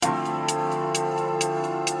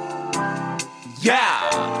Yeah.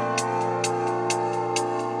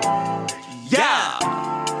 Yeah.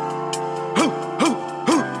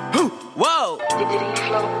 Whoa.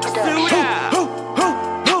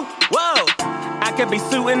 Whoa. I could be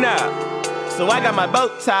suiting up, so I got my bow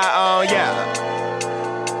tie on, yeah.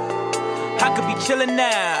 I could be chilling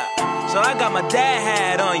now, so I got my dad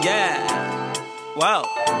hat on, yeah. Whoa.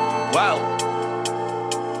 Whoa.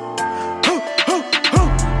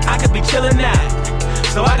 I could be chillin' now,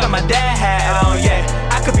 so I got my dad hat on, yeah.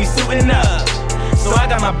 I could be suiting up, so I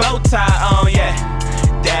got my bow tie on, yeah.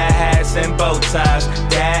 Dad hats and bow ties,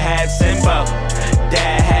 dad hats and bow,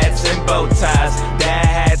 dad hats and bow ties, dad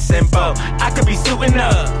hats and bow. I could be suiting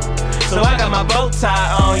up, so I got my bow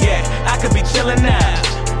tie on, yeah. I could be chillin'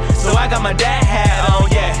 now, so I got my dad hat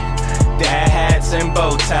on, yeah. Dad hats and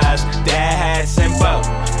bow ties, dad hats and bow,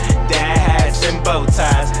 dad hats and bow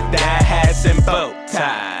ties, dad hats and bow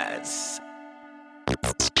ties.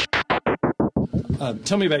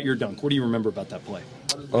 Tell me about your dunk. What do you remember about that play?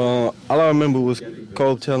 All I remember was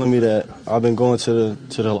Cole telling me that I've been going to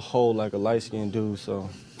the hole like a light-skinned dude, so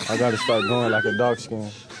I got to start going like a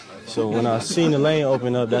dark-skinned. So when I seen the lane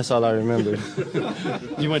open up, that's all I remember.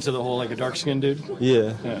 You went to the hole like a dark-skinned dude?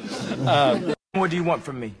 Yeah. What do you want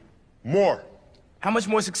from me? More. How much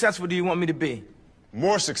more successful do you want me to be?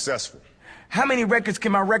 More successful. How many records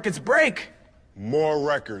can my records break? More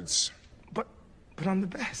records. But I'm the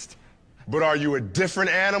best. But are you a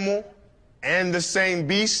different animal and the same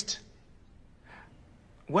beast?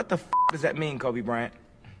 What the does that mean, Kobe Bryant?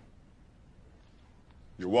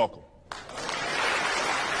 You're welcome.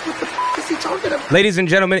 Ladies and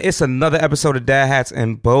gentlemen, it's another episode of Dad Hats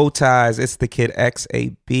and Bow Ties. It's the Kid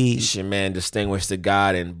XAB. It's your man, Distinguished to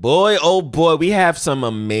God, and boy, oh boy, we have some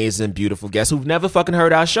amazing, beautiful guests who've never fucking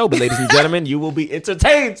heard our show. But ladies and gentlemen, you will be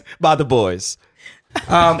entertained by the boys.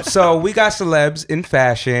 So we got celebs in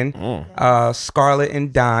fashion, Scarlett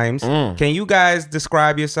and Dimes. Can you guys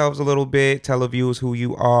describe yourselves a little bit? Tell the viewers who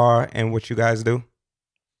you are and what you guys do.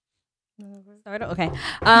 Okay.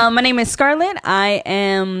 My name is Scarlett. I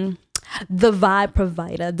am the vibe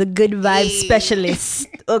provider, the good vibe specialist.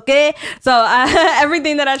 Okay. So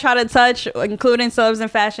everything that I try to touch, including celebs in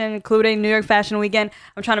fashion, including New York Fashion Weekend,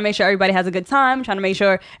 I'm trying to make sure everybody has a good time. I'm trying to make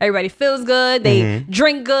sure everybody feels good. They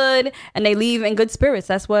drink good and they leave in good spirits.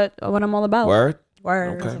 That's what I'm all about. Word?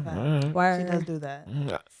 Word. Okay. Word. She does do that.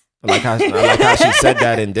 I like how she said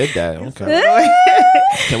that and did that. Okay.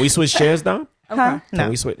 Can we switch chairs now? Okay. Can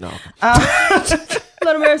we switch? No.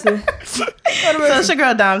 Let him mercy. So it's your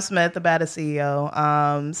girl Dom Smith, the baddest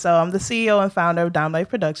CEO. So I'm the CEO and founder of Dom Life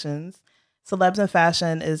Productions. Celebs in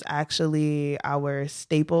Fashion is actually our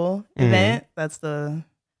staple event. That's the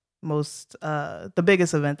most, the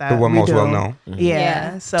biggest event that The one we most do. well known.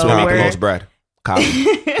 Yeah. So So we make the we're- most bread.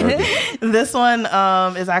 This one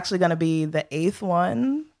is actually going to be the 8th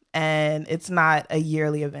one. And it's not a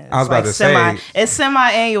yearly event. I was about to say. It's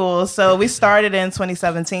semi-annual. So we started in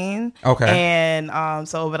 2017. Okay. And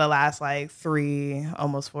so over the last like 3,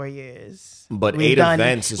 almost 4 years. But we've 8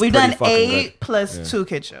 events is we've pretty done fucking 8 good. plus 2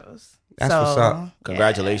 kid shows. That's what's up.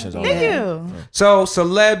 Congratulations on Thank that. you. So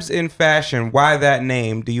celebs in fashion, why that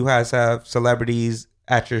name? Do you guys have celebrities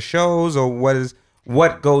at your shows, or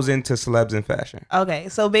what goes into celebs in fashion? Okay,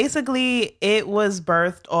 so basically it was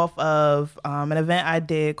birthed off of an event I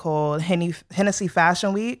did called Hennessy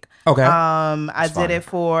Fashion Week. Okay. I did it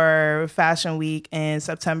for Fashion Week in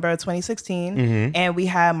September of 2016. And we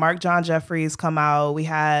had Mark John Jeffries come out. We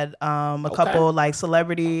had a couple like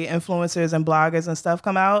celebrity influencers and bloggers and stuff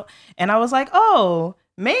come out. And I was like, oh,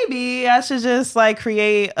 maybe I should just like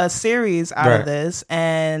create a series out of this.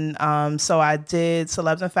 And so I did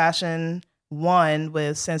Celebs in Fashion 1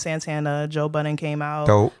 with Sin Santana. Joe Budden came out.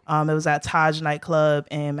 Dope. It was at Taj nightclub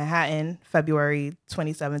in Manhattan, February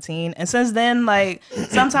 2017. And since then, like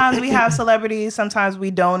sometimes we have celebrities, sometimes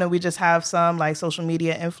we don't, and we just have some like social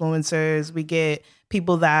media influencers. We get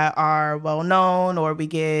people that are well known, or we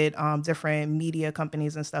get different media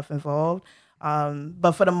companies and stuff involved.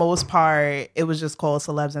 But for the most part, it was just called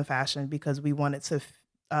Celebs in Fashion because we wanted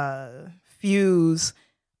to fuse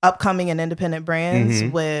upcoming and independent brands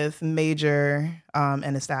with major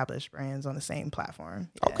and established brands on the same platform.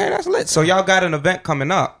 Yeah. Okay, that's lit. So y'all got an event coming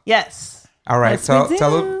up. Yes. All right. Yes, So we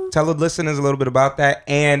do. tell the listeners a little bit about that.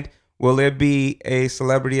 And will there be a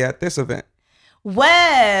celebrity at this event?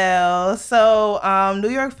 Well, so New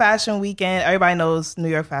York Fashion Weekend, everybody knows New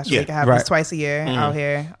York Fashion Week. It happens twice a year out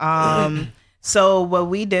here. So what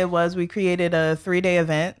we did was we created a 3-day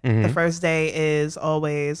event. The first day is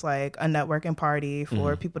always like a networking party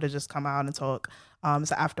for people to just come out and talk.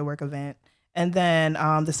 It's an after work event. And then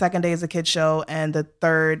the second day is a kid show, and the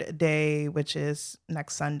third day, which is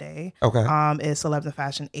next Sunday, Okay. is Celebs in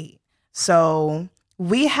Fashion 8. So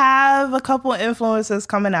we have a couple influencers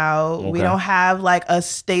coming out. We Okay. don't have like a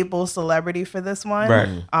staple celebrity for this one.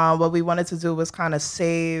 Right. What we wanted to do was kind of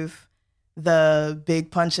save the big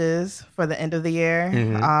punches for the end of the year, For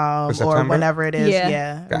or September? whenever it is. Yeah.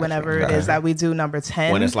 Yeah, Gotcha. whenever it Gotcha. is that we do number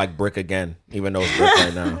 10. When it's like brick again, even though it's brick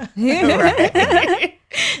right now.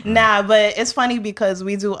 Nah, but it's funny because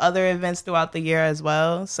we do other events throughout the year as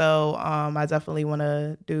well. So I definitely want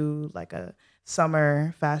to do like a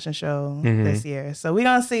summer fashion show this year. So we're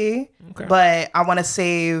gonna see. Okay. But I want to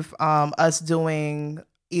save us doing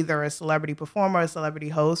either a celebrity performer or a celebrity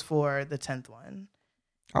host for the 10th one.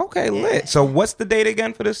 Okay, lit. So what's the date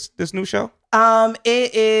again for this new show?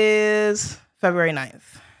 It is February 9th.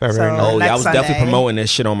 February 9th. Oh, yeah, I next was definitely Sunday. promoting this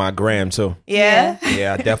shit on my gram too. Yeah.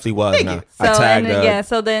 Yeah, I definitely was. Nah. So I tagged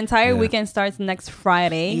so the entire weekend starts next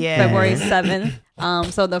Friday, Yeah. February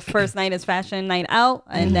 7th. So the first night is fashion night out,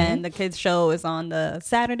 and then the kids show is on the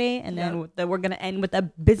Saturday, and then we're gonna end with a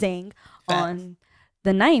bizzing on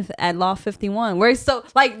the 9th at Loft 51. We're so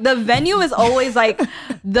like the venue is always like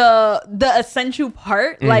the essential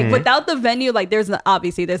part. Like without the venue, like there's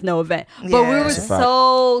obviously there's no event. But we Yeah. were It's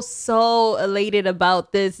a so elated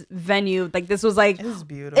about this venue. Like this was like It's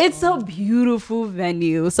beautiful. it's a beautiful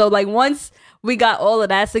venue. So like once we got all of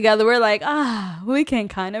that together, we're like, we can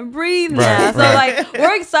kind of breathe now. Right, So right. like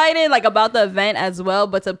we're excited like about the event as well,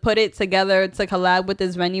 but to put it together to collab with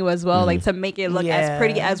this venue as well, like to make it look as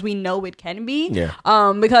pretty Yeah. as we know it can be. Yeah.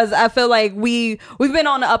 Because I feel like we've been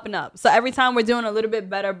on the up and up. So every time we're doing a little bit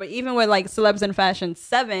better, but even with like Celebs in Fashion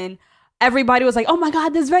 7, everybody was like, "Oh my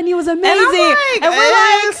god, this venue was amazing." And we're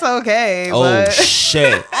like, it's okay. Oh but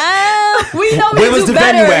shit! We know we Where can was do the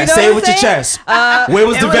better, venue you at? know Say what it with I'm your saying? chest. Where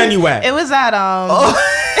was the venue at? It was at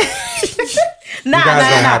Nah, You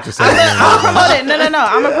guys don't have to say I'm that. gonna promote it. No.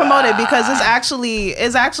 I'm gonna promote it because it's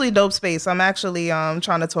actually dope space. I'm actually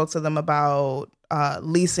trying to talk to them about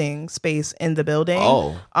leasing space in the building.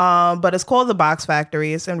 Oh. But it's called the Box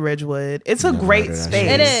Factory. It's in Ridgewood. It's a great space.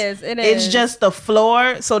 It is. It It's is. just the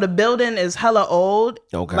floor. So the building is hella old.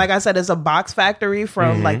 Okay. Like I said, it's a box factory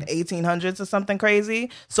from like the 1800s or something crazy.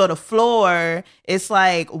 So the floor, it's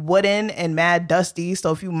like wooden and mad dusty.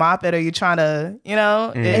 So if you mop it or you're trying to,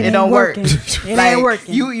 it don't work. It Like, ain't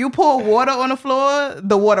working. You pour water on the floor,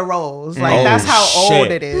 the water rolls. Like Oh, that's how shit. old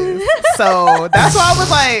it is. So that's why I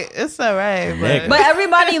was like, it's all right. But But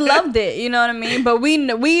everybody loved it, you know what I mean? But we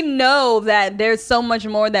know that there's so much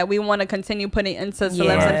more that we want to continue putting into Celebs in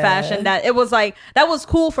Yeah. Fashion, that it was like, that was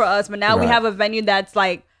cool for us, but now we Right. have a venue that's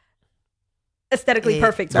like aesthetically Yeah.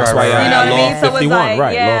 perfect. That's for why us, y'all you know had what I mean? Law So it's 51, like,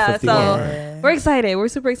 right, Law yeah, 51, so right. we're excited. We're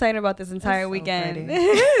super excited about this entire so weekend.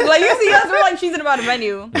 pretty. Like you see us, we're like cheesing about a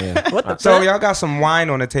venue. what the So y'all got some wine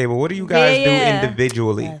on the table. What do you guys Yeah. do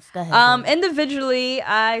individually? Individually,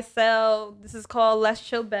 I sell, this is called Let's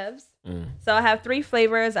Chill Bevs. So I have 3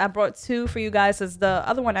 flavors. I brought 2 for you guys because the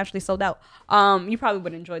other one actually sold out. You probably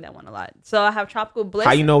would enjoy that one a lot. So I have Tropical Bliss.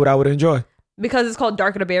 How you know what I would enjoy? Because it's called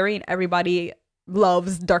Dark of the Berry and everybody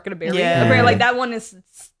loves Dark of the Berry. Yeah. Apparently, like that one is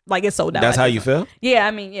like it's sold out. That's how you feel? Yeah,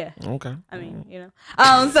 I mean, yeah. Okay. I mean,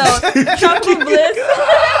 So Tropical Bliss,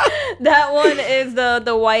 that one is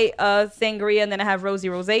the white sangria, and then I have Rosy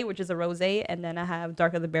Rosé, which is a rosé, and then I have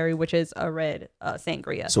Dark of the Berry, which is a red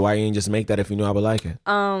sangria. So why you didn't just make that if you knew I would like it?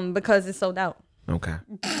 Because it's sold out. Okay.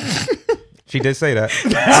 She did say that. She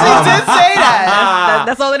did say that.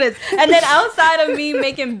 That's all it is. And then outside of me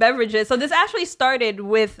making beverages, so this actually started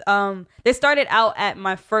with they started out at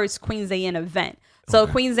my first Queens Day In event. So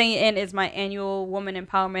Queens Day In is my annual woman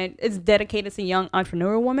empowerment. It's dedicated to young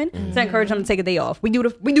entrepreneurial women to encourage them to take a day off. We do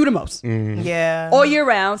the most Yeah. all year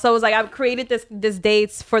round. So it's like I've created this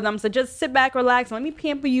dates for them to just sit back, relax. Let me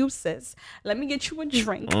pamper you, sis. Let me get you a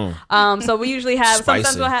drink. So we usually have sometimes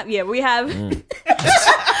Spicy. we'll have we have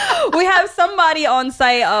we have somebody on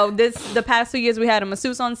site. The past 2 years we had a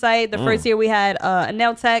masseuse on site. The first year we had a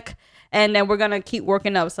nail tech, and then we're gonna keep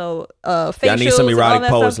working up. So facials. Y'all need some and all erotic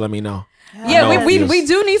that pose, stuff. let me know. Yeah, No, we yes.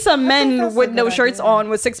 do need some men with no shirts on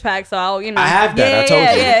with 6-packs. So I'll, I have that. I told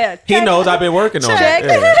you. Yeah. He knows I've been working on Check.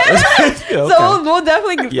 it. Yeah. Yeah, okay. So we'll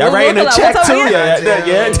definitely. Yeah, we'll writing a look check up. too. What's up,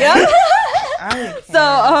 Yeah.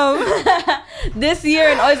 So this year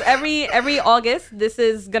and every August, this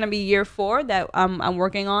is gonna be year 4 that I'm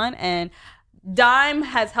working on, and Dime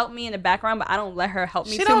has helped me in the background, but I don't let her help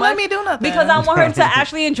me She too don't much let me do nothing. because I want her to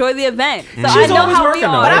actually enjoy the event. So She's I know always how we working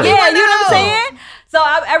on are. it. But I Yeah, wanna you know what I'm know. saying. So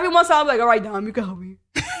every once in a while I'm like, all right, Dime, you can help me.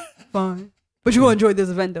 Fine. But you're gonna enjoy this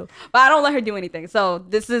event though. But I don't let her do anything. So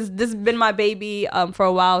this has been my baby for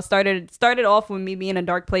a while. Started off with me being in a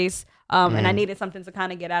dark place. And I needed something to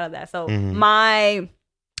kind of get out of that. So my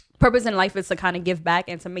purpose in life is to kind of give back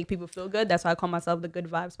and to make people feel good. That's why I call myself the good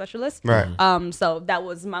vibe specialist. Right. So that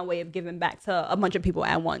was my way of giving back to a bunch of people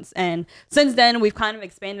at once. And since then, we've kind of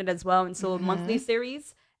expanded as well into a monthly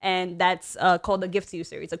series. And that's called the Gift to You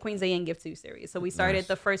series, a Queens A and Gift to You series. So we started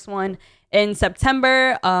the first one in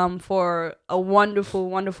September for a wonderful,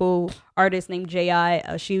 wonderful artist named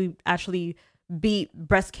J.I. She actually beat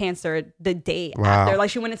breast cancer the day after. Like,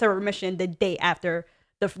 she went into remission the day after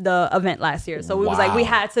the event last year. So we was like, we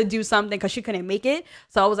had to do something because she couldn't make it.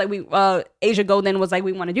 So I was like, Asia Golden was like,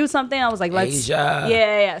 we want to do something. I was like, let's Asia.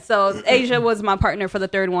 Yeah. So Asia was my partner for the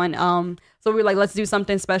third one. So we were like, let's do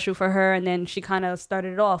something special for her. And then she kind of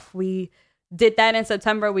started it off. We did that in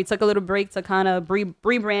September. We took a little break to kind of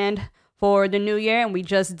rebrand for the new year. And we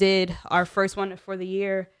just did our first one for the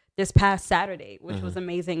year this past Saturday, which was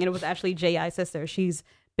amazing. And it was actually J.I.'s sister. She's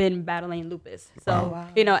been battling lupus. So,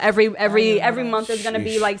 you know, every month is going to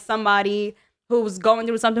be like somebody who's going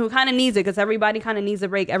through something who kind of needs it, because everybody kind of needs a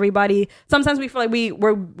break. Everybody, sometimes we feel like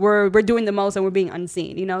we're doing the most and we're being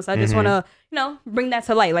unseen, you know? So I just want to, you know, bring that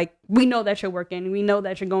to light. Like, we know that you're working, we know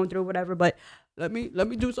that you're going through whatever, but let me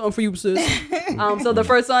do something for you, sis. So the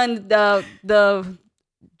first one, the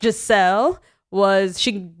Giselle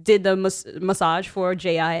she did the massage for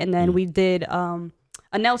J.I. and then we did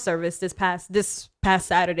a nail service this past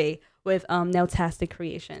Saturday with Nailtastic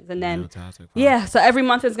Creations. And then so every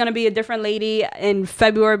month is going to be a different lady. In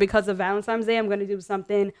February, because of Valentine's Day, I'm going to do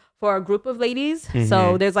something for a group of ladies.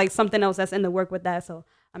 So there's like something else that's in the work with that. So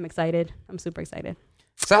I'm excited. I'm super excited.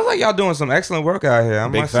 Sounds like y'all doing some excellent work out here.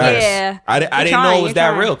 Big facts. Yeah. I didn't know it was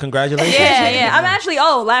that real. Congratulations. Yeah. I'm actually,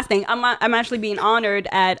 last thing, I'm actually being honored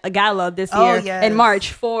at a gala this year in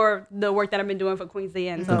March for the work that I've been doing for Queens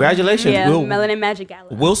A. So, congratulations. Yeah, Melanin Magic Gala.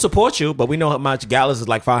 We'll support you, but we know how much galas is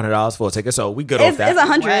like $500 for a ticket, so we good off that. It's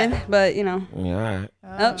 100, but you know. Yeah,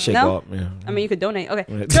 all right. Shake up. Yeah. I mean, you could donate. Okay,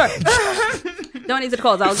 sure. Donate to the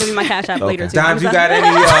cause. I'll give you my cash app later too. Dimes, you got any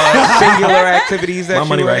singular activities that my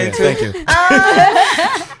money right into? Here. Thank you.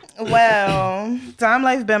 Well, Dime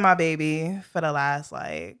Life been my baby for the last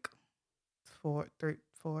like 4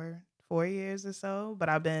 years or so, but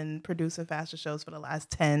I've been producing fashion shows for the last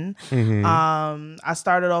 10. I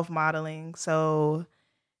started off modeling, so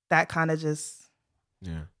that kind of just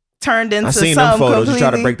turned into something. I seen them photos. Completely. You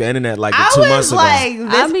tried to break the internet like 2 months ago. Like,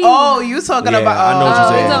 you talking about? I know what you're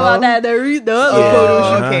saying. You talking about that? The other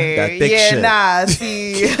photos. Okay, that thick shit. Nah.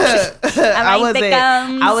 See,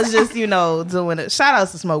 I was just doing it. Shout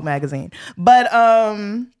outs to Smoke Magazine, but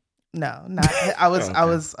no, not. I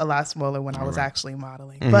was a lot smaller when I was actually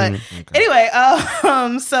modeling. But anyway,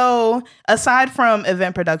 so aside from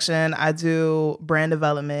event production, I do brand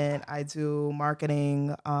development, I do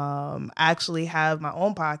marketing. I actually have my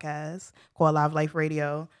own podcast called Live Life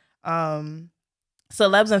Radio.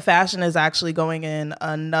 Celebs and Fashion is actually going in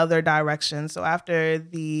another direction. So after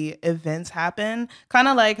the events happen, kind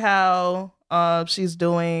of like how she's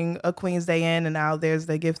doing a Queen's Day In, and now there's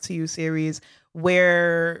the Gift to You series,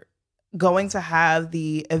 where going to have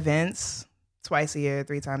the events twice a year,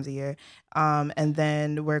 3 times a year. And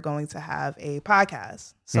then we're going to have a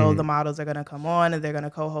podcast. So the models are going to come on and they're going to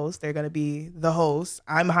co-host. They're going to be the host.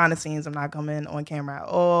 I'm behind the scenes. I'm not coming on camera at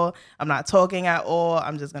all. I'm not talking at all.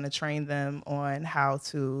 I'm just going to train them on how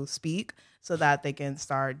to speak so that they can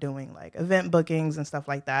start doing like event bookings and stuff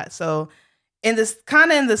like that. So in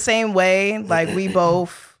the same way, like we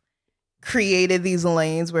both created these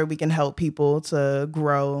lanes where we can help people to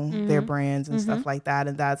grow their brands and stuff like that.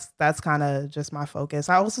 And that's kind of just my focus.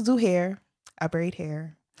 I also do hair. I braid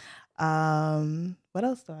hair. What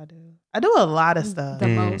else do I do? I do a lot of stuff. The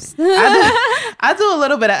most. I do a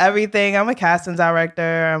little bit of everything. I'm a casting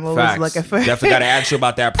director. I'm always looking for. Definitely got to ask you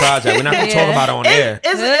about that project. We're not going to talk about it on air.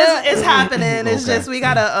 It's happening. It's just we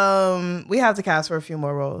gotta we have to cast for a few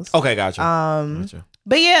more roles. Okay, gotcha.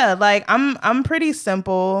 But yeah, like I'm pretty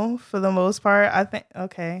simple for the most part. I think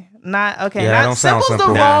not simple's the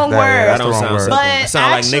wrong word. That don't sound simple. But it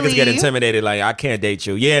sound like niggas get intimidated. Like, I can't date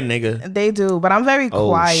you. Yeah, nigga. They do, but I'm very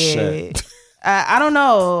quiet. Shit. I don't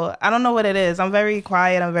know. I don't know what it is. I'm very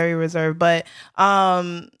quiet. I'm very reserved. But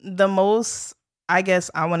the most, I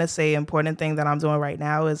guess I want to say, important thing that I'm doing right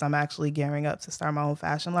now is I'm actually gearing up to start my own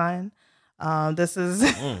fashion line. This is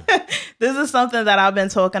this is something that I've been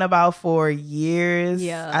talking about for years.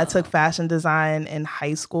 Yeah. I took fashion design in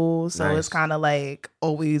high school, so it's kind of like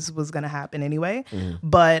always was gonna happen anyway.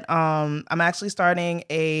 But I'm actually starting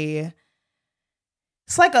it's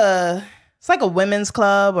like a women's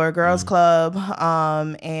club or a girls club,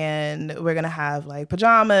 and we're gonna have like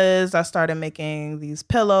pajamas. I started making these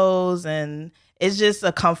pillows, and it's just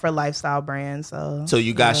a comfort lifestyle brand. So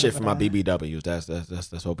you got shit from my BBWs. That's what we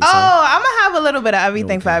saying. I'm gonna have a little bit of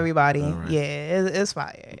everything for Okay. everybody. All right. Yeah, it's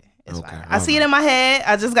fire. It's Okay. fire. I see it in my head.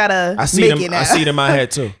 I just gotta I see make them. it now. I see it in my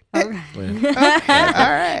head too. All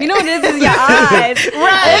right. You know what this is? Your eyes.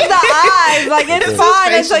 Right. It's the eyes. Like, it's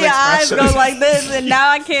fine until your eyes go like this, and now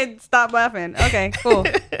I can't stop laughing. Okay, cool.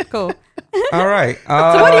 Cool. All right.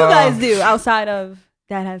 So what do you guys do outside of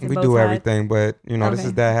Dad Has a We Bow do Tie? everything, but this Okay.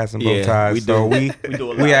 is Dad Has Some Bow Yeah, Ties. we So do. we do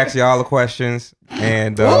a lot. we ask you all the questions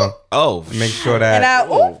and Oh, make sure And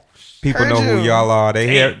that people know who you. y'all are.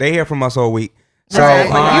 They hear from us all week. So You're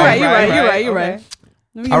right. right. You're right.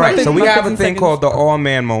 all right. So we have a 15 thing seconds. called the all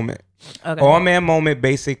man moment. Okay. All man moment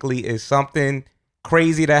basically is something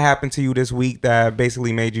crazy that happened to you this week that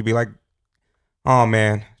basically made you be like, oh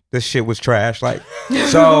man, this shit was trash. Like,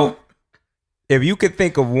 so if you could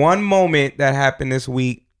think of one moment that happened this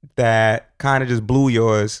week that kind of just blew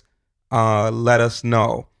yours, let us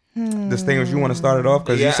know. Distinguish, you want to start it off?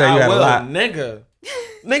 Because you say you had a lot. nigga.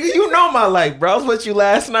 Nigga, you know my life, bro. I was with you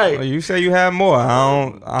last night. Well, you say you had more.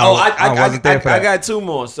 I I wasn't there for that. got two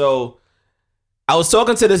more. So I was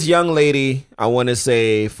talking to this young lady, I want to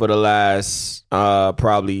say for the last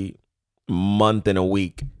probably month and a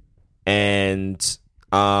week. And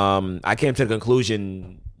I came to the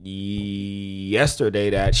conclusion yesterday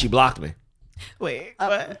that she blocked me. Wait,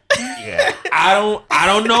 what? Yeah. I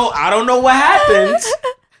don't know what happened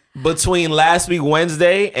between last week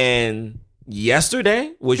Wednesday and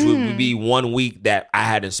yesterday, which would be 1 week that I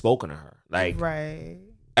hadn't spoken to her. Like, Right.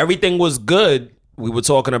 everything was good. We were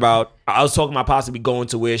talking about, I was talking about possibly going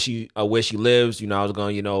to where she lives. You know, I was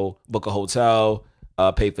going, book a hotel,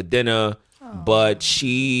 pay for dinner, but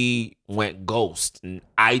she went ghost. And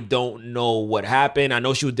I don't know what happened. I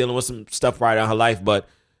know she was dealing with some stuff right in her life, but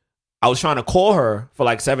I was trying to call her for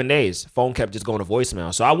like 7 days. Phone kept just going to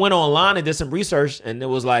voicemail. So I went online and did some research, and it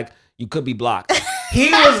was like, you could be blocked. He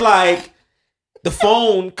was like, the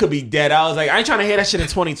phone could be dead. I was like, I ain't trying to hear that shit in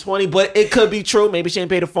 2020, but it could be true. Maybe she didn't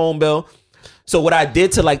pay the phone bill. So what I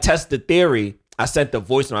did to like test the theory, I sent the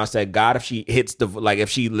voice note. I said, God, if she if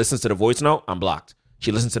she listens to the voice note, I'm blocked.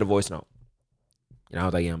 She listens to the voice note. And I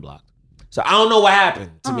was like, yeah, I'm blocked. So I don't know what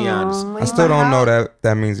happened, to be honest. I still don't know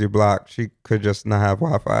that means you're blocked. She could just not have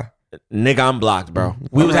Wi-Fi. Nigga, I'm blocked, bro.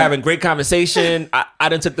 We was having great conversation. I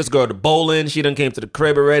done took this girl to bowling. She done came to the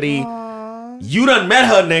crib already. You done met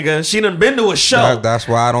her, nigga. She done been to a show. That's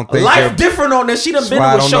why I don't think Life different on this. She done That's been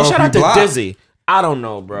why I to a don't show. know if Shout you out to blocked. Dizzy. I don't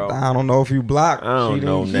know, bro. I don't know if you blocked. I don't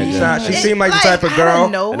know, nigga. She seemed like the type of girl.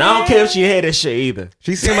 And I don't care if she hear this shit either.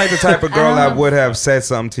 She seemed like the type of girl that would have said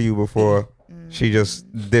something to you before she just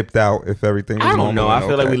dipped out if everything was I don't normal know. I and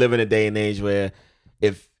feel like okay. we live in a day and age where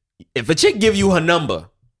if a chick give you her number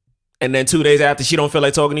and then 2 days after she don't feel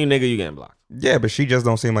like talking to you, nigga, you getting blocked. Yeah, but she just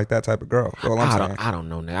don't seem like that type of girl. That's all I'm saying. I don't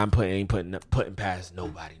know, nigga. ain't putting past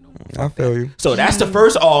nobody no more. I feel you. So that's the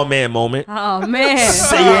first all man moment. Oh man.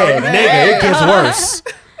 So yeah, nigga, it gets worse.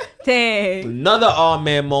 Dang. Another all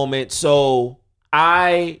man moment. So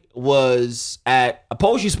I was at a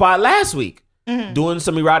poetry spot last week doing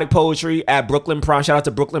some erotic poetry at Brooklyn Prime. Shout out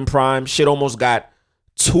to Brooklyn Prime. Shit almost got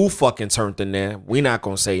too fucking turned in there. We not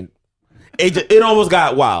gonna say it almost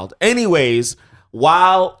got wild. Anyways,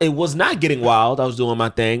 while it was not getting wild, I was doing my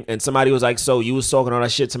thing, and somebody was like, so you was talking all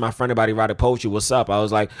that shit to my friend about erotic poetry. What's up? I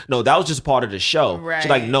was like, no, that was just part of the show. Right. She's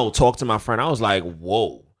like, no, talk to my friend. I was like,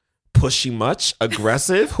 whoa. Pushy much?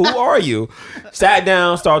 Aggressive? Who are you? Sat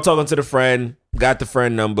down, started talking to the friend, got the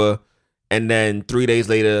friend number, and then 3 days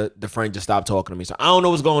later, the friend just stopped talking to me. So I don't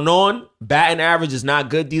know what's going on. Batting average is not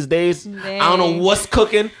good these days. I don't know what's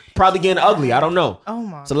cooking. Probably getting ugly. I don't know. Oh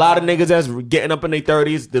my. It's a lot of niggas that's getting up in their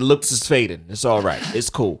 30s. The looks is fading. It's all right. It's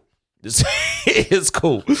cool. It's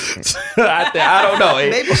cool. I don't know.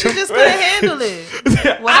 Maybe she just couldn't handle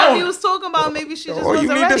it. Whatever he was talking about, maybe she just Or wasn't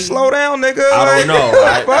you need ready. to slow down, nigga. I don't know.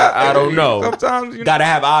 Fuck. I don't know. Sometimes you Gotta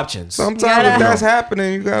have options. Sometimes gotta- if that's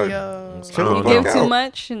happening, you gotta Yo. chill the I don't fuck Give too out.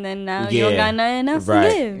 much, and then now you Yeah. don't got nothing else Right.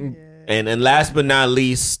 to give. And last but not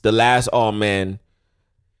least, the last all man.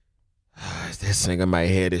 This nigga might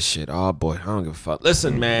hear this shit. Oh boy, I don't give a fuck.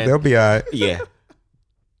 Listen, man. They'll be all right. Yeah.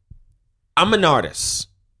 I'm an artist.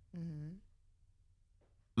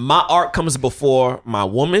 My art comes before my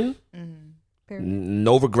woman.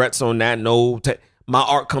 No regrets on that. My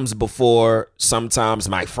art comes before sometimes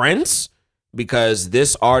my friends, because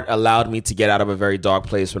this art allowed me to get out of a very dark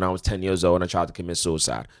place when I was 10 years old and I tried to commit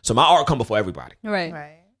suicide. So my art come before everybody. Right.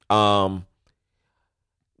 Right.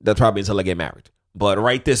 That's probably until I get married. But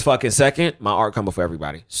right this fucking second, my art come before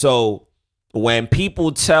everybody. So when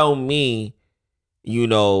people tell me, you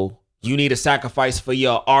need a sacrifice for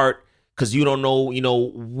your art because you don't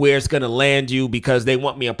know, where it's gonna land you because they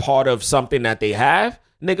want me a part of something that they have.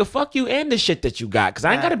 Nigga, fuck you and the shit that you got, because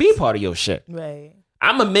I ain't gotta be a part of your shit. Right.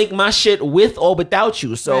 I'm gonna make my shit with or without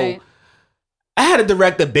you. So I had a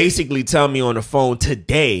director basically tell me on the phone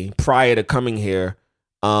today prior to coming here,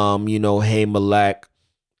 hey Malek,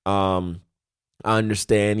 I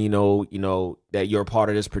understand, that you're a part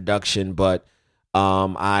of this production, but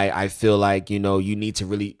I feel like, you need to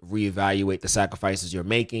really reevaluate the sacrifices you're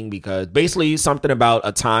making, because basically something about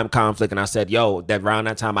a time conflict. And I said, that around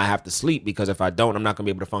that time I have to sleep, because if I don't, I'm not gonna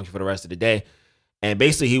be able to function for the rest of the day. And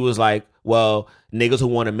basically he was like, well, niggas who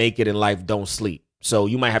want to make it in life don't sleep. So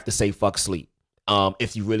you might have to say fuck sleep.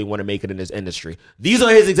 If you really want to make it in this industry. These are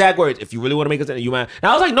his exact words. If you really want to make it, you might.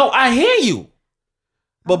 And I was like, no, I hear you.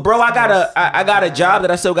 But bro, I got a job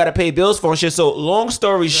that I still got to pay bills for and shit. So long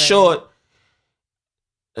story short,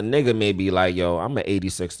 a nigga may be like, yo, I'm at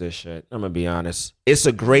 86 this shit. I'm going to be honest. It's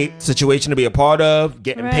a great situation to be a part of,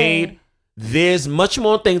 getting paid. There's much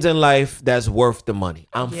more things in life that's worth the money.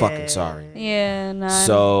 I'm fucking sorry. Yeah, nah.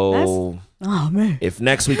 So, oh man, if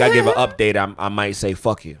next week I give an update, I might say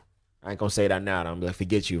fuck you. I ain't gonna say that now. I'm gonna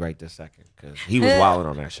forget you right this second, because he was wilding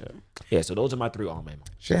on that shit. Yeah, so those are my 3 all men.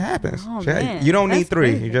 Shit happens. Oh, You don't need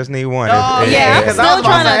 3. You just need 1. Oh, I'm still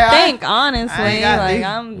trying to think, honestly. I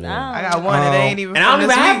got one and it ain't even. And I don't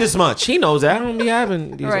even have this much. He knows that. I don't be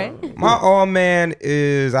having these. Right. My all man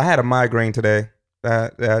is, I had a migraine today.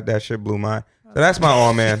 That shit blew my. So that's my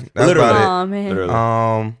all man. That's Literally. about Oh man. Literally.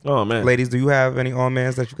 Oh man. Ladies, do you have any all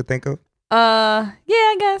mans that you could think of? Yeah,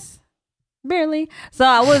 I guess. Barely. So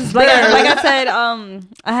I was like I said,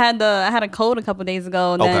 I had a cold a couple days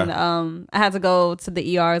ago, and then I had to go to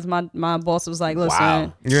the ERs. My boss was like,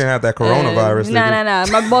 listen, You didn't have that coronavirus. Nah.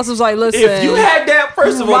 My boss was like, listen, If you had that,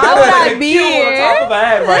 first of all, why that would was like I a be cue on here? top of my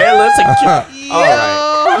head, right? Listen, all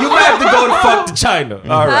right. You might have to go to fuck to China.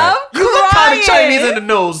 All right. I'm You look kind of crying. Chinese in the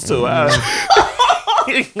nose too. That's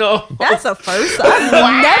a first. I've never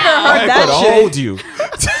heard I that could shit. hold you.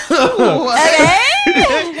 Okay.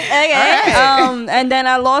 And then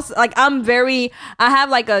I lost. Like I have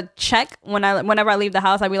like a check whenever I leave the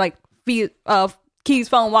house. I'd be like, keys,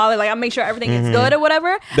 phone, wallet. Like I make sure everything is good or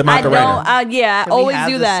whatever. The Macarena. I always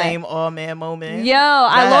do that. The same all man moment. Yo,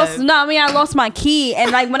 I lost my key,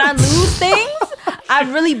 and like when I lose things, I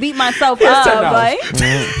really beat myself up. $10.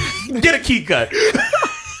 Like, Get a key cut.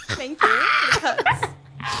 thank you.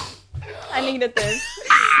 I needed this.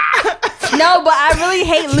 No, but I really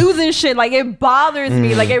hate losing shit. Like it bothers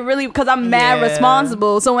me. Like it really, because I'm mad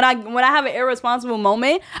responsible. So when I have an irresponsible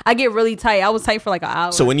moment, I get really tight. I was tight for like an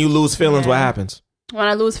hour. So when you lose feelings, what happens? When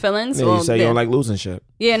I lose feelings, Yeah, you say you don't like losing shit.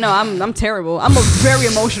 Yeah, no, I'm terrible. I'm a very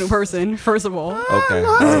emotional person. First of all. Okay.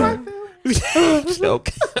 All right.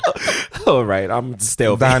 Okay. All right. I'm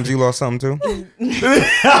still. Dimes, you lost something too?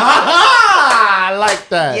 I like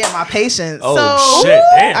that. Yeah, my patience. Oh so, shit!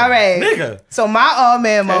 Damn. All right. Nigga. So my all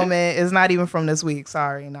man moment is not even from this week.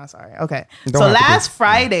 Sorry, not sorry. Okay. Don't So have to last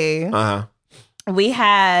Friday, We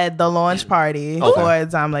had the launch party for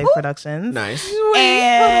Dime Life Productions. Nice.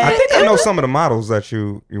 And I think I know some of the models that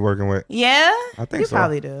you're working with. yeah, I think you so.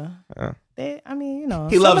 probably do. Yeah. I mean, you know,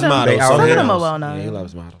 He some loves of them, models. They out Some of here. them are well known. Yeah, he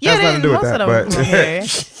loves models. Yeah, Has nothing to do with most that, of them but- from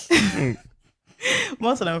here.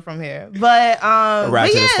 Most of them from here, but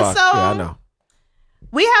Ratchet as fuck. so Yeah, I know.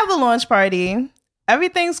 we have the launch party.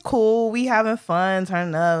 Everything's cool. We having fun,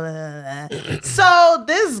 turning up. Blah, blah, blah. So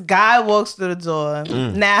this guy walks through the door.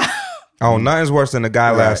 Now, Oh, nothing's worse than the guy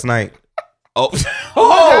last night. Oh,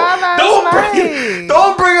 God,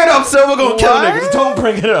 don't bring it up, Silver gonna kill What? niggas. Don't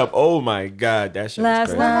bring it up. Oh my god, that shit was Last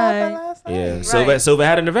crazy. night. Yeah, Silver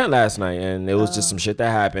had an event last night, and it was just some shit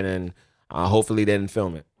that happened, and hopefully they didn't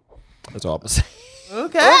film it. That's all I'm saying.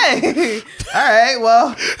 Okay. All right.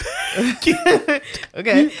 Well.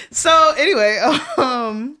 Okay. So anyway,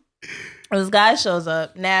 this guy shows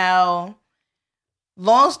up. Now,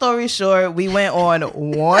 long story short, we went on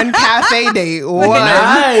one cafe date.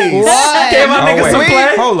 Nice. Gave my nigga some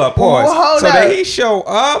play. Hold up, pause. Hold so up. did he show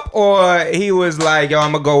up, or he was like, yo,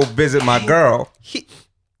 I'm gonna go visit my girl?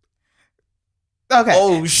 Okay.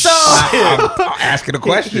 Oh shit. I'm asking a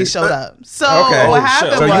question. He showed up. So Okay. what Oh,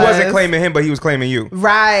 happened shit. So was you wasn't claiming him, but he was claiming you.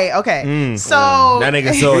 right. Okay. So That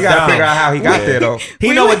nigga so We gotta down. figure out how he got there, though.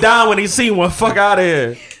 He know what down when he see one. Fuck out of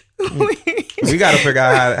here. We gotta figure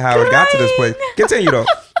out how it got to this place. Continue though.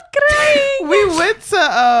 we went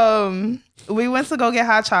to We went to go get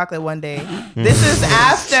hot chocolate one day. This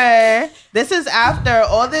is after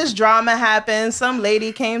all this drama happened. Some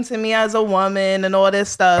lady came to me as a woman and all this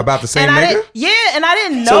stuff. About the same and nigga? And I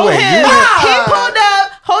didn't So know wait, him. you went- He pulled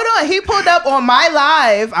up. Hold on. He pulled up on my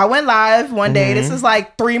live. I went live one day. This is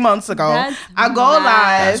like 3 months ago. That's I go mad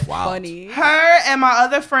live. That's wild. funny. Her and my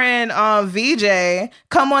other friend, VJ,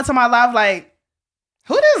 come onto my live like,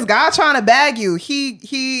 who this guy trying to bag you? He,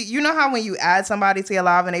 you know how when you add somebody to your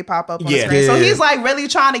live and they pop up on the Yeah. screen? So Yeah. he's like really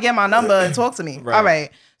trying to get my number and talk to me. Right. All right.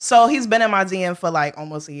 So he's been in my DM for like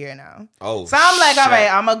almost a year now. Oh, So I'm like, all shit. right,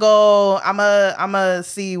 I'm gonna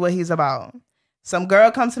see what he's about. Some girl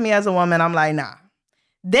comes to me as a woman. I'm like, nah.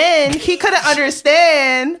 Then he couldn't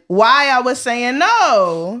understand why I was saying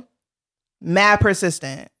no. Mad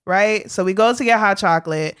persistent, right? So we go to get hot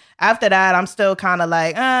chocolate. After that, I'm still kind of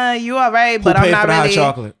like, you all right, Who but paid I'm not for the really.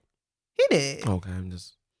 hot chocolate? He did. Okay, I'm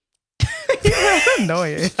just.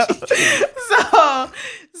 Annoying.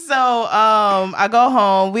 So I go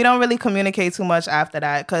home. We don't really communicate too much after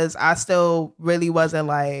that because I still really wasn't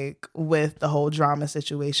like with the whole drama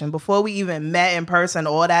situation. Before we even met in person,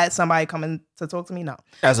 all that, somebody coming to talk to me, no.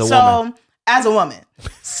 As a woman. As a woman.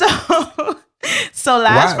 So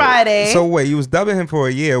last Friday. So wait, you was dubbing him for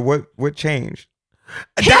a year. What changed?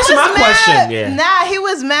 he That's was my mad- question. Yeah. Nah, he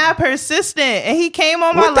was mad persistent, and he came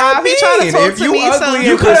on my What that live. He tried to mean? talk If to you me. ugly So and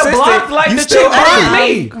You could have persistent, blocked like you the still chick blocked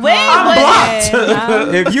ugly. me. Wait, I'm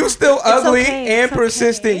blocked. If you still ugly okay, and it's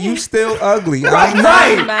persistent, you still ugly. Right.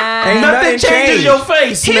 Ain't Man. Nothing nothing changes changed. your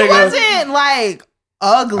face, He nigga. wasn't like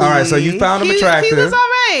ugly. All right, so you found him He attractive. was all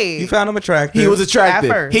right. You found him attractive. He was At attractive.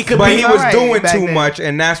 first. He could But be. he all was right doing back too then. much,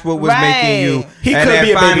 and that's what was Right. making you. He and could then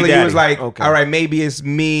be a baby finally, you daddy. was like, Okay. all right, maybe it's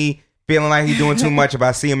me feeling like he's doing too much. If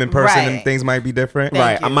I see him in person, Right. and things might be different. Thank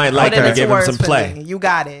Right, you. I might like Put him it and give into him some words for play. me. You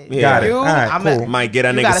got it. Yeah. Got it. You, All right, I'm cool. Might get a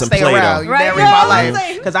you nigga gotta some stay Play-Doh. around. You Right, never in my right.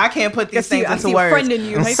 life because I can't put these things I into see a words. friend in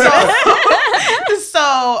you. So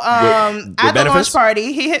at the benefits? launch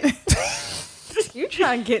party, he hit me. You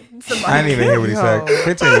trying to get somebody? I didn't even hear what he said.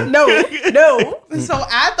 No. Continue. No. So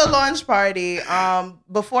at the launch party,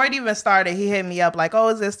 before it even started, he hit me up like, "Oh,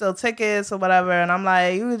 is there still tickets or whatever?" And I'm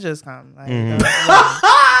like, "You would just come." Like,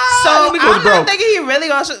 so I'm not thinking he really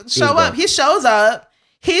gonna show up. He shows up.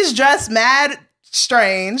 He's dressed mad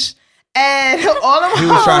strange, and all of He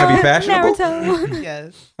was trying to be fashionable. Naruto.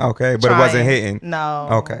 yes, Okay, but it wasn't hitting. No.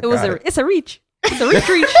 Okay. It was got it's a reach. It's a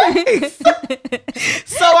reach.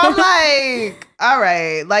 So I'm like, all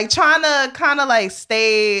right, like trying to kind of like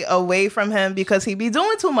stay away from him because he be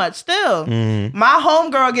doing too much still. My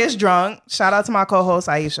homegirl gets drunk. Shout out to my co-host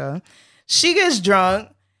Aisha. She gets drunk.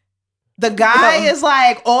 The guy is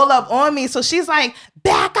like all up on me. So she's like,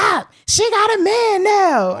 back up. She got a man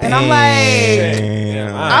now. And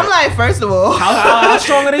I'm like, first of all, How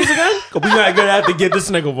strong are these again? We not gonna have to get this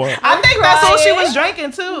nigga one. I think that's all she was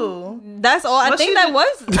drinking too. That's all. I Was think she- that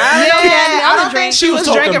was. I don't think she was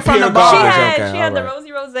talking drinking from the pure bar. She garbage. had Okay, she had the alright.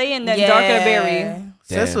 rosy rose and the darker berry.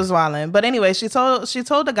 Sis Damn. was wilding. But anyway, she told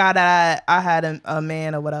the guy that I had a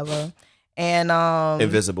man or whatever. And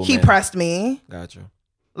Invisible he man. pressed me. Gotcha.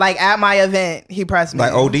 Like at my event, he pressed me.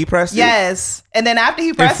 Like OD pressed you? Yes. And then after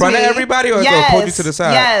he pressed front me of everybody or yes, pulled you to the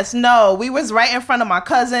side? Yes. No. We was right in front of my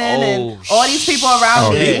cousin and all these people around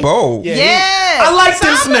Oh, me. he bold. Yeah. I like So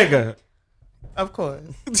this I'm like- nigga. Of course.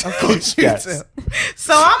 Of course you Yes. do.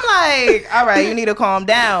 So I'm like, all right, you need to calm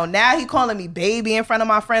down. Now he calling me baby in front of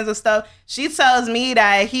my friends and stuff. She tells me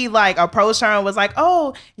that he like approached her and was like,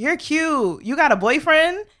 oh, you're cute. You got a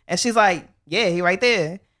boyfriend? And she's like, yeah, he right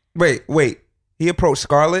there. Wait. He approached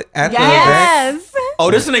Scarlett at the event. Yes. Oh,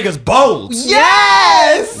 this nigga's bold.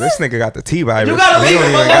 Yes. This nigga got the T virus. You gotta He leave don't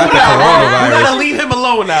him even alone got the now. You coronavirus. gotta leave him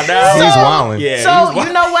alone now. Now He's wilding. Yeah. So he's wild.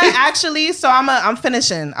 you know what? Actually, so I'm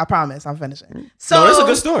finishing. I promise, I'm finishing. So No, that's a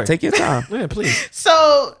good story. Take your time. Yeah, please.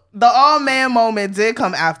 So the all man moment did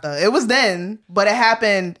come after. It was then, but it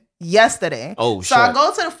happened yesterday. Oh, so shit. I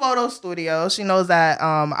go to the photo studio. She knows that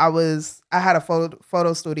I had a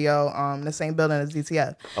photo studio in the same building as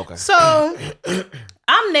DTF. Okay. So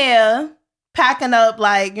I'm there packing up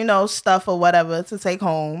like, stuff or whatever to take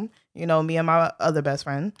home, me and my other best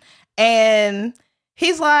friend. And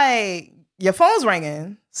he's like, your phone's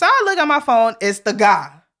ringing. So I look at my phone, it's the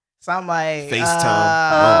guy. So I'm like,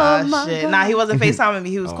 FaceTime. Oh my shit. God. Nah, he wasn't FaceTiming me.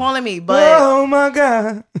 He was calling me. But Oh my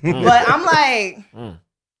God. but I'm like, Mm.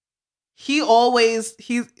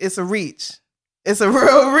 it's a reach. It's a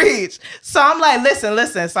real reach. So I'm like,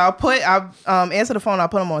 listen. So I answer the phone. I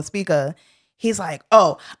put him on speaker. He's like,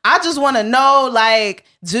 oh, I just want to know, like,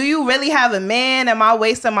 do you really have a man? Am I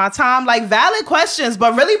wasting my time? Like, valid questions,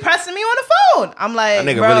 but really pressing me on the phone. I'm like, That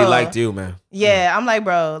nigga bro, really liked you, man. Yeah, I'm like,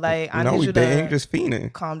 bro, like, I No, need we you dating, to just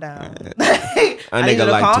fiending. calm down. A I need nigga you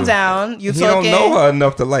to liked calm you. down. You He don't talking? know her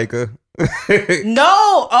enough to like her.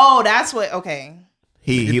 No. Oh, that's what. Okay.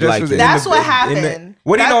 He Just liked was you. in That's the- what in the- happened.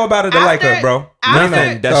 What do you know about her to like her, bro?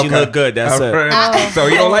 Nothing. That she look good. That's it. So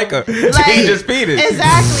you don't like her. Like, He just feeded.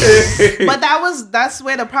 Exactly. But that's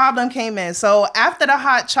where the problem came in. So after the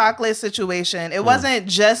hot chocolate situation, it wasn't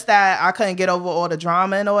just that I couldn't get over all the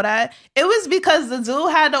drama and all that. It was because the dude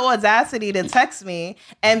had the audacity to text me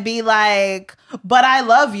and be like, "But I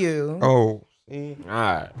love you." Oh. All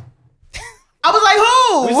right. I was like,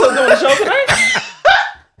 "Who?" We still doing the show tonight?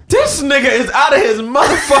 This nigga is out of his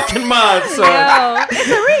motherfucking mind, son. Yo, it's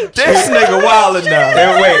a reach. This nigga wildin' now.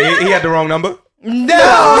 Hey, wait, he had the wrong number?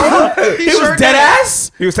 No. He was dead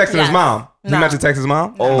ass? He was texting his mom. He Nah. meant to text his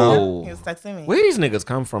mom? Oh. He was texting me. Where these niggas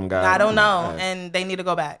come from, guys? I don't know, and they need to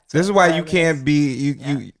go back. This is why you can't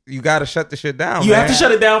be, you got to shut the shit down, You man. have to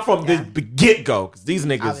shut it down from the get-go, because these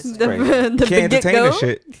niggas is The, crazy. the Can't entertain get-go. this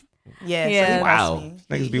shit. Yeah, Yeah. so he Wow. pressed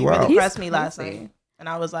me. Niggas be He wild. really He's pressed me last crazy. night, and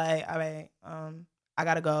I was like, all right, I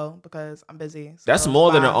gotta go because I'm busy. So, That's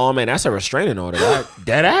more than bye. an all man. That's a restraining order. That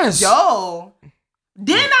dead ass. Yo,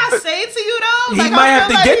 didn't I say to you though? He Like, might I have feel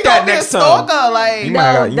to like get he that gonna be a next time. stalker, like, You No,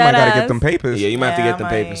 might got to deadass. get them papers. Yeah, you might have to Yeah, get the I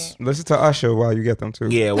papers. Listen to Usher while you get them too.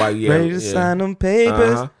 Yeah, why? Yeah, Ready to sign them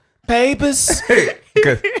papers. Uh-huh. Papers.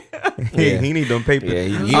 Good. Yeah. He need them papers. Yeah,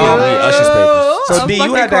 he need Usher's papers. So I'm D, you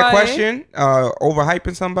fucking had that crying. question,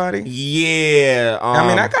 overhyping somebody? Yeah. I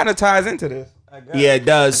mean, that kind of ties into this. Yeah, it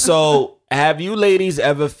does. So, have you ladies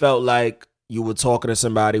ever felt like you were talking to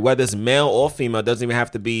somebody, whether it's male or female, doesn't even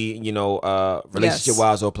have to be, relationship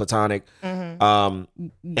wise or platonic.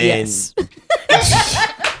 Yes.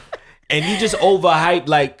 And you just overhyped,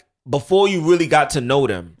 like, before you really got to know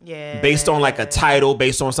them. Yeah. Based on like a title,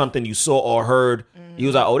 based on something you saw or heard. You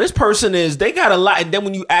was like, oh, this person they got a lot. And then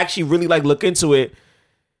when you actually really like look into it,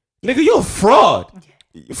 nigga, you're a fraud.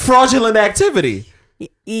 Fraudulent activity.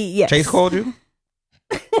 Yes. Chase called you?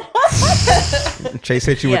 Chase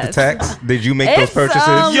hit you with the Yes. text? Did you make those It's,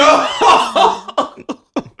 purchases? Yo,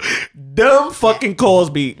 them fucking calls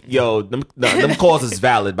be them calls is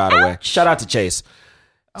valid, by the way. Shout out to Chase.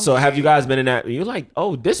 So have you guys been in that? You're like,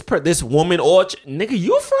 oh, this woman or nigga,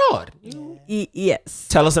 you a fraud. Yes.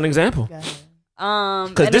 Tell us an example. Because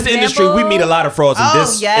Because this industry, we meet a lot of frauds in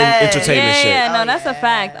this entertainment shit. Yeah, no, that's a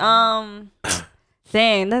fact.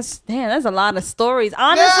 Dang, that's a lot of stories.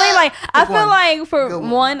 Honestly, like I feel like for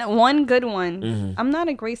one good one, I'm not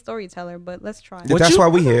a great storyteller, but let's try. That's why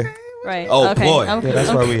we here. Right. Oh, okay. boy. Okay. Yeah,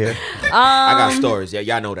 that's why we here. I got stories. Yeah,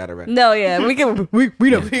 y'all know that already. No, yeah, we can. We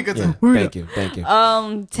know. Thank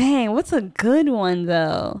you. Dang, what's a good one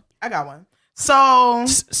though? I got one. So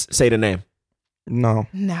Say the name. No.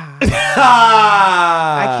 nah, I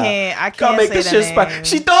I can't Can't make say this the shit name. spot.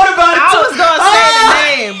 She thought about it I too. was gonna say the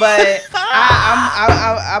name, but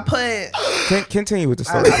I put Continue with the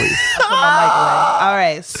story, please. my mic away. All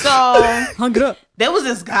right, so Hung it up. there was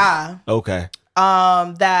this guy Okay.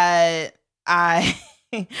 that I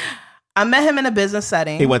met him in a business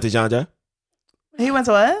setting. He went to John Jay. He went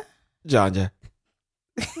to what? John Jay.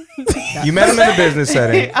 You met him in a business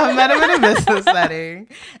setting. I met him in a business setting,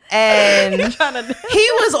 and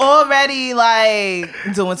he was already like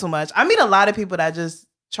doing too much. I meet a lot of people that just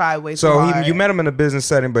try way too So hard. you met him in a business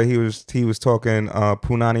setting, but he was talking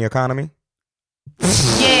Punani economy.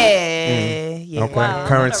 Yeah, yeah. Okay, Wow.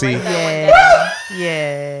 currency. Yeah.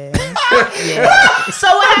 So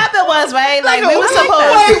what happened was, right? Like we were supposed.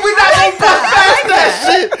 Wait, we not gonna go past that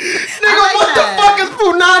shit. Nigga, like what that. the fuck is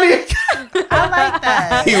Punani? I like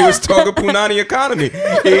that. He was talking Punani economy.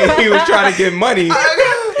 He was trying to get money in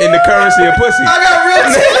the currency of pussy. I got real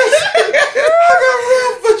titties. I got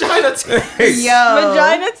real vagina titties. Yo,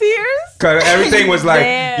 Vagina tears. Cause everything was like,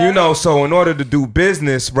 Damn. so in order to do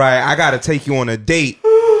business, right, I gotta take you on a date.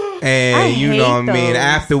 And I you know what I hate mean? those.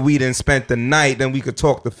 After we done spent the night, then we could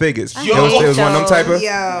talk the figures. I It was hate one of them type of.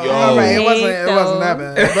 all right. It wasn't that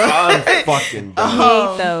bad. I'm fucking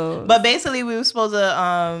done. Hate those. But basically, we were supposed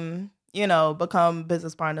to, become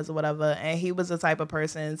business partners or whatever. And he was the type of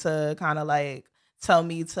person to kind of like tell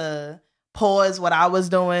me to pause what I was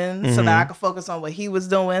doing so that I could focus on what he was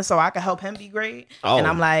doing so I could help him be great. Oh. And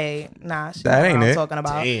I'm like, nah, shit, That that's ain't what I'm it. talking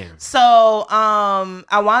about. Damn. So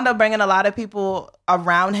I wound up bringing a lot of people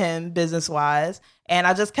around him business wise. And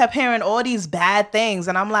I just kept hearing all these bad things.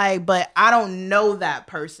 And I'm like, but I don't know that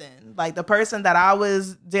person. Like the person that I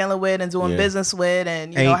was dealing with and doing Yeah. business with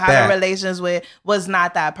and, Ain't having that. relations with was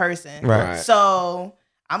not that person. Right. Right. So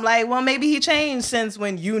I'm like, well, maybe he changed since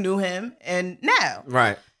when you knew him and now.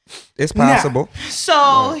 Right. It's possible.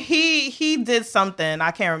 So he did something.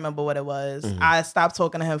 I can't remember what it was. I stopped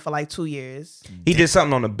talking to him for like 2 years. He did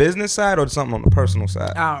something on the business side or something on the personal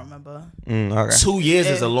side? I don't remember. Okay. 2 years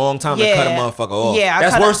is a long time to cut a motherfucker off. Yeah,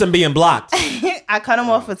 that's worse than being blocked. I cut him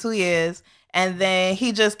off for 2 years. And then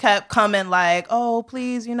he just kept coming like, oh,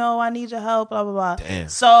 please, I need your help, blah, blah, blah. Damn.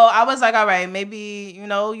 So I was like, all right, maybe,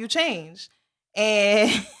 you changed.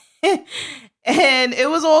 And and it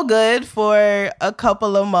was all good for a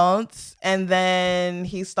couple of months. And then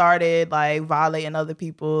he started like violating other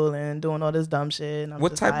people and doing all this dumb shit. And I'm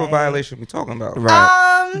What just type of like, violation we talking about?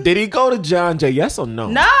 Right. Did he go to John Jay? Yes or no?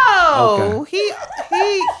 No, Okay.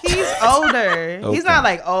 he's older. Okay. He's not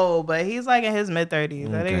like old, but he's like in his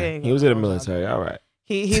mid-30s. Okay. He was in the military. All right.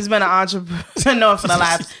 He's been an entrepreneur for the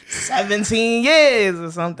last 17 years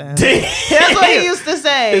or something. Damn. That's what he used to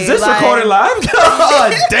say. Is this like, recorded live?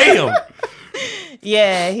 God damn.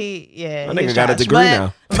 Yeah, My he's nigga got a trash. degree But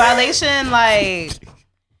now. Violation, like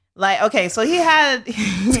okay, so he had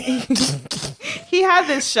he had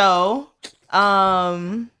this show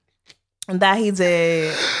that he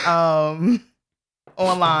did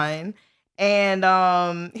online.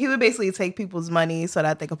 And he would basically take people's money so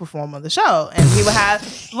that they could perform on the show. And he would have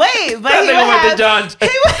he would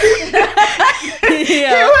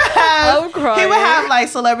have like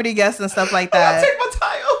celebrity guests and stuff like that. Take my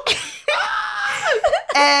tie off.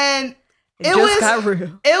 And it got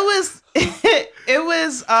real. it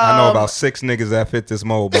was I know about 6 niggas that fit this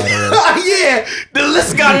mold, by the way. Yeah, the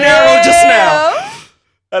list got narrowed just now.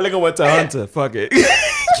 That nigga went to Hunter. Fuck it.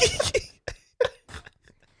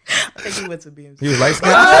 I think he went to BMC. He was light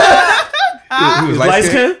skinned? He was Light light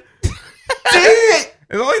skin? skinned?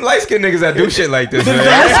 There's only light skinned niggas that do shit like this, The man.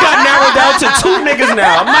 list got narrowed down to 2 niggas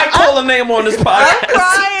now. I might call a name on this podcast.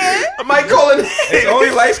 I might call a name. It's only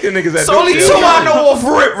light skinned niggas that It's do only 2 shit. I know off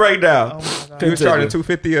rip right now. He was charging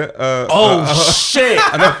 $250 shit.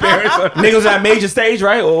 an appearance. Niggas at major stage,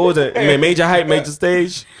 right? Or was it major height, major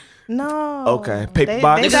stage? No. Okay. Paper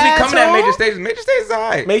box. they Niggas be coming at too? major stages. Major stages is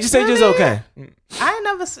alright. Major stage is okay.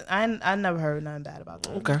 I never heard nothing bad about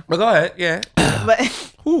that. Okay. But go ahead, yeah. But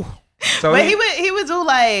So but he would do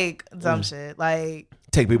like dumb shit. Like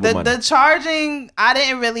Take people money. the charging, I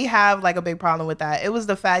didn't really have like a big problem with that. It was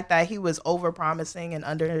the fact that he was over promising and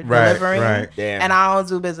under delivering. right. Damn. And I don't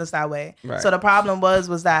do business that way. Right. So the problem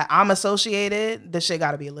was that I'm associated. The shit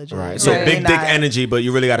got to be legit. Right. So Really big dick not- energy, but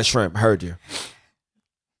you really got a shrimp. Heard you.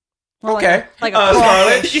 More Okay. Like a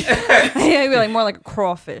crawfish. Scarlett. Yeah, it'd be like more like a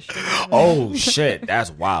crawfish. Oh shit, that's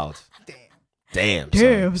wild. Damn.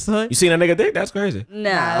 Son. son. You seen that nigga dick? That's crazy.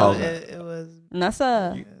 No. Oh. It was.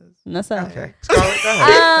 Nasa. Okay. Scarlett, go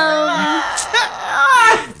ahead.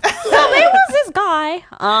 So there was this guy.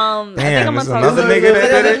 I think Damn, I'm this gonna is talk another nigga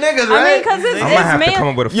that did it? I mean, because it's I'm gonna have to man. come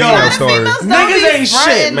up with a Yo, female story. Niggas ain't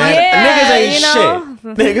shit, man. Yeah, Niggas ain't you know?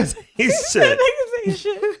 shit. Niggas ain't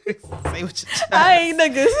shit. Say what you I hate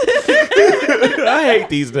niggas. I hate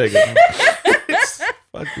these niggas.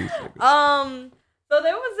 Fuck these niggas. So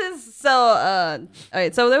there was this. All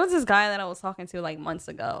right. So there was this guy that I was talking to like months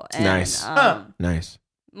ago. And, Nice. Nice.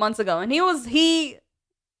 Months ago, and he.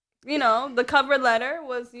 The cover letter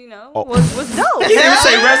was, was dope. You didn't even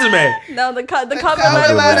say resume. No, the cover cover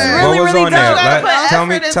letter was letter. really, What was really on there? dope. Like, Put tell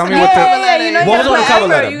me effort what into the. that. What was on the cover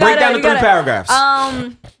letter? You Break down the 3 gotta- paragraphs.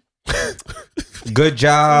 Good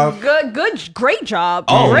job. Great job.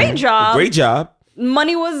 Oh, Great job. Great job.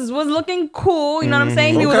 Money was looking cool. You know what I'm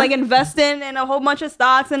saying? He was Okay. like investing in a whole bunch of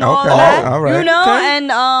stocks and all of Okay, that. all right. You know, Okay.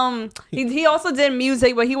 and he also did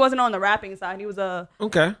music, but he wasn't on the rapping side. He was a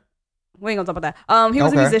Okay. we ain't gonna talk about that. He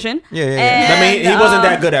was a Okay. musician. Yeah. I mean, he wasn't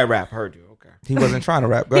that good at rap. Heard you. Okay. He wasn't trying to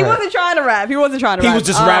rap. Go He ahead. wasn't trying to rap. He wasn't trying to He rap. was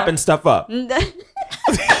just wrapping stuff up.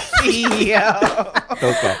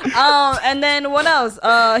 Okay. And then what else?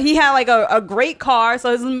 He had like a great car,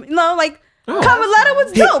 so his cover letter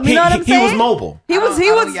was dope. You know what I'm saying? He was mobile. He was I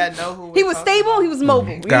don't yet know who he we're was talking stable. He was mobile.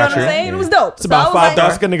 You know what Gotcha. I'm saying? Yeah. It was dope. It's about so I was 5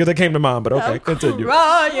 dark skin niggas that came to mind, but okay, continue.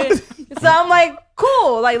 crying. So I'm like,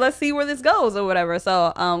 cool. Like, let's see where this goes or whatever.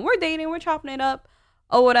 So we're dating, we're chopping it up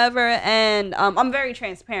or whatever, and I'm very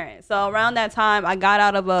transparent. So around that time, I got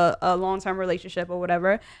out of a long-term relationship or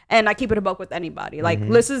whatever, and I keep it a buck with anybody. Like,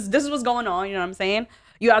 this is what's going on. You know what I'm saying?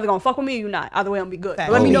 You either gonna fuck with me or you not. Either way, I'm gonna be good.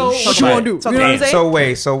 Facts. Let me know Talk what you about want to it. do. Talk You know what I'm about it. saying? So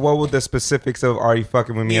wait, so what were the specifics of are you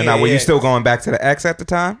fucking with me or not? Were you still going back to the ex at the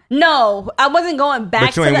time? No, I wasn't going back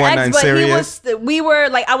But you to ain't the want ex, nothing but serious? we were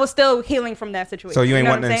like, I was still healing from that situation. So you ain't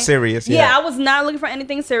know want what I'm nothing saying? serious Yeah, yet? I was not looking for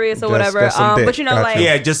anything serious or Just- whatever. just some dick. But you know, Gotcha. like,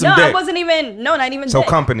 Yeah, just some no, dick. I wasn't even, not even So dick.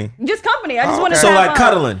 company. Just company. I just Oh, wanted okay. to So have like fun.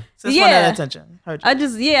 cuddling. Just Yeah. wanted attention. Heard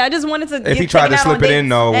you. I just wanted to. If he tried to slip it in,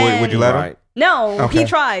 though, would you let him? Right. No, Okay. he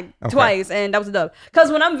tried Okay. twice, and that was a dub.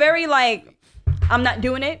 Because when I'm very like, I'm not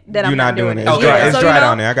doing it, then I'm You're not doing it. It's dry, it's so, dry you know,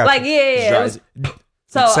 down there. I got like, you. yeah. It was-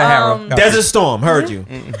 so, Sahara. Got you. Desert Storm, heard you.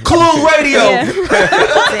 Clue Radio. yeah.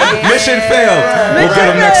 Mission failed. We'll get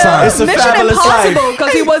him next time. It's a Mission fabulous Impossible life.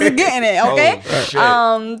 because he wasn't getting it. Okay.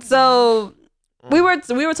 Oh, shit. So we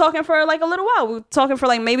were talking for like a little while. We were talking for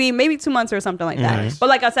like maybe 2 months or something like that. But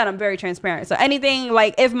like I said, I'm very transparent. So anything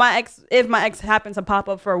like if my ex happened to pop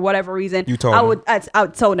up for whatever reason, You told I him. would I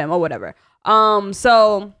would tell them or whatever.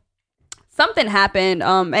 So something happened.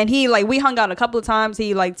 And he like we hung out a couple of times.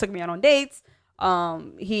 He like took me out on dates.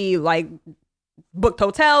 He like booked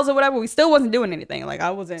hotels or whatever. We still wasn't doing anything. Like I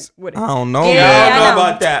wasn't with it. I don't know, Yeah, man. I don't know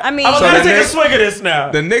about that. I mean, I'm So gonna the take a nigga- swing of this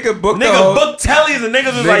now. The nigga booked the Nigga whole- booked tellies and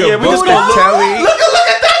niggas was like, Nigga yeah, we just booked gonna the telly. look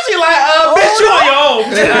at that. She like, bitch, you on your own.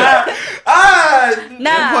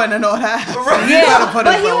 nah. Important to know that. Yeah, You gotta put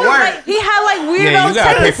but in he for was work. like, he had like weirdo Yeah, you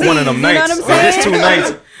gotta pay for one of them tendencies, nights. You know what I'm If it's 2 saying?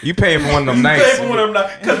 nights, you paying for one of them Pay nights. for one of them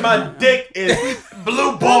because my dick is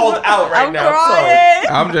blue balled out right I'm now. crying.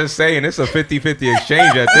 I'm just saying it's a 50-50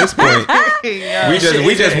 exchange at this point.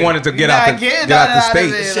 We just wanted to get out the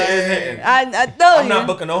state. Sorry. I told I'm you. not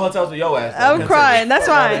booking no hotels with your ass. I'm crying. That's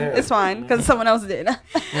fine. It's fine because someone else did.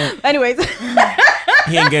 Anyways,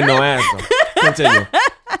 He ain't getting no ass though. Continue.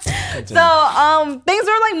 so things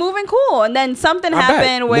were like moving cool, and then something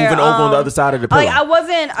happened where moving over on the other side of the pillow. like I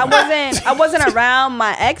wasn't around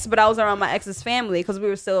my ex, but I was around my ex's family because we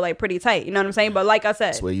were still like pretty tight. You know what I'm saying? But like I said,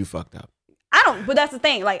 That's where you fucked up. I don't. But that's the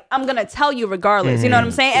thing. Like I'm gonna tell you regardless. You know what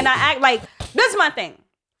I'm saying? And I act like this is my thing.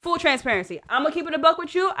 Full transparency. I'm gonna keep it a buck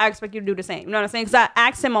with you. I expect you to do the same. You know what I'm saying? Because I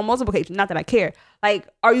asked him on multiple occasions. Not that I care. Like,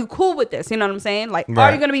 are you cool with this? You know what I'm saying? Like, are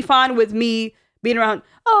Right. you gonna be fine with me being around?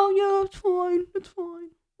 Oh yeah, it's fine. It's fine.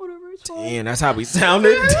 Whatever. It's fine. Damn, that's how we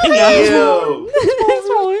sounded. Damn. It's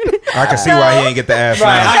fine. I can see why he ain't get the ass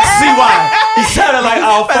Right, I now. can see why. He sounded like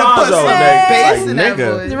Alfonso. some Like, bass in that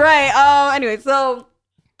nigga. voice. Right. Anyway, so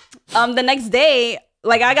the next day,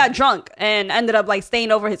 like I got drunk and ended up like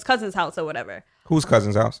staying over his cousin's house or whatever. Whose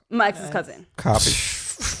cousin's house? My ex's cousin. Copy.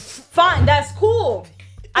 Fine, that's cool.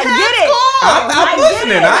 I get it. I'm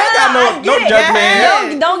listening. I ain't got no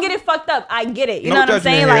judgment here. Don't get it fucked up. I get it. You No know what I'm judgment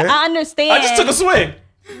saying? here. Like I understand. I just took a swing.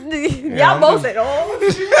 Y'all both said, oh.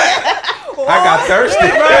 I got thirsty.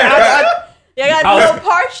 You got I a was- little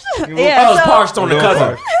parched. I was parched on the A little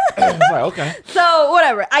cousin. I was like, okay. So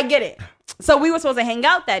whatever, I get it. So we were supposed to hang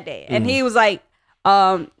out that day, and he was like,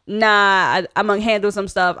 "Nah, I'm gonna handle some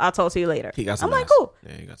stuff. I'll talk to you later." He got some I'm like, ass. "Cool."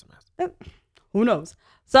 Yeah, he got some ass. Who knows?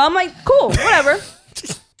 So I'm like, "Cool, whatever."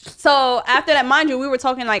 So after that, mind you, we were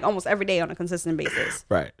talking like almost every day on a consistent basis,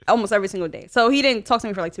 Right. almost every single day. So he didn't talk to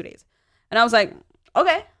me for like 2 days, and I was like,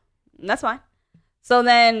 "Okay, that's fine." So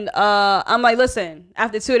then I'm like, listen,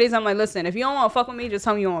 after 2 days, I'm like, listen, if you don't want to fuck with me, just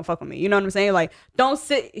tell me you don't want to fuck with me. You know what I'm saying? Like, don't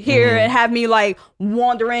sit here and have me like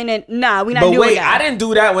wandering and nah, we not But doing wait, that. I didn't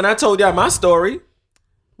do that when I told y'all my story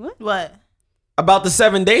What? about the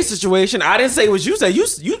 7-day situation. I didn't say what you said. You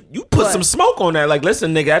put What? some smoke on that. Like,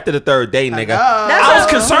 listen, nigga, after the 3rd day, nigga. That's I was how-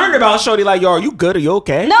 concerned about Shorty. Like, yo, are you good? Are you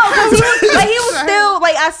okay? No, because he was still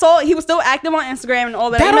like I saw he was still active on Instagram and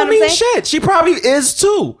all that. That you know don't what I'm mean saying? shit. She probably is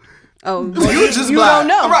too. Oh, You just you blind.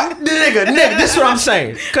 don't know. Right, nigga, this is what I'm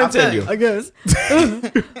saying. Continue. I guess.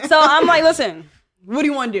 So I'm like, listen, what do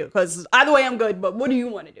you want to do? Because either way, I'm good. But what do you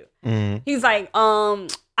want to do? He's like, I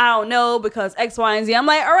don't know because X, Y, and Z. I'm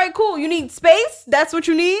like, all right, cool. You need space? That's what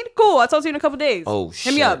you need? Cool. I'll talk to you in a couple days. Oh,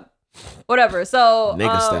 Hit me shit. up. Whatever. So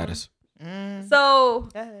Nigga status. So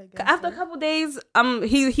after a couple days,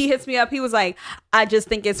 he hits me up. He was like, I just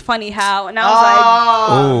think it's funny how, and I was like,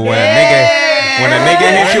 Ooh, when a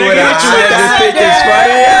nigga hit you with a, I just think it's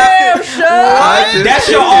funny. I just That's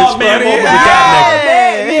think your it's old man funny. moment with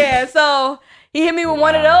that yeah. So he hit me with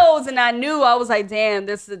one of those, and I knew. I was like, damn,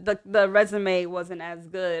 the resume wasn't as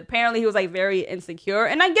good. Apparently, he was like very insecure,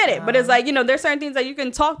 and I get it. But it's like, you know, there's certain things that you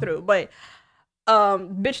can talk through, but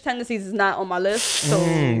bitch tendencies is not on my list. So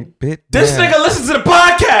This nigga listens to the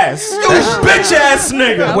podcast. You bitch ass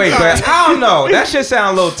nigga. Wait, but I don't know. That shit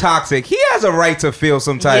sound a little toxic. He has a right to feel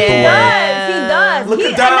some type of he way. does. does. Look He-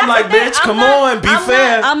 at Dom and like, that's the bitch, thing. come on, be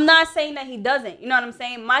fair. I'm not saying that he doesn't. You know what I'm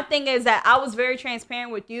saying? My thing is that I was very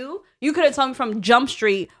transparent with you. You could have told me from Jump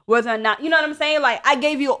Street whether or not, you know what I'm saying? Like, I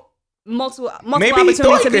gave you multiple Maybe he opportunities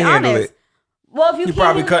thought he to be could handle honest. it. Well, if you can't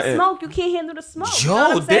probably handle the couldn't. smoke, you can't handle the smoke. Yo, you know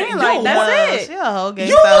what I'm saying? yo, Like, that's She it. a whole gangsta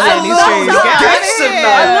You out a here in these little streets. gangsta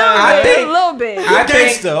God now. damn. A little bit. I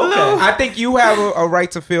think, Gangsta, okay. I think you have a right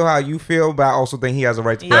to feel how you feel, but I also think he has a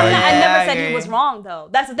right to feel I how you never I said he agree. was wrong, though.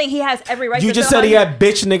 That's the thing. He has every right You to just feel said how he had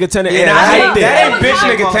bitch nigga tendency. Yeah, And I hyped it. that ain't bitch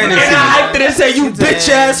nigga And tendency. I hyped it and said, you bitch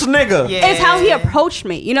ass nigga. Yeah. It's how he approached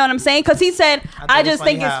me. You know what I'm saying? Because he said, I it's just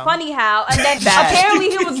think funny it's how. funny how. And then That. apparently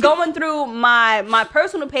he was going through my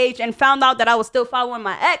personal page and found out that I was still following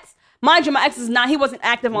my ex. Mind you, my ex is not, he wasn't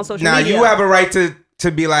active on social Now media. you have a right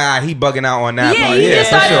to be like, he bugging out on that Yeah, part. he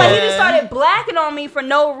just for started sure. like, he just started blacking on me for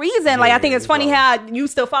no reason. Like I think it's funny how you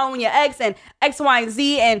still following your ex and X, Y, and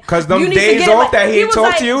Z and Cause them you need to days get off it. that he was talked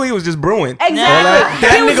like- to you, he was just brewing. Exactly.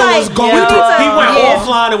 That He was nigga was like, going you through. need to- He went yeah.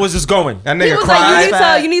 offline and was just going. That He nigga was like,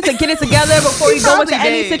 cried. you need to get it together before you go into probably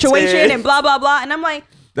any did. situation and blah blah blah. And I'm like,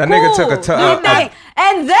 That nigga cool, took do your thing.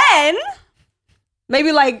 And then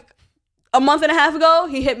maybe like a month and a half ago,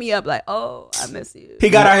 he hit me up like, "Oh, I miss you." He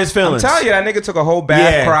got out his I'm feelings. telling you, that nigga took a whole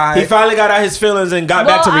bath, cried. He finally got out his feelings and got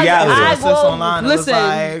back to Well, reality. listen,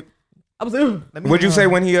 I was like, What'd you say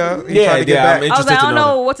when he tried to get yeah, back? I'm I was like, I interested to don't know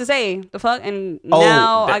know what to say. The fuck? And Oh,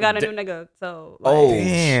 now that- I got a that- new nigga. So like, Oh,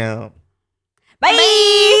 Damn.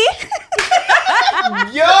 bye.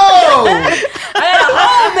 yo, I got a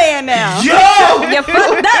whole man now. yo, You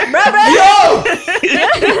fucked up, bro.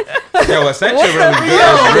 Yo, Essentia really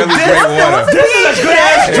good. Really great water. this is a good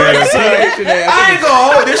ass drink, son. I ain't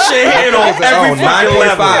gonna hold this shit hitting on every Oh, fucking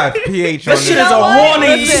level. 9.5 pH on This shit this. is a what? horny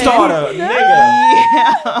Listen. starter,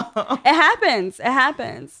 nigga. It happens. It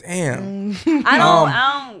happens. Damn. I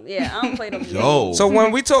don't play them. Yo, So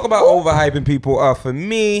when we talk about overhyping people, for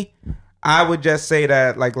me, I would just say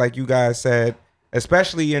that, like you guys said,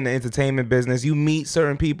 especially in the entertainment business, you meet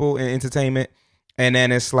certain people in entertainment, and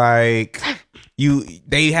then it's like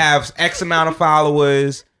they have X amount of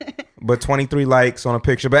followers, but 23 likes on a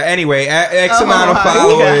picture. But anyway, X amount of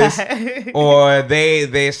followers, or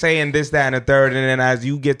they're saying this, that, and the third, and then as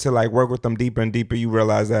you get to like work with them deeper and deeper, you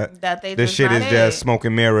realize that they this just shit not is it. just smoke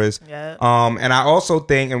and mirrors. Yeah. And I also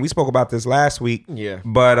think, and we spoke about this last week, yeah.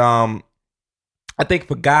 but I think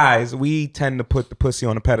for guys, we tend to put the pussy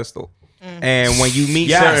on a pedestal. And when you meet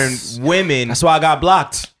Yes. certain women, That's why I got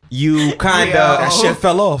blocked. you kind That of shit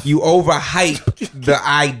fell off. you overhype the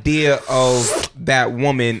idea of that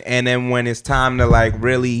woman, and then when it's time to like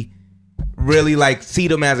really like see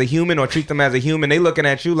them as a human or treat them as a human, they looking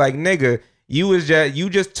at you like, nigga, you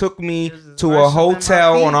just took me to a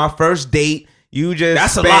hotel on our first date. You just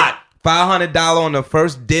That's a spent lot. $500 on the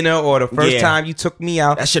first dinner or the first Yeah. time you took me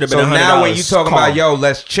out. That should've been So now when $100. you talking Calm. about, yo,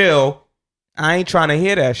 let's chill, I ain't trying to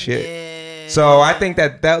hear that shit. So I think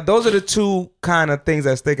that those are the two kind of things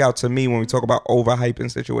that stick out to me when we talk about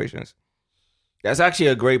overhyping situations. That's actually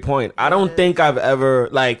a great point. I don't think I've ever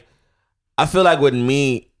I feel like with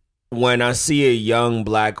me, when I see a young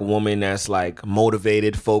black woman that's like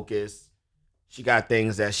motivated, focused, she got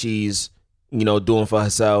things that she's, doing for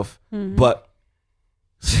herself. But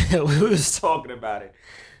we was talking about it.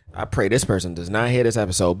 I pray this person does not hear this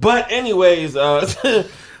episode. But anyways,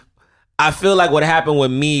 I feel like what happened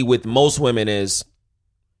with me with most women is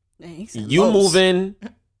you moving,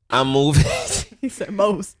 I'm moving. He said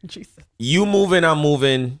most. Jesus. You moving, I'm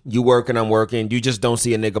moving. You working, I'm working. You just don't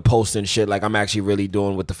see a nigga posting shit like I'm actually really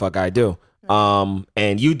doing what the fuck I do.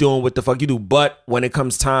 And you doing what the fuck you do. But when it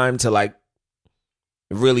comes time to like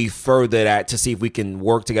really further that to see if we can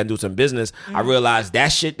work together and do some business, I realize that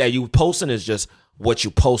shit that you posting is just what you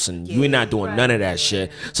posting. You're not doing none of that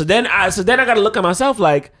shit. So then I gotta look at myself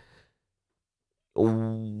like,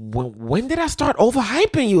 when did I start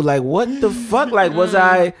overhyping you? Like, what the fuck? Like, was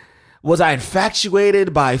I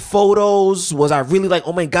infatuated by photos? Was I really like,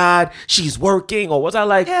 oh my God, she's working? Or was I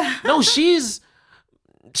like, no, she's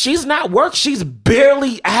not work. She's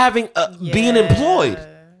barely having being employed.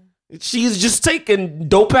 She's just taking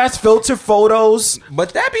dope ass filter photos.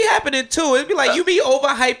 But that be happening too. It'd be like you be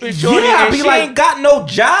overhyping shorty, Yeah, and be she like- ain't got no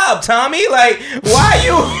job, Tommy. Like, why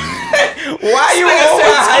you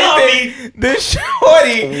overhyping this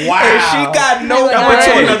shorty? Wow. And she got no That bread. went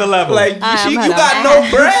to another level. Like, I'm you not got no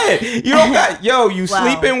bread. You don't got you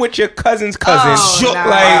sleeping with your cousin's cousin. Oh, no.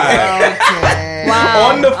 Like Wow.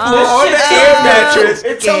 on the floor, on the air mattress,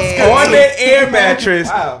 on the air mattress.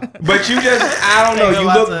 But you just, I don't know. You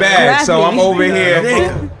look bad, so I'm over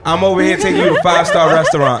here. I'm over here taking you to 5-star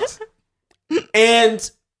restaurants. And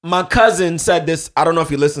My cousin said this. I don't know if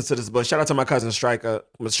he listens to this, but shout out to my cousin Striker.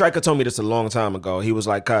 Striker told me this a long time ago. He was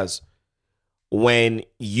like, "Cuz, when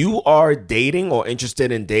you are dating or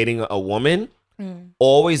interested in dating a woman,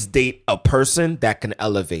 always date a person that can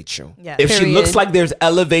elevate you. Yeah. If she Period. looks like there's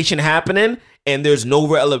elevation happening and there's no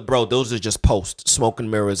real, bro, those are just posts, smoking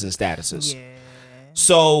mirrors and statuses. Yeah.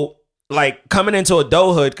 So, like, coming into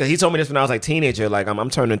adulthood, because he told me this when I was like teenager, like I'm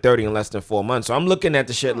turning 30 in less than 4 months. So I'm looking at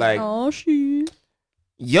the shit like, Oh shit.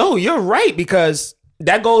 yo, you're right, because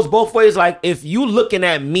that goes both ways. Like, if you looking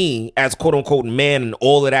at me as quote unquote man and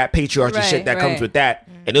all of that patriarchy Right, shit that comes right. with that,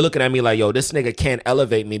 and they're looking at me like, yo, this nigga can't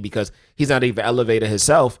elevate me because he's not even elevated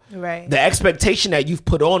himself. Right. The expectation that you've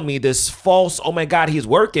put on me, this false, oh my God, he's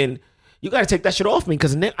working, you got to take that shit off me,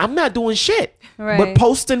 because I'm not doing shit. Right. But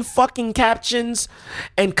posting fucking captions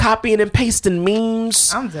and copying and pasting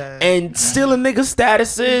memes I'm dead. and stealing nigga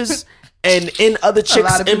statuses and in other chicks'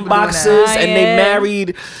 lot of people doing inboxes that. and they Yeah.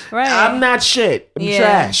 married. Right. I'm not shit. I'm Yeah.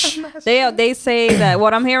 trash. They say that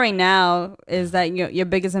what I'm hearing now is that your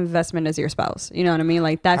biggest investment is your spouse. You know what I mean?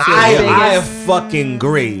 Like that's your I biggest. fucking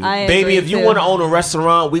agree. I Baby, agree if you too. want to own a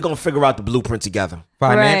restaurant, we going to figure out the blueprint together.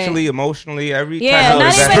 Financially, emotionally, every Yeah, type of not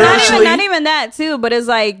investment. even that too. But it's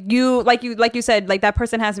like you said, like that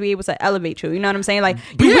person has to be able to elevate you. You know what I'm saying? Like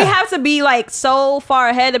we Yeah. have to be like so far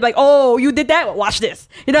ahead to be like, oh, you did that. Watch this.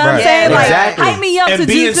 You know what I'm Right. saying? Like Exactly. hype me up And to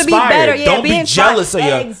be be inspired. better. Yeah, Don't be inspired. jealous of your-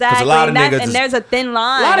 'cause a exactly. lot of And that's- niggas and is- there's a thin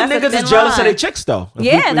line. A lot of That's niggas thin is jealous of line. their chicks, though.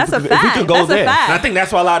 Yeah, that's a If we fact. could go That's a there. fact. And I think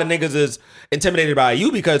that's why a lot of niggas is intimidated by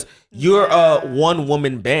you, because you're a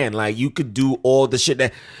one-woman band. Like, you could do all the shit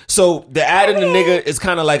that... So, the adding the nigga is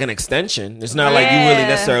kind of like an extension. It's not like you really Yeah.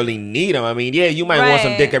 necessarily need him. I mean, yeah, you might want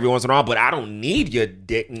some Right. dick every once in a while, but I don't need your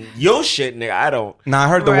dick. Your shit, nigga, I don't. Nah, I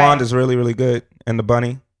heard the Right. wand is really, really good, and the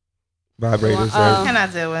bunny vibrators. Wow.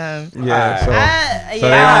 Cannot deal with him. Yeah, so I, So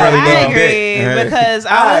yeah, they don't really I need agree dick. because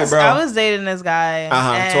Alright, bro. I was dating this guy.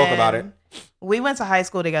 Talk and about it. We went to high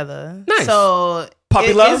school together. Nice. So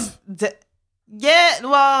Puppy love? Yeah,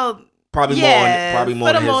 well, Probably yeah, more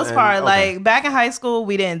for the his most end. part. Okay. Like back in high school,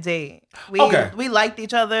 we didn't date. We liked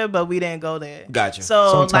each other, but we didn't go there. Gotcha.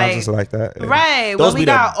 So sometimes like, it's like that. Yeah. right Those when we be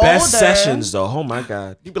the got best older, sessions, though. Oh, my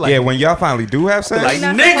God. You be like, Yeah, when y'all finally do have sex. like,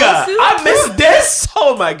 not nigga, supposed to? I missed this.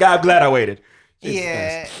 Oh, my God. I'm glad I waited. Jesus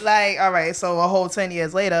Yeah, Christ. like all right, so a whole 10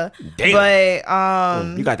 years later. Damn.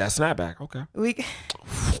 But You got that snapback. Okay. we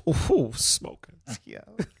Ooh, smoking. yeah,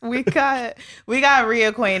 we got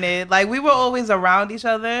reacquainted. Like we were always around each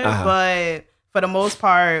other, Uh-huh. but for the most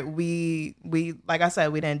part, we like I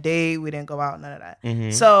said, we didn't date, we didn't go out, none of that.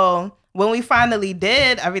 Mm-hmm. So when we finally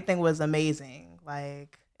did, everything was amazing.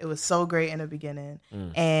 Like it was so great in the beginning,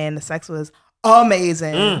 and the sex was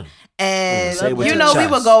amazing. And Say it with you your know, we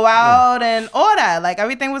chest. would go out and all that. Like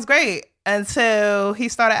everything was great until he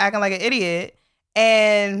started acting like an idiot.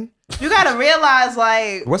 And you gotta realize,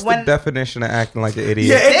 like, What's the definition of acting like an idiot?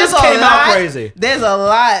 Yeah, it there's just a came out lot- crazy. There's a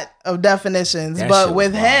lot of definitions, That shit but was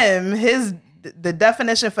with wild. him, the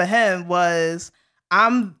definition for him was,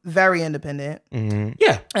 I'm very independent.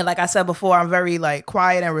 Yeah. And like I said before, I'm very like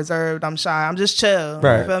quiet and reserved. I'm shy. I'm just chill.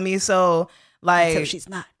 Right. You feel me? So like, So she's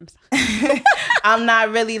not. I'm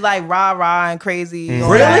not really like rah rah and crazy. Or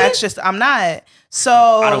Really? that extra. I'm not. So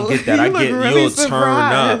I don't get that. I you look get really you'll turn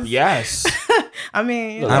up. surprised. Yes. I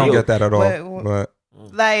mean, I don't get that at all. But-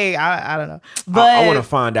 But like I don't know. But I want to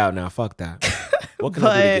find out now. Fuck that. What can I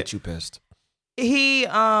do to But- get you pissed? he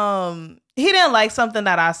didn't like something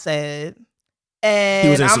that I said, and He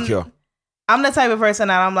was insecure. I'm the type of person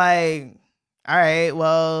that I'm like, all right,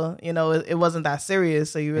 well, you know, it wasn't that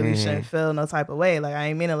serious, so you really shouldn't feel no type of way. Like I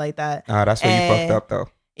ain't mean it like that. that's where you And- fucked up, though.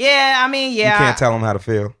 Yeah, I mean, yeah, You can't tell them how to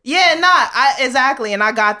feel. yeah, exactly. And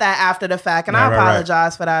I got that after the fact, and I Right.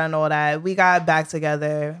 apologize for that and all that. We got back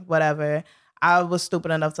together, whatever. I was stupid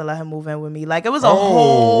enough to let him move in with me. Like it was a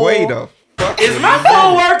whole. wait a fuck. Is my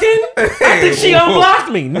phone working? I think she unblocked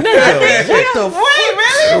me. Nigga. What the Wait,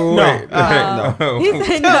 really? No. He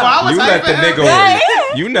said No, I no. was You let the hyping him.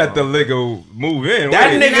 nigga. You let the nigga move in.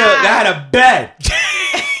 That Wait. nigga had a bed.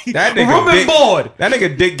 That nigga Room and dick, board. That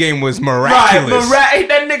nigga dick game was Right. miraculous.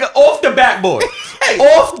 That nigga off the backboard.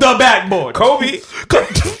 Off the backboard. Kobe,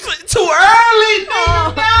 Too early,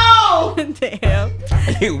 nigga. No.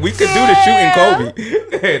 Damn. we could do the shooting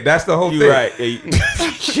Kobe. That's the whole You thing. right.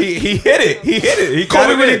 He hit it. He hit it. He got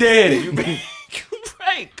Kobe it really in. did it. You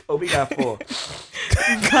right. Kobe got 4.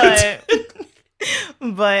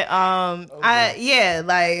 But I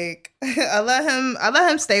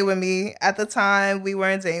let him stay with me. At the time we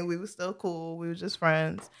weren't dating, we were still cool, we were just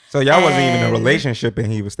friends. So y'all wasn't even in a And- relationship,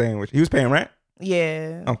 and he was staying with you. He was paying rent.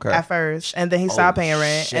 Yeah. Okay. At first. And then he stopped paying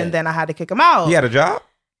rent, shit. and then I had to kick him out. He had a job.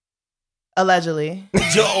 Allegedly.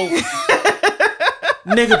 Yo.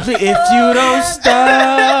 Nigga, please, if you don't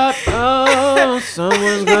stop,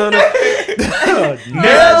 someone's gonna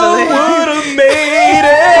never would have made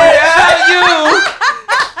it without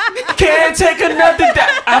you. Can't take another day.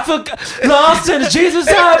 I forgot. Lost in Jesus,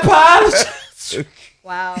 I apologize.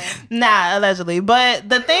 Wow. Nah, allegedly. But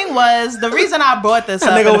the thing was, the reason I brought this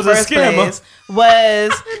up nigga in the was a first scammer. place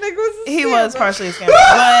was he was partially a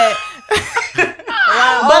scammer.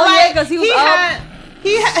 But yeah, because he was up.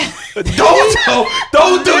 He had Don't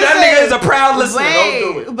do that. Nigga is a proud listener. Don't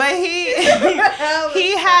do it. But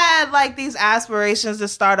he had like these aspirations to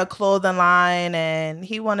start a clothing line, and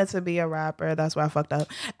he wanted to be a rapper. That's why I fucked up.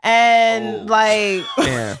 And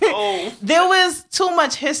there was too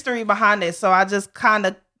much history behind it, so I just kind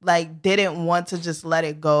of like didn't want to just let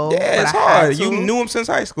it go. Yeah, it's hard. You knew him since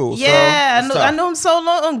high school. Yeah, so I knew him so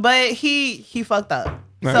long, but he fucked up.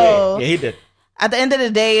 Right. So Yeah, he did. at the end of the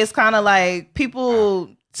day, it's kind of like people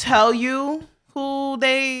tell you who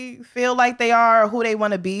they feel like they are or who they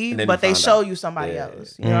want to be, but they show you somebody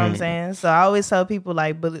else. You know what I'm saying? So I always tell people,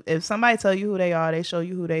 like, if somebody tell you who they are, they show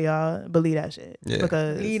you who they are, believe that shit. Yeah.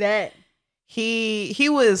 Because Believe that. he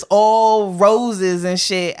was all roses and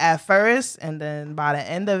shit at first, and then by the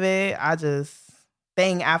end of it, I just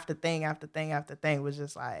thing after thing after thing after thing was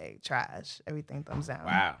just like trash. Everything thumbs down.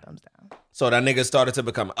 Wow. Thumbs down. So that nigga started to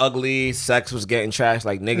become ugly. Sex was getting trashed.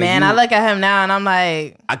 Like, nigga, Man, I look at him now and I'm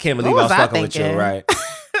like, I can't believe what I was was I fucking with you, thinking? right?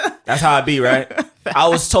 That's how it be, right? I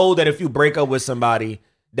was told that if you break up with somebody,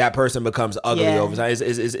 that person becomes ugly Yeah. over time.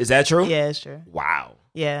 Is that true? yeah, it's true. Wow.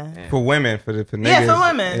 Yeah. for women, for niggas, Yeah, for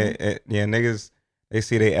women. niggas, they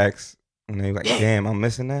see their ex and they like, damn, I'm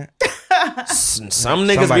missing that. Some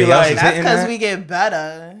niggas Somebody be else like, is That's hitting because that? we get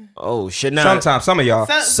better. oh shit. Now, Sometimes, some of y'all.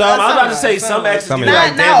 I was about to say some exes. Some You of be y'all.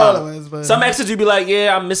 like, Not damn, all of us, but some exes you be like,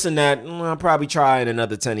 yeah, I'm missing that. I'll probably try in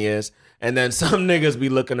another 10 years. And then some niggas be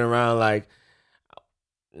looking around like,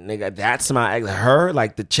 nigga, that's my ex. Her,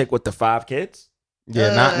 like the chick with the 5 kids.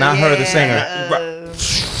 Yeah, not her, the singer.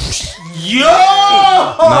 Yo,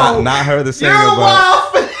 Not her, the singer,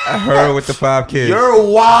 but her with the 5 kids. you're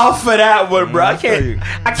wild for that one, bro. I'll tell you.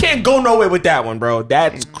 I can't go nowhere with that one, bro.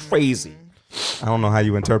 That's crazy. I don't know how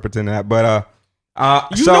you interpreting that, but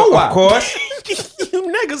You so know why. of course,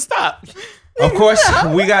 You niggas stop. of course,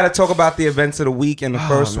 we got to talk about the events of the week, and the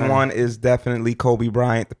first one is definitely Kobe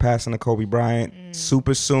Bryant, the passing of Kobe Bryant,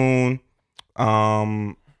 super soon.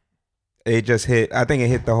 It just hit. I think it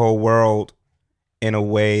hit the whole world in a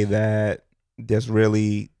way that just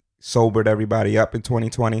really sobered everybody up in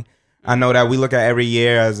 2020. I know that we look at every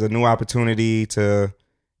year as a new opportunity to,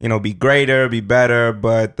 be greater, be better,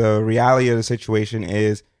 but the reality of the situation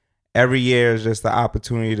is every year is just the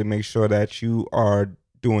opportunity to make sure that you are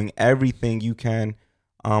doing everything you can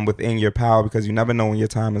within your power, because you never know when your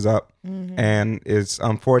time is up. And it's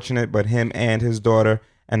unfortunate, but him and his daughter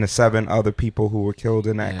and the 7 other people who were killed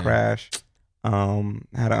in that crash had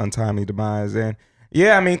an untimely demise. And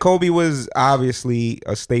yeah, I mean, Kobe was obviously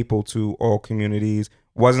a staple to all communities.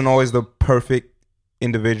 Wasn't always the perfect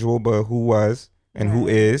individual, but who was and who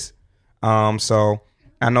is. So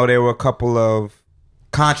I know there were a couple of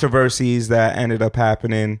controversies that ended up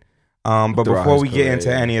happening. But Throughout before his we get career,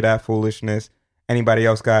 into any of that foolishness, anybody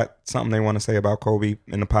else got something they want to say about Kobe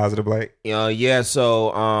in a positive light? Yeah,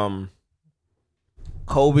 so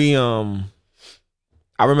Kobe,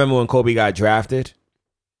 I remember when Kobe got drafted.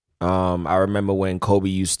 I remember when Kobe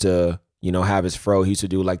used to, have his fro. He used to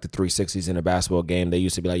do like the 360s in a basketball game. They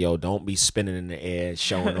used to be like, yo, don't be spinning in the air,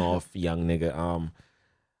 showing off, young nigga.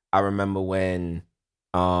 I remember when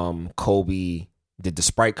Kobe did the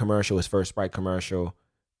Sprite commercial, his first Sprite commercial.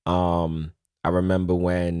 I remember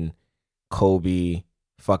when Kobe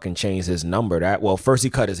fucking changed his number. First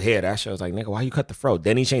he cut his hair. That shit was like, nigga, why you cut the fro?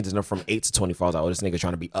 Then he changed his number from 8 to 24. I was like, oh, this nigga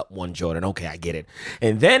trying to be up one Jordan. Okay, I get it.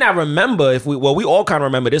 And then I remember we all kind of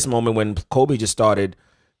remember this moment when Kobe just started,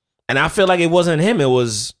 and I feel like it wasn't him. It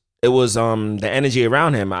was the energy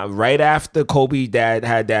around him. Right after Kobe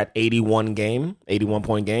had that 81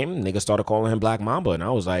 point game, nigga started calling him Black Mamba, and I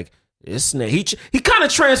was like, this nigga, he kind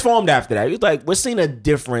of transformed after that. He was like, we're seeing a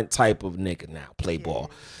different type of nigga now, play ball.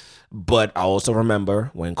 But I also remember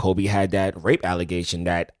when Kobe had that rape allegation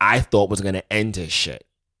that I thought was going to end his shit.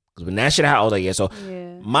 Because when that shit happened, I was like, yeah. So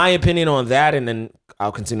my opinion on that, and then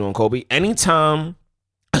I'll continue on Kobe. Anytime,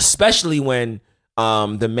 especially when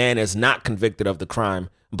the man is not convicted of the crime,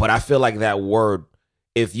 but I feel like that word,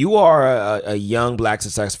 if you are a young black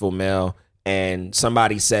successful male and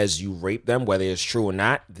somebody says you raped them, whether it's true or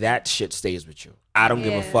not, that shit stays with you. I don't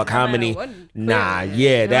give a fuck how many.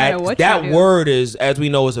 That word is, as we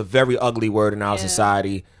know, is a very ugly word in our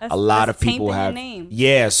society. A lot of people have. name.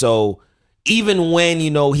 Yeah, so even when,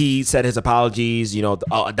 he said his apologies,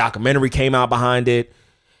 a documentary came out behind it.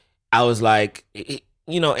 I was like,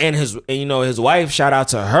 and his wife, shout out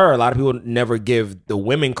to her. A lot of people never give the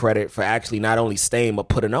women credit for actually not only staying, but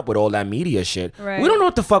putting up with all that media shit. Right. We don't know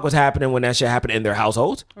what the fuck was happening when that shit happened in their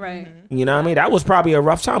household. Right. You know what I mean? That was probably a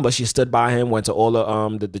rough time, but she stood by him, went to all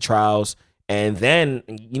the trials. And then,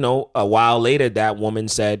 a while later, that woman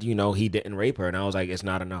said, he didn't rape her. And I was like, it's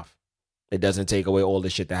not enough. It doesn't take away all the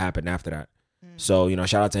shit that happened after that. So,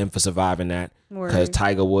 shout out to him for surviving that, because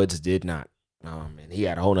Tiger Woods did not. And he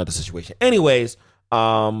had a whole nother situation. Anyways,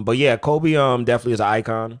 but yeah, Kobe definitely is an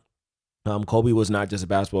icon. Kobe was not just a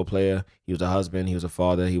basketball player. He was a husband. He was a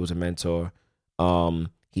father. He was a mentor.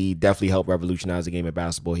 He definitely helped revolutionize the game of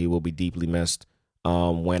basketball. He will be deeply missed.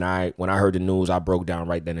 When I heard the news, I broke down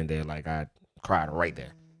right then and there. Like, I cried right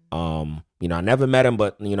there. I never met him,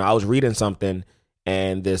 but I was reading something,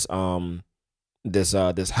 and this health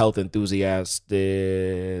enthusiast,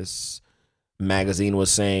 this magazine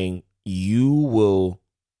was saying, you will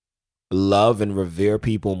love and revere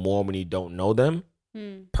people more when you don't know them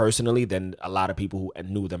personally than a lot of people who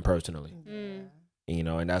knew them personally.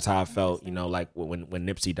 And that's how I felt, like when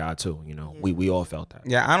Nipsey died too, we all felt that.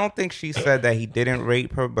 Yeah, I don't think she said that he didn't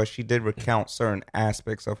rape her, but she did recount certain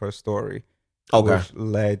aspects of her story. Okay. Which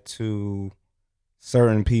led to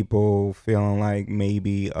certain people feeling like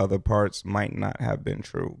maybe other parts might not have been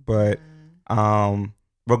true. But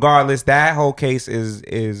regardless, that whole case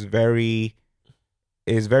is very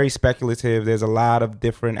speculative. There's a lot of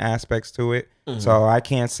different aspects to it. So I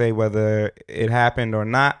can't say whether it happened or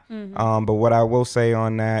not. But what I will say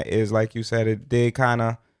on that is, like you said, it did kind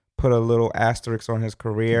of put a little asterisk on his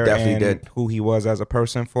career and who he was as a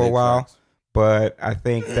person for a while. But I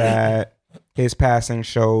think that his passing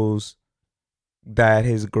shows that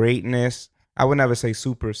his greatness, I would never say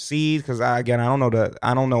supersedes, because I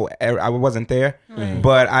wasn't there.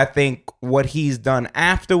 But I think what he's done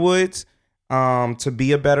afterwards to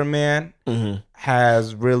be a better man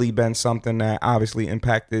has really been something that obviously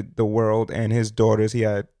impacted the world and his daughters. He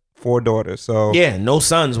had 4 daughters, so yeah, no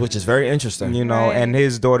sons, which is very interesting. And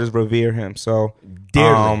his daughters revere him so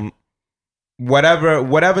dearly.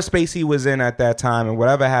 Whatever space he was in at that time and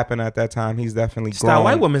whatever happened at that time, he's definitely grown. It's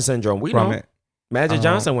white woman syndrome. We know it. Magic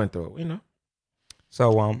Johnson went through it. We know.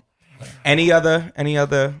 So any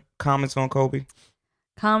other comments on Kobe?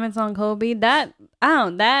 Comments on Kobe?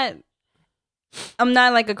 I'm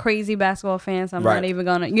not like a crazy basketball fan, so I'm not even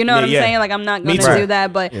gonna, what I'm saying? Like, I'm not gonna do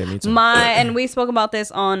that. But and we spoke about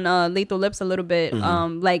this on Lethal Lips a little bit.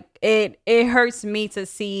 Like, it hurts me to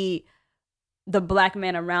see the black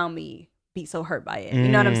men around me be so hurt by it. You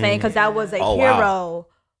know what I'm saying? Because that was a hero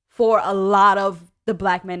for a lot of the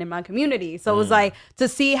black men in my community. So it was like, to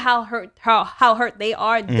see how hurt they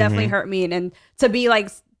are definitely hurt me, and to be like,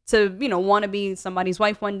 to want to be somebody's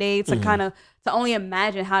wife one day, to kind of to only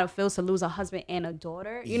imagine how it feels to lose a husband and a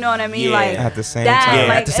daughter. You know what I mean? Yeah. Like, at the same time.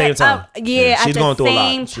 Yeah, at the same time. She's going through a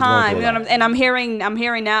lot. She's going through a lot. And I'm hearing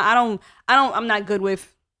now. I'm not good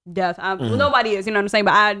with death. Nobody is. You know what I'm saying?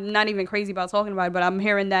 But I'm not even crazy about talking about it. But I'm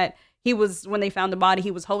hearing that he was, when they found the body,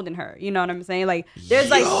 he was holding her. You know what I'm saying? Like,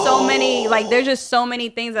 there's like so many. Like, there's just so many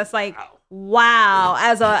things that's like, wow,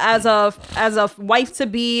 as a wife to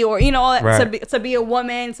be, or to be a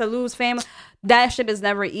woman, to lose family, that shit is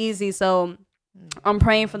never easy. So I'm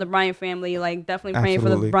praying for the Bryant family, like, definitely praying for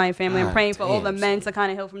the Bryant family, and praying for all the men to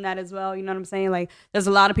kind of heal from that as well. You know what I'm saying? Like, there's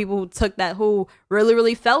a lot of people who took that, who really,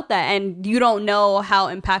 really felt that, and you don't know how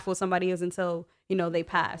impactful somebody is until they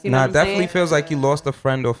pass. You know what I'm definitely saying? feels like you lost a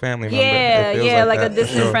friend or family member. Yeah, like a that,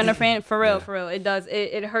 distant friend or fan. For real. It does.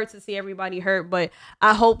 It hurts to see everybody hurt, but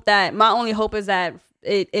I hope that, my only hope is that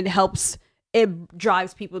it helps. It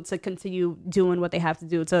drives people to continue doing what they have to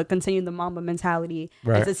do, to continue the Mamba mentality,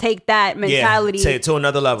 and to take that mentality to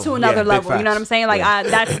another level. You know what I'm saying? Like,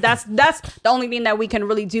 that's the only thing that we can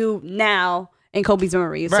really do now in Kobe's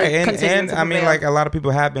memory. Right, and I mean, like, a lot of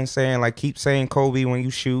people have been saying, like, keep saying Kobe when you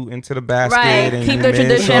shoot into the basket. Right, and keep the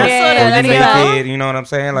tradition. You know what I'm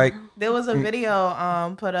saying? Like, there was a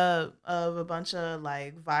video put up of a bunch of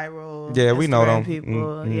like viral. Yeah, we know them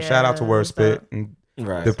people. Shout out to Wordspit and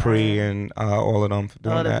Dupree and all of them for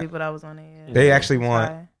doing all the that. people that was on it. Yeah. They actually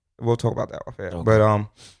want. We'll talk about that off air. Okay.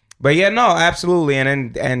 But yeah, no, absolutely,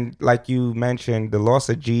 and like you mentioned, the loss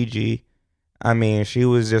of Gigi. I mean, she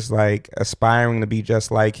was just like aspiring to be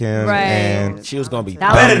just like him, and she was gonna be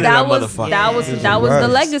better than that motherfucker. That was the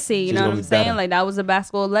legacy. You know what I'm saying? Like, that was the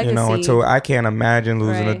basketball legacy. And so I can't imagine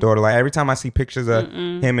losing a daughter. Like, every time I see pictures of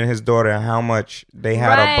him and his daughter and how much they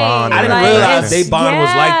had a bond. I didn't realize they bond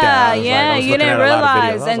was like that. Yeah, you didn't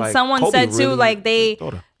realize. And someone said too, like, they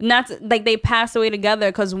like they passed away together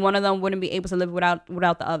because one of them wouldn't be able to live without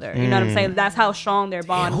the other. You know what I'm saying? That's how strong their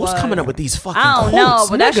bond Who's was. coming up with these fucking I don't quotes, know,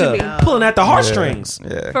 but that should nigga? Pulling at the heartstrings.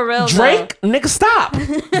 Yeah. For real, Drake, nigga, stop.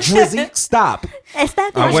 Drizzy, stop.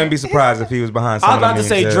 I wouldn't be surprised if he was behind. I was about to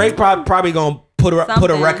say yeah. Drake probably gonna put a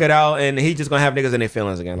Something. record out, and he just gonna have niggas in their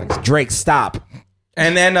feelings again. Like Drake, stop.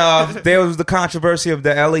 And then there was the controversy of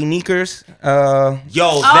the LA Neekers.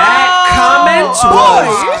 Yo, that comment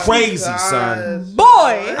was crazy, son.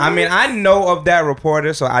 Boy. I mean, I know of that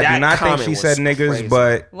reporter, so I That do not think comment she was said niggas, crazy.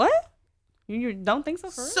 but What? You don't think so?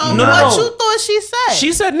 For real? So No, what no. you thought she said?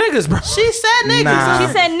 She said niggas, bro. She said niggas. Nah.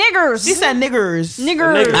 She said niggers. She said niggers.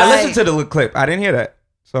 niggers. I listened to the little clip. I didn't hear that.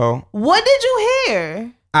 So What did you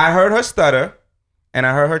hear? I heard her stutter, and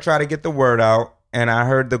I heard her try to get the word out, and I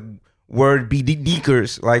heard the word be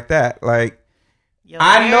deekers like that. Like, Yo,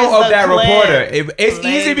 I know where's of the that clip? reporter. It's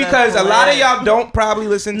Play easy the because a lot of clip. y'all don't probably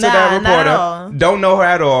listen to Nah, that not at all. reporter. Don't know her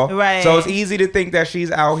at all. Right. So it's easy to think that she's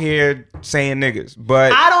out here saying niggas.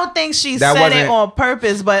 But I don't think she That said it wasn't- on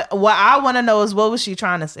purpose, but what I want to know is what was she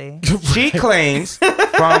trying to say? she claims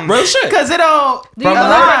from Real shit. Because it don't Do you From believe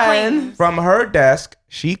her align. claims? from her desk,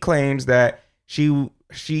 she claims that she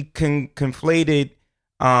conflated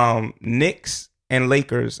Knicks and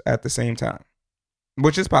Lakers at the same time,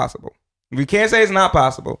 which is possible. We can't say it's not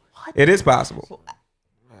possible. It is possible.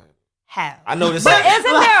 How? I know this. But isn't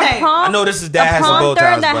there a Like, prompt? I know this is dad has a bow prompter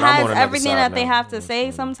ties, that but I'm on has another everything side that they now. have to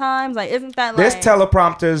say sometimes. Like, isn't that There's like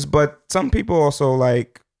teleprompters, but some people also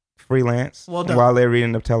like freelance Well done. while they're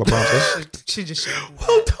reading the teleprompter. She just should.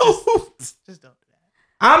 Well, don't. Just don't do that.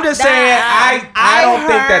 I'm just saying, I I don't think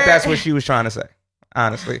that heard- that's what she was trying to say.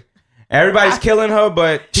 Honestly, everybody's killing her,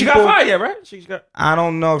 but She got people- fired, yeah, right? She got. I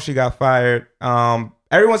don't know if she got fired.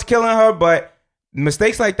 Everyone's killing her, but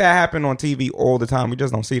mistakes like that happen on TV all the time. We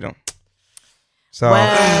just don't see them. So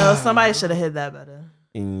Well, somebody should have hit that better.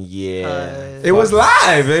 Yeah. it was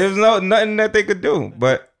live. There was nothing that they could do.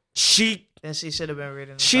 But She. Then she should have been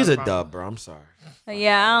reading. the She's a teleprompter. dub, bro. I'm sorry.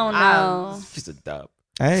 Yeah, I don't know. She's a dub.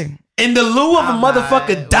 hey, In the lieu of a I'm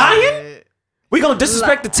motherfucker not dying, with it. we gonna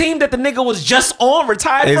disrespect the team that the nigga was just on,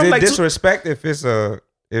 retired is from. it Like, disrespect if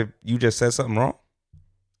if you just said something wrong?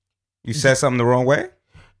 You said something the wrong way.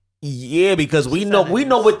 yeah, because we know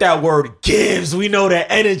what that word gives. We know that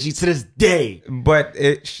energy to this day. But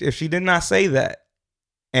if she did not say that,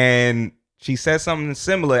 and she said something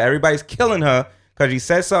similar, everybody's killing her because she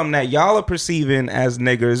said something that y'all are perceiving as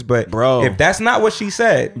niggers. But Bro. if that's not what she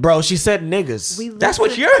said, Bro, she said niggas. that's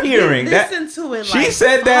what you're hearing. Listen to it. She like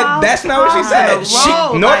said that. That's not what she said.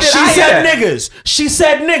 She- Nor did She I hear said that. niggas. She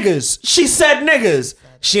said niggas. She said niggas.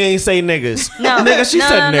 She ain't say niggas. No, nigga, she no,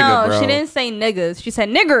 said no, nigga, no. bro. She didn't say niggas. She said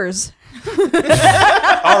niggers.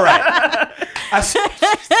 All right. I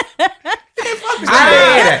didn't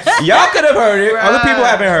hear that. Y'all could have heard it. Other people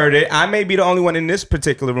haven't heard it. I may be the only one in this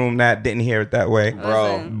particular room that didn't hear it that way.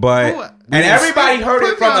 Bro. But and everybody heard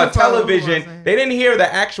it Put from me on a the phone. Who television. was it? They didn't hear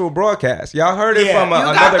the actual broadcast. Y'all heard it Yeah. from You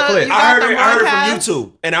got another the- clip. you I got heard the it. I heard it broadcast? from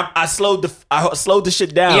YouTube, and I slowed the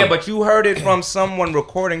shit down. Yeah, but you heard it from someone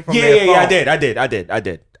recording from yeah, their yeah, phone. I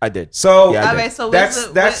did. So Yeah, I did. Okay, so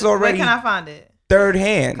that's where already can I find it? third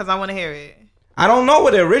hand. Because I want to hear it. I don't know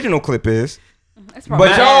what the original clip is, It's probably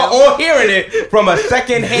but y'all all hearing it from a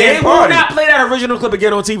second They hand will party. not play that original clip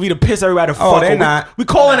again on TV to piss everybody the fuck off. they're not. We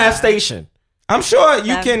calling that station. I'm sure you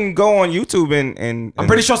Yeah. can go on YouTube and I'm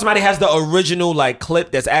pretty sure somebody has the original like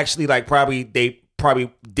clip that's actually like they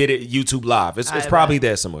probably did it YouTube live. It's I probably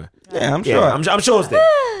there somewhere. Yeah, I'm Yeah, sure. I'm sure it's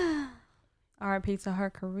there. R.I.P. to her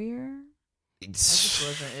career.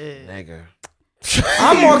 Wasn't it? Nigga.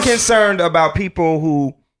 I'm more concerned about people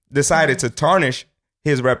who decided to tarnish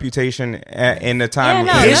his reputation in the time.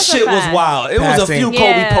 Yeah, no, His that's a shit was fact. wild. It was a Passing. few Kobe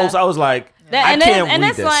Yeah. posts. I was like, I And can't read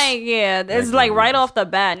it's this. like, yeah, it's can't like read right this. off the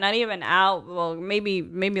bat, not even out. Well, maybe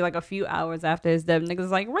like a few hours after his death, niggas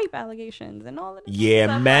like rape allegations and all of this. Yeah,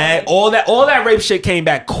 stuff. man. Like, All that rape shit came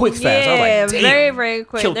back quick, fast. I was yeah, like, damn. very, very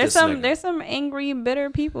quick. Killed There's this some nigga. angry, bitter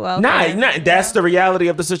people out Nah, there. that's the reality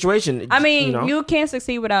of the situation. I mean, you know? you can't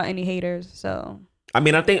succeed without any haters. So I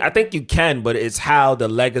mean, I think you can, but it's how the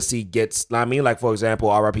legacy gets. I mean, like for example,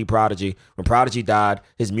 R.I.P. Prodigy. When Prodigy died,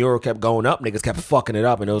 his mural kept going up. Niggas kept fucking it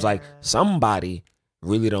up, and it was like somebody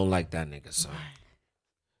really don't like that nigga. So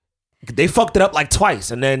they fucked it up like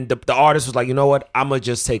twice, and then the artist was like, you know what? I'm gonna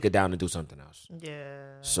just take it down and do something else. Yeah.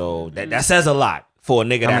 So that says a lot for a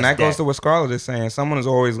nigga. I mean, that that's goes to what Scarlett is saying. Someone is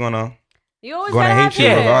always gonna. you always Gonna gotta hate have you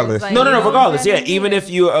haters. regardless. Like, No, you always regardless. gotta Yeah, have even haters.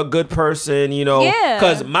 if you're a good person, you know. Yeah.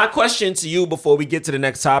 Because my question to you before we get to the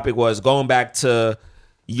next topic was going back to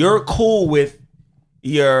you're cool with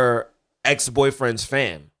your ex-boyfriend's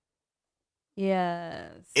fam. Yes.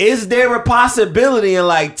 Is there a possibility in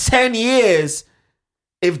like 10 years,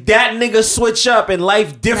 if that nigga switch up and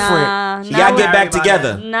life different, y'all get back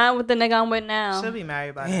together? Not with the nigga I'm with now. She'll be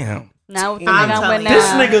married by Damn. Not with the nigga I'm with now. This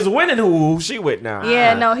nigga's winning who she with now.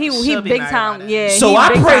 Yeah, no, he She'll be big married time. by Yeah. So he I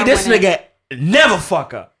big pray time this winning. nigga never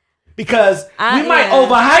fuck up. Because we might yeah.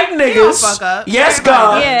 overhype niggas. gonna fuck up. Yes, Everybody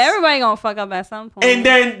God. Yeah, everybody gonna fuck up at some point. And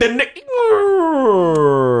then the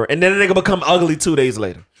nigga become ugly 2 days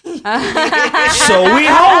later. So we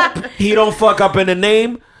hope he don't fuck up in the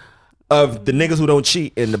name of the niggas who don't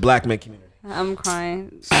cheat in the black man community. I'm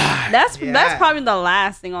crying. That's probably the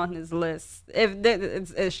last thing on his list. If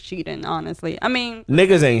it's cheating, honestly. I mean,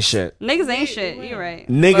 Niggas ain't shit. niggas ain't shit. You're right.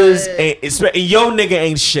 Niggas ain't. Your nigga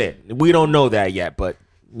ain't shit. We don't know that yet, but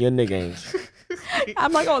your nigga ain't shit.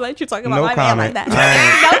 I'm not gonna let you talk about No my comment. man like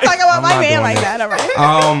that. Don't talk about my not man doing like that. that.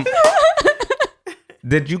 All right.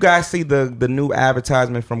 Did you guys see the new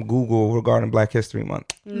advertisement from Google regarding Black History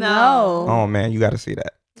Month? No. Oh man, you got to see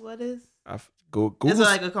that. What is? Google's, Is it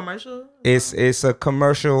like a commercial? It's a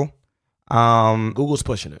commercial. Google's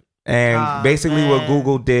pushing it. And basically what man.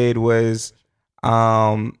 Google did was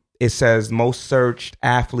it says most searched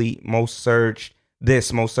athlete, most searched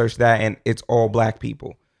this, most searched that, and it's all black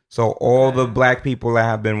people. So all the black people that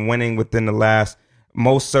have been winning within the last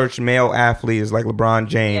most searched male athlete is like LeBron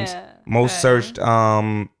James. Yeah. Most searched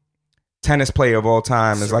tennis player of all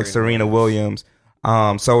time is like Serena Williams.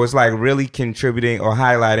 So it's like really contributing or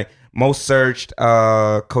highlighting. Most searched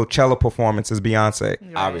Coachella performance is Beyonce.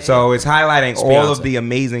 Obviously. So it's highlighting all Beyonce. of the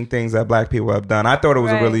amazing things that black people have done. I thought it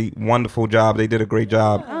was a really wonderful job. They did a great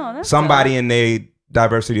job. that's Somebody in their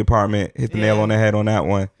diversity department hit the nail on the head on that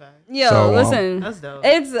one. Yo, So, listen. That's dope.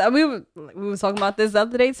 It's we were talking about this the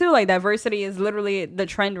other day too. Like diversity is literally the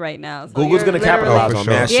trend right now. So Google's you're gonna literally- capitalize for on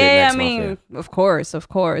sure. that shit Yeah, next I mean, month, of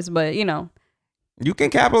course, but you know, You can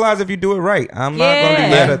capitalize if you do it right. I'm not going to be Yeah.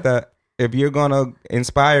 mad at that. If you're going to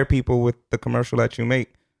inspire people with the commercial that you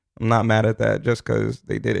make, I'm not mad at that just because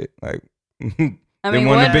they did it. Like, I Then mean,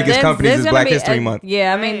 one of the what- biggest there's- companies there's is gonna Black be History Month.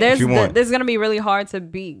 Yeah, I mean, If you want. there's gonna be really hard to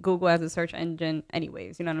beat Google as a search engine,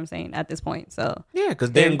 anyways. You know what I'm saying at this point. So Yeah,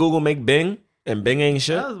 because didn't Google make Bing? And Bing ain't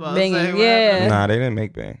shit? I was about to Bing, say, what yeah. happened? Nah, they didn't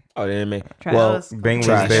make Bing. Oh, they didn't make Trash. Well, That was Bing was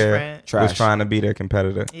Trash. there, different. was Trash. trying to be their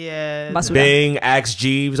competitor. Yeah. Basura. Bing, Axe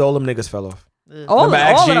Jeeves, all them niggas fell off. all Remember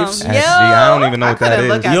Axe of them. Jeeves? Actually, I don't even know what that couldn't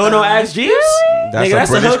is. look at You don't know them. Axe Jeeves? That's Nigga, a that's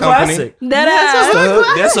a British hood company? classic.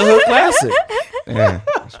 That's a hood classic. Yeah,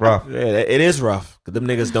 it's rough. Yeah, it is rough. Cause them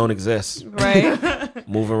niggas don't exist. Right.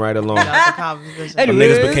 Moving right along. That's the composition. Them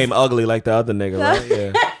niggas became ugly like the other nigga, right?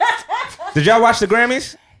 Yeah. Did y'all watch the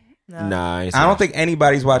Grammys? Nah, I ain't I don't think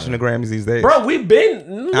anybody's watching the Grammys these days. Bro, we've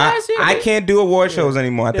been last year. I can't do award shows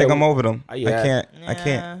anymore. I think Yeah, I'm over them. yeah. I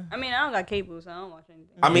can't. I mean, I don't got cable, so I don't watch anything.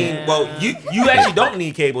 I mean, well, you actually don't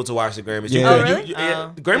need cable to watch the Grammys. You Yeah. could- Oh, really?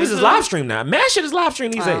 yeah, the Grammys is live stream now. Mad shit is live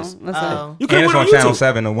stream these days. Listen. You could And it's win on on Channel YouTube.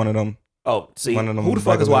 7 or one of them. Oh, see, One of them who the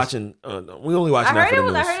fuck is regulars. watching? We only watching I that heard for it the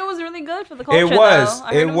was. I news. heard it was really good for the culture. It was. Though.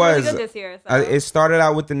 I heard It was. really good this year. So. It started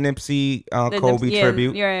out with the Nipsey The Kobe yeah,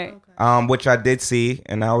 tribute, You're right. which I did see,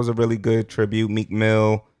 and that was a really good tribute. Meek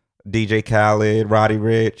Mill, DJ Khaled, Roddy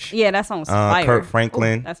Ricch, Yeah, that song was fire. Kirk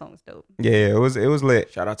Franklin. Ooh, that song was dope. Yeah, it was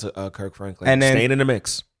lit. Shout out to Kirk Franklin. And then- staying in the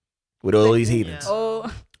mix with all these heathens. Oh,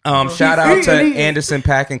 Shout out to Anderson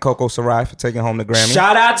 .Paak and Coco Sarai for taking home the Grammy.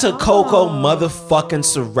 Shout out to Coco motherfucking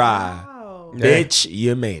Sarai. Yeah. Bitch,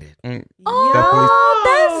 you made it.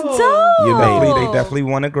 that's dope. You made it. They definitely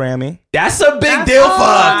won a Grammy. That's a big deal for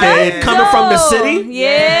her, kid. That's Coming from the dope. city.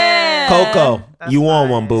 Yeah. Coco, you won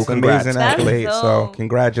one, boo. It's an Congrats. amazing That's accolade. So dope.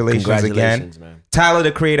 congratulations Congratulations, again. man. Tyler,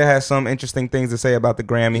 the Creator, has some interesting things to say about the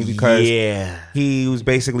Grammy because Yeah. he was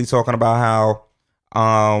basically talking about how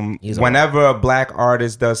He's whenever a black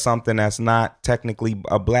artist does something that's not technically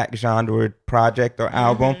a black genre project or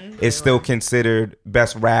album, it's still considered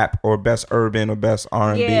best rap or best urban or best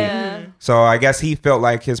R&B. Yeah. So I guess he felt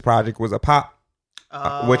like his project was a pop,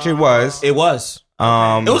 which it was. It was. It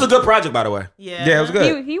was a good project, by the way. Yeah, it was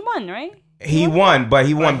good. He won, right? He won, but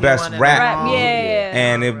he won best won in rap. Rap. Yeah.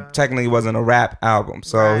 And it technically wasn't a rap album.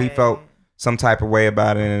 So he Right. felt some type of way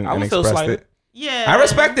about it and, I would feel expressed slighted. it. Yeah. I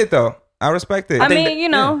respect it though. I respect it. I think mean, that- you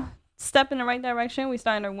know, step in the right direction. We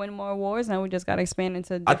starting to win more awards, and we just got to expand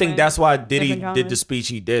into. I think different- that's why Diddy different did the genres. speech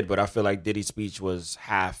he did, but I feel like Diddy's speech was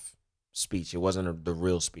half speech. It wasn't the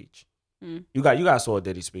real speech. Mm. You guys saw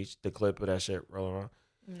Diddy's speech, the clip of that shit rolling around.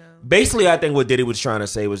 No. Basically, I think what Diddy was trying to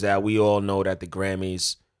say was that we all know that the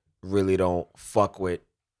Grammys really don't fuck with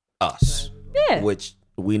us, Yeah. which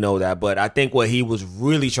we know that. But I think what he was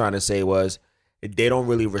really trying to say was they don't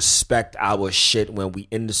really respect our shit when we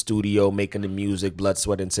in the studio making the music, blood,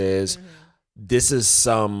 sweat, and tears. this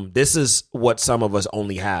is what some of us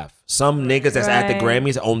only have. Some niggas that's at the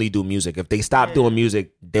Grammys only do music. If they stop doing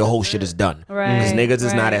music, their whole shit is done. Because niggas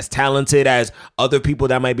is not as talented as other people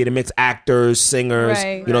that might be the mixed actors, singers.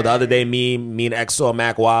 The other day, me and X saw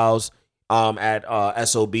Mac Wiles at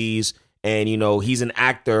SOBs. And, he's an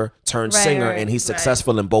actor turned singer, and he's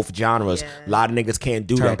successful in both genres. A lot of niggas can't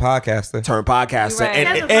do that. Turn podcaster. And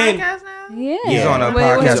he's on a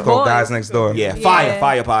podcast called Guys Next Door.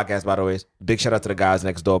 Fire podcast, by the way. Big shout out to the Guys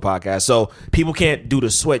Next Door podcast. So people can't do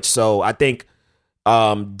the switch. So I think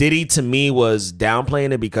Diddy, to me, was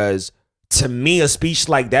downplaying it because, to me, a speech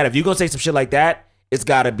like that, if you're going to say some shit like that, it's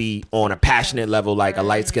got to be on a passionate level like a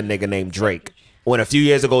light-skinned nigga named Drake. When a few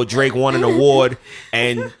years ago, Drake won an award,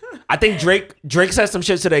 and I think Drake said some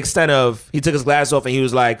shit to the extent of, he took his glasses off and he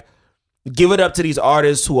was like, give it up to these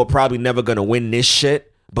artists who are probably never going to win this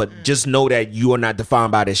shit, but just know that you are not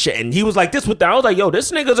defined by this shit. And he was like this with that. I was like, yo,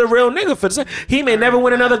 this nigga's a real nigga for this. He may never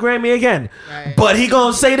win another Grammy again, but he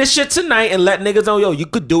gonna say this shit tonight and let niggas know, yo, you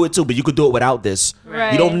could do it too, but you could do it without this.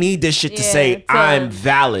 You don't need this shit to say I'm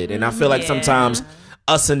valid. And I feel like sometimes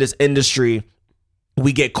us in this industry,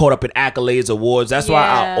 we get caught up in accolades, awards. That's why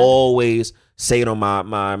I always say it on my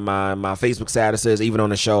Facebook statuses, even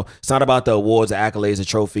on the show. It's not about the awards, the accolades, the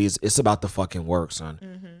trophies. It's about the fucking work,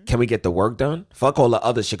 son. Can we get the work done? Fuck all the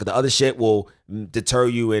other shit, because the other shit will deter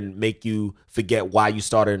you and make you forget why you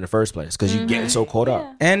started in the first place, because you're getting so caught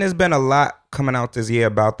up. And there's been a lot coming out this year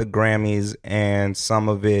about the Grammys and some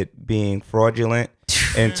of it being fraudulent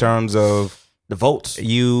in terms of the votes.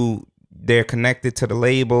 They're connected to the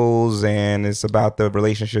labels, and it's about the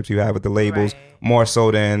relationships you have with the labels more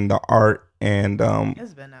so than the art and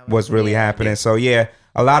what's really happening. So a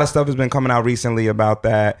lot of stuff has been coming out recently about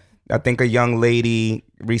that. I think a young lady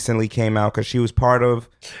recently came out because she was part of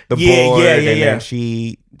the board, and then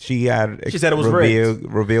she said it was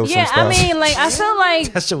revealed some stuff. I mean, like, I feel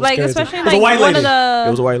like that shit was crazy. Especially it was like a white one lady. of the,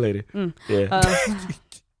 it was a white lady.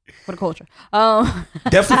 For the culture.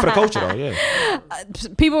 Definitely for the culture, though,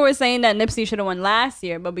 people were saying that Nipsey should have won last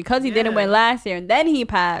year, but because he didn't win last year and then he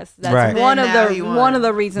passed, that's one of the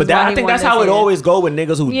reasons why I think that's how it always go with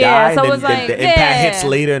niggas who die, so and then the impact hits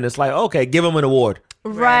later, and it's like, okay, give him an award.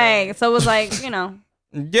 Right. So it was like,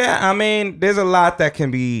 Yeah, I mean, there's a lot that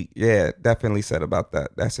can be, definitely said about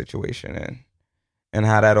that situation and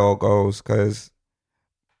how that all goes. Because,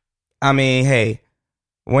 I mean, hey,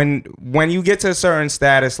 when you get to a certain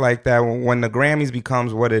status like that, when the Grammys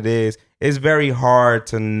becomes what it is, it's very hard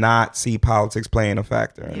to not see politics playing a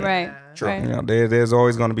factor in it. Right. True. Right. There's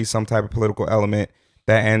always going to be some type of political element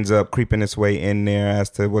that ends up creeping its way in there as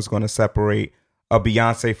to what's going to separate a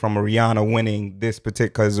Beyonce from a Rihanna winning this particular,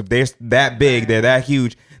 because if they're that big, they're that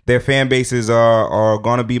huge, their fan bases are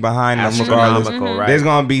going to be behind them regardless. Right. There's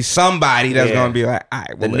going to be somebody that's going to be like, all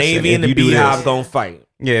right, well, the Navy and the Beehive going to fight.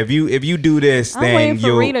 Yeah, if you do this, I'm then waiting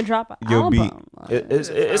for Rita to drop an album.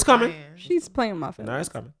 It's coming. She's playing my film. No, it's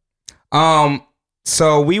coming.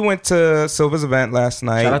 So we went to Silver's event last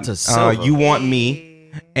night. Shout out to Silver. You Want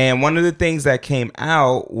Me. And one of the things that came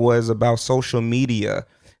out was about social media.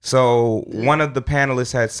 So one of the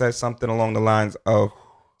panelists had said something along the lines of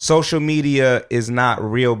social media is not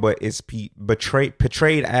real, but it's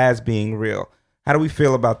portrayed as being real. How do we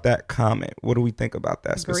feel about that comment? What do we think about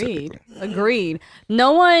that specifically? Agreed.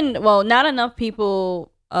 Not enough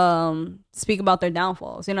people speak about their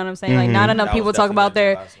downfalls. You know what I'm saying? Like, not enough people talk about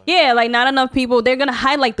not enough people. They're gonna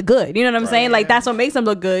highlight the good. You know what I'm saying? Like, that's what makes them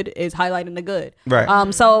look good, is highlighting the good. Right. I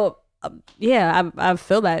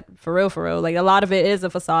feel that for real. Like, a lot of it is a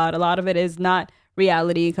facade. A lot of it is not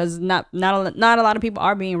reality, because not a lot of people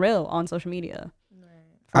are being real on social media.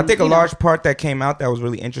 I think a large part that came out that was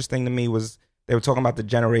really interesting to me was they were talking about the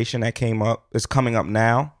generation that is coming up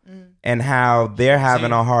now, and how they're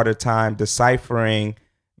having a harder time deciphering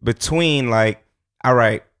between, like, all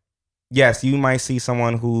right, yes, you might see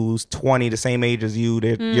someone who's 20, the same age as you,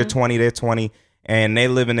 you're 20, they're 20, and they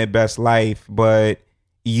living their best life, but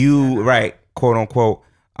you, right, quote unquote,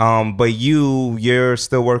 but you're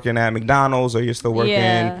still working at McDonald's, or you're still working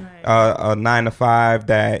a 9 to 5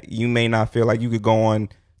 that you may not feel like you could go on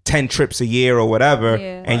 10 trips a year or whatever,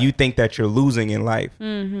 and you think that you're losing in life.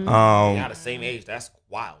 Not the same age. That's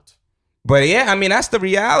wild. But I mean, that's the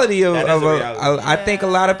reality of I think a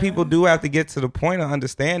lot of people do have to get to the point of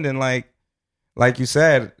understanding, like you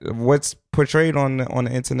said, what's portrayed on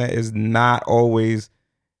the internet is not always.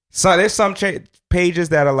 So there's some pages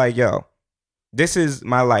that are like, yo, this is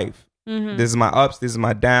my life. This is my ups, this is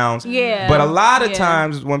my downs. Yeah. But a lot of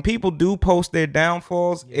times when people do post their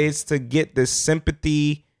downfalls, it's to get the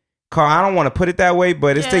sympathy Carl, I don't want to put it that way,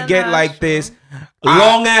 but it's to get like this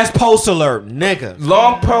long ass post alert, nigga.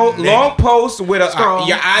 Long post with your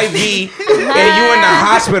IV and you in the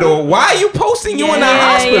hospital. Why are you posting you in the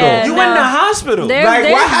hospital? Yeah, you in the hospital. Like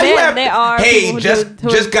why? How you have? There are Hey,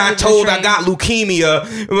 just got told I got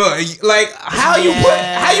leukemia. Like how you put?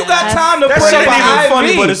 How you got time to that put shit in ain't even IV?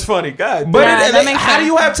 funny, but it's funny. God, But how do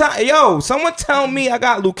you have time? Yo, someone tell me I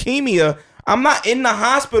got leukemia. I'm not in the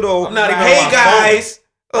hospital. I'm not even Hey on my guys.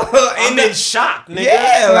 I'm in shock, nigga.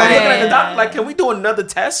 Yeah, I'm like- looking at the doctor. Like, can we do another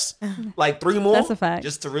test? Like 3 more? That's a fact.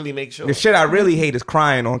 Just to really make sure. The shit I really hate is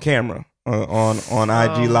crying on camera on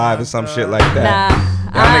IG Live or some shit like that.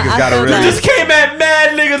 Y'all niggas gotta feel really. You just came at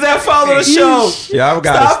mad niggas that follow the show. Y'all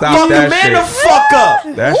gotta stop fucking that man shit. the fuck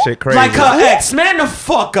up. That shit crazy. Like her ex, man the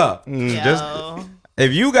fuck up. Just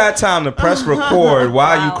if you got time to press record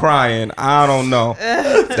while you crying, I don't know.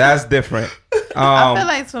 That's different. I feel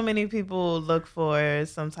like so many people look for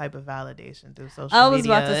some type of validation through social media. I was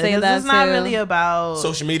about to say that it's not too. really about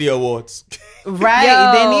Social media awards. right.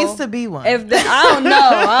 Yo, there needs to be one. I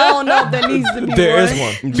don't know if there needs to be There one. is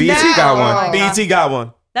one. BT got one. BT got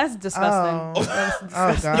one. That's disgusting.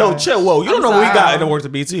 Oh God. Yo, chill. Whoa, you don't know what we got in the works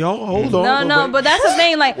of BT. Hold on. No, wait. but that's the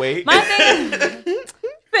thing. Like Wait. my thing.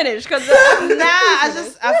 Finish, cause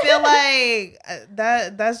I feel like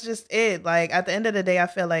that's just it. Like at the end of the day, I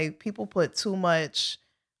feel like people put too much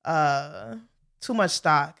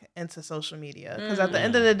stock into social media because at the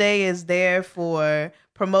end of the day, it's there for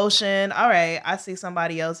promotion. All right, I see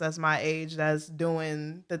somebody else that's my age that's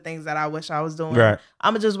doing the things that I wish I was doing. Right.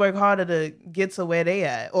 I'm gonna just work harder to get to where they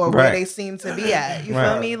at or where Right. they seem to be at. You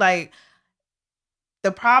Right. feel me? Like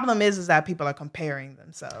the problem is that people are comparing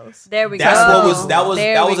themselves. there we That's go. what was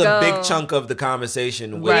There that we was a go. big chunk of the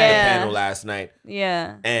conversation with Right. the panel last night.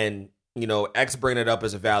 Yeah. And X bring it up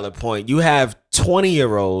as a valid point. You have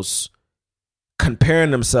 20-year-olds comparing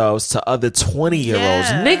themselves to other 20-year-olds.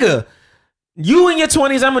 Yeah. Nigga, you in your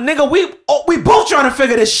 20s, I'm a nigga. We both trying to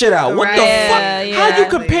figure this shit out. What the Right. fuck? Yeah, How you yeah.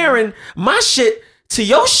 comparing my shit to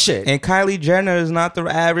your shit? And Kylie Jenner is not the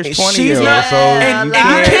average And 20-year-old. not, So and you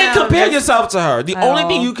Yeah. can't compare That's- yourself to her. The At only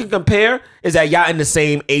thing all. you can compare is that y'all in the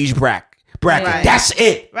same age bracket. Right. That's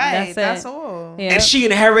it. Right. That's That's it. all. Yeah. And she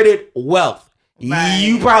inherited wealth. Right.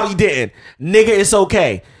 You probably didn't. Nigga, it's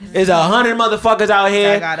okay. There's 100 motherfuckers out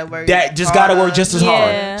here That gotta work that just gotta work just as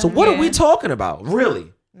Yeah, hard. So what are yeah. we talking about? Really?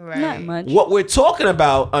 Right. Not much. What we're talking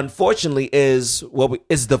about, unfortunately, is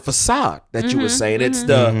is the facade that you were saying. It's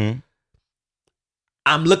the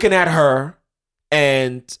I'm looking at her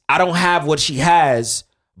and I don't have what she has,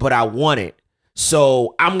 but I want it.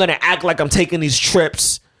 So I'm gonna act like I'm taking these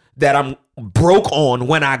trips that I'm broke on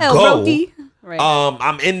when I El go. Brokey. Right.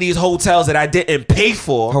 I'm in these hotels that I didn't pay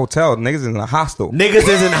for. hotel niggas in a hostel. Niggas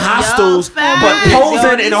is in hostels, facts. but Yo,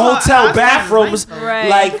 posing in these a are hotel hostels, bathrooms. Right.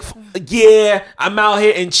 Like, yeah, I'm out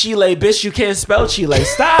here in Chile. Bitch, you can't spell Chile.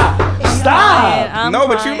 Stop. Stop. I'm No,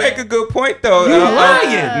 but you crying. make a good point though. You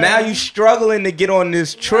lying. Now you struggling to get on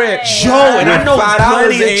this trip. Yo, and I with know $5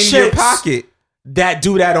 plenty of in your chicks pocket. that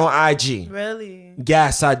do that on IG. Really?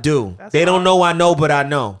 Yes, I do. That's They don't hard. know I know, but I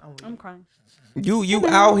know. I'm crying. You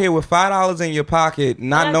out here with $5 in your pocket,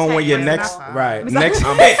 not That's knowing when your like- next Right. next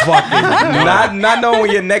I'm fucking not knowing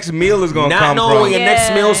when your next meal is gonna not come knowing from. where your next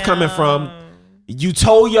Yeah. meal's coming from. You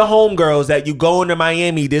told your homegirls that you going to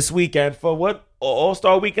Miami this weekend for what?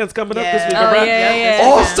 All-Star Weekend's coming up this Yeah. weekend, Oh, right? yeah, yeah.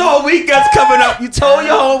 All-Star Weekend's coming up. You told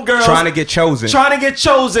your homegirls Trying to get chosen. trying to get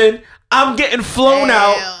chosen. I'm getting flown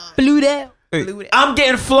out. Blew that. I'm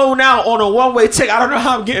getting flown out on a one-way ticket. I don't know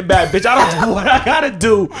how I'm getting back, bitch. I don't know what I gotta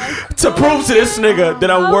do to prove to this nigga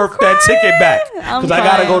that I'm worth that ticket back. I'm Because I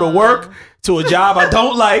gotta go to crying. work to a job I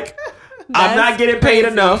don't like. I'm not getting paid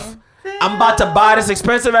enough. I'm about to buy this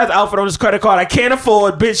expensive ass outfit on this credit card I can't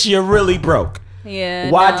afford. Bitch, you're really broke. Yeah.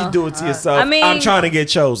 Why'd no. you do it to yourself? I mean- I'm trying to get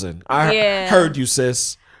chosen. I Yeah. heard you,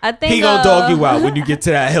 sis. I think He gonna dog you out when you get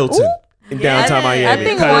to that Hilton in downtown Miami. I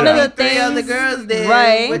think Cut one it of out. the Three other things, girls did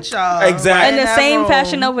right? with y'all. Exactly. in the that same room.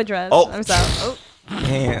 Fashion Nova dress. Oh. I'm sorry. Oh.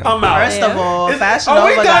 Damn. I'm out. First of all, Fashion Are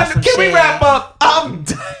we Nova got done? some Can shit. we wrap up? I'm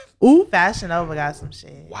done. Fashion Nova got some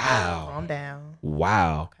shit. Wow. Calm down.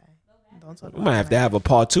 Wow. Don't talk We about might have to have a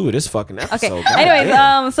part 2 of this fucking episode. Okay. God Anyways,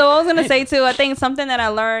 damn. so I was gonna say too. I think something that I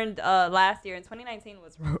learned last year in 2019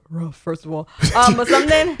 was rough. First of all, but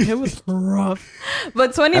something it was rough.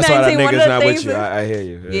 But That's why that 2019, one of nigga's the not things. with you. I hear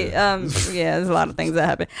you. Yeah, there's a lot of things that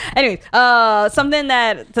happen. Anyways, something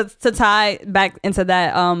that to tie back into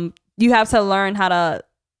that, you have to learn how to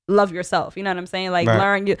love yourself. You know what I'm saying? Like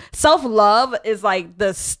self-love is like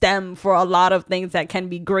the stem for a lot of things that can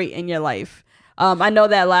be great in your life. I know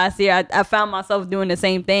that last year I found myself doing the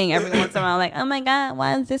same thing. Every once in a while, like, oh my God,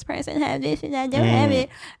 why does this person have this and I don't have it?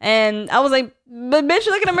 And I was like, but bitch,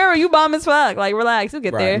 look in the mirror, you bomb as fuck. Like, relax, you'll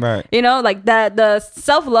get there. Right. You know, like that. The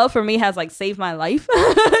self-love for me has like saved my life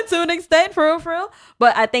to an extent, for real.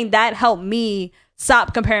 But I think that helped me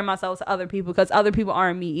stop comparing myself to other people, because other people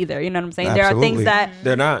aren't me either. You know what I'm saying? Absolutely. There are things that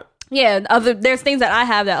They're not. there's things that I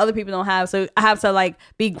have that other people don't have. So I have to like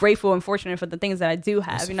be grateful and fortunate for the things that I do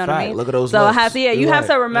have. That's you know a what I fact. mean? Look at those So I lips. have to, you have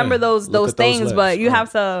to remember those Look at those things, lips. but you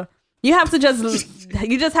have to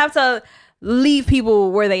just have to leave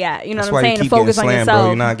people where they at. You know That's what why I'm you saying? keep To focus getting on slammed, yourself. bro.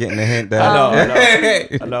 You're not getting the hint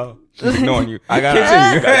that I know. ignoring you. I got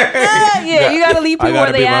You gotta leave I people gotta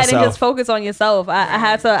where they be at myself. and just focus on yourself. I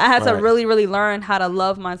had to Right. really learn how to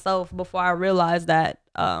love myself before I realized that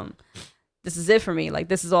this is it for me. Like,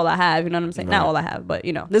 this is all I have. You know what I'm saying? Not all I have, but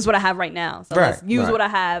you know, this is what I have right now. So let's use what I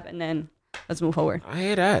have and then let's move forward. I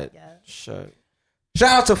hear that. Shit. Shout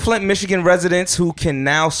out to Flint, Michigan residents who can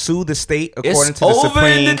now sue the state according It's to the over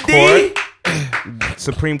in Supreme the Court.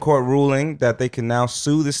 Supreme Court ruling that they can now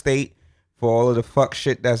sue the state for all of the fuck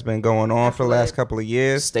shit that's been going on for the last couple of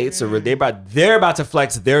years. States are they're about to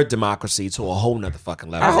flex their democracy to a whole nother fucking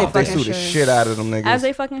level. I hope they fucking sue the should. shit out of them niggas. As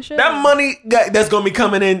they fucking should. That money that's gonna be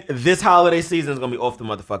coming in this holiday season is gonna be off the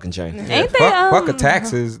motherfucking chain. Ain't they? Fuck the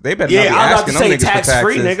taxes. They better Yeah, not be I'm about asking to them say niggas tax for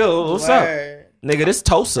free, taxes. nigga. What's up, nigga? This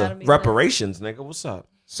Tulsa reparations, nigga. What's up?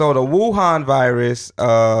 So the Wuhan virus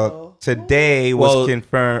today was Well,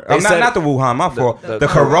 confirmed. they said- Not the Wuhan, my fault. the The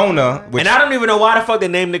Corona. Which And I don't even know why the fuck they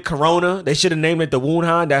named it Corona. They should have named it the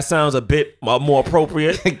Wuhan. That sounds a bit more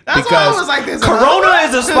appropriate. That's why I was like, this Corona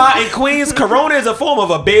is a spot in Queens. Corona is a form of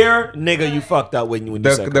a beer. Nigga, you fucked up when you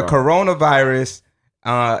said the Corona. coronavirus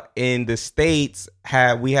in the States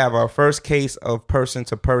we have our first case of person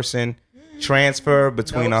to person transfer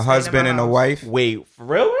between Nope, a stay in husband my and a house. wife. Wait, for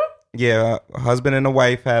real? Yeah, a husband and a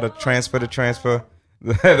wife had a transfer to transfer.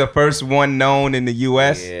 The first one known in the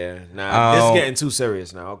U.S. Yeah, nah, this is getting too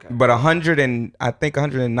serious now. Okay. But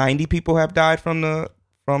 190 people have died from the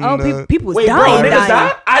People was Wait, bro, dying. niggas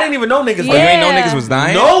died? I didn't even know niggas Oh, you ain't know Yeah. niggas was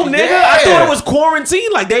dying? No, nigga. I Yeah. thought it was quarantine.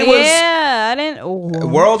 Like they was. Yeah, I didn't. Oh,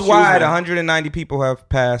 Worldwide, 190 people have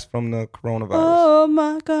passed from the coronavirus. oh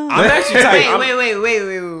my God. I'm actually type. I'm,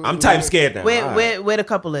 Wait. I'm type scared now. Where the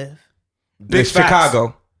couple live? Big It's facts.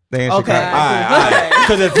 Chicago. They in Okay. Chicago. All right.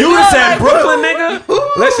 Because if you would have said Brooklyn, nigga,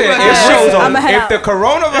 Listen, I'ma head if out. the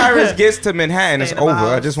coronavirus gets to Manhattan, it's Stay in my over.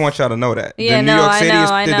 I house. just want y'all to know that. Yeah, the New no, York I City know,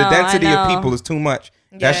 is I the know, density I of know. people is too much.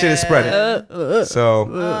 That shit is spreading.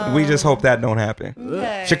 So we just hope that don't happen.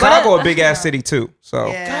 Okay. Chicago, a big ass city too. So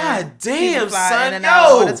God damn, People fly in son, and out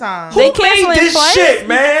all yo, the time. who They made canceling this flights? shit,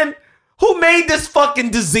 man? Who made this fucking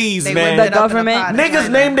disease, They man? whipped it up in a government. pot in Niggas China.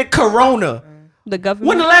 named it Corona. The government.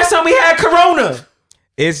 When the last time we had Corona?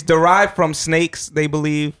 it's derived from snakes, they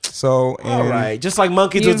believe. So All right, just like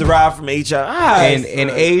monkeys was derived from HIV. in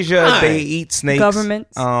Asia, they eat snakes.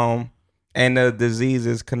 Governments. And the disease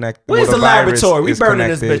is connected. Where's well, the virus laboratory? We is burning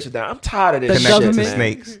this connected- bitch down. I'm tired of this The shit, Connected to government.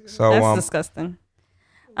 man. snakes. So That's disgusting.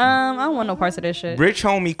 I don't want no parts of this shit. Rich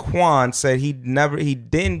homie Quan said he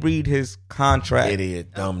didn't read his contract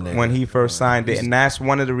Idiot, dumb nigga. when he first signed it, and that's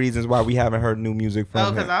one of the reasons why we haven't heard new music Oh,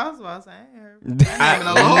 from because him. I was about to say, I ain't heard that name in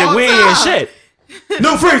a long we ain't hear time. shit.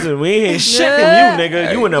 New freezer. We ain't hear shit from you,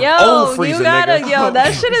 nigga. You in a old freezer, you gotta, nigga.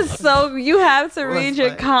 that shit is so. You have to read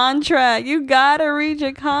your contract. You gotta read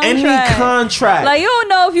your contract. Any contract. Like you don't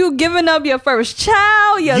know if you giving up your first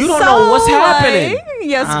child, your You don't soul, know what's happening. like,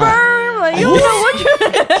 your sperm. Like you don't know what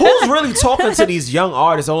you. Who's really talking to these young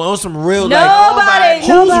artists on some real Nobody. like?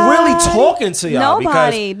 Who's really talking to y'all?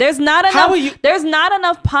 Nobody. There's not How enough. are you- There's not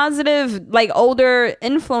enough positive, like older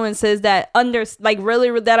influences that like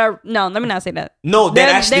really that are. No, let me not say that. No, that There-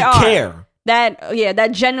 actually they are. care.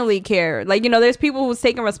 That genuinely care. Like, there's people who's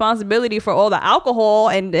taking responsibility for all the alcohol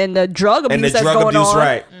and the drug abuse And the that's drug going abuse, on.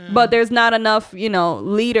 right. But there's not enough,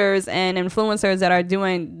 leaders and influencers that are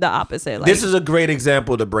doing the opposite. Like, This is a great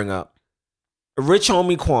example to bring up. Rich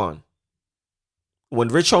Homie Quan. When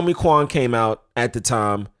Rich Homie Quan came out at the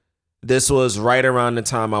time, this was right around the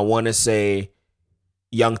time I want to say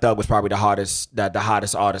Young Thug was probably the hottest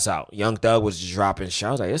artist out. Young Thug was just dropping shit.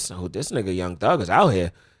 I was like, this nigga Young Thug is out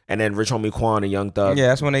here. And then Rich Homie Quan and Young Thug. Yeah,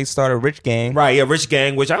 that's when they started Rich Gang. Right, yeah, Rich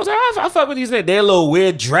Gang, which I was like, I fuck with these niggas. They're a little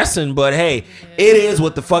weird dressing, but hey, it is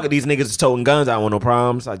what the fuck these niggas is toting guns. I don't want no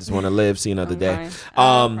problems. I just want to live, see another day.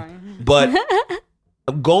 But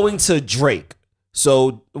going to Drake.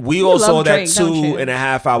 So we all love saw that Drake, don't you?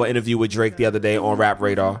 2.5 hour interview with Drake the other day on Rap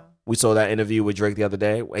Radar. We saw that interview with Drake the other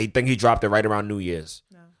day. I think he dropped it right around New Year's.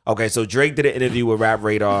 Okay, so Drake did an interview with Rap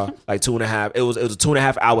Radar, like 2.5. It was a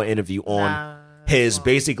 2.5 hour interview on his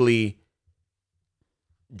basically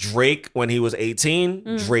Drake when he was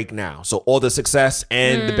 18, Drake now. So all the success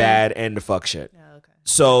and the bad and the fuck shit. Yeah, okay.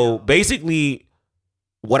 So basically,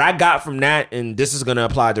 what I got from that, and this is going to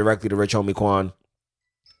apply directly to Rich Homie Quan,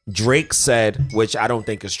 Drake said, which I don't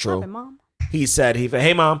think is true. Mom. He said,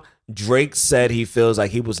 hey, Mom, Drake said he feels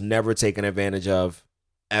like he was never taken advantage of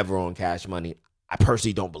ever on Cash Money. I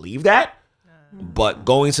personally don't believe that. But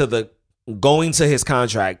going to his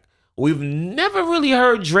contract, we've never really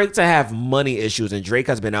heard Drake to have money issues, and Drake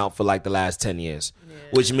has been out for like the last 10 years.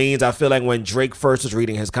 Which means I feel like when Drake first was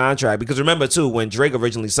reading his contract, because remember too, when Drake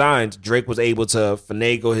originally signed, Drake was able to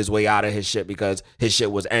finagle his way out of his shit because his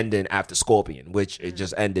shit was ending after Scorpion, which it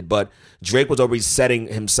just ended. But Drake was already setting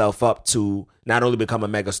himself up to not only become a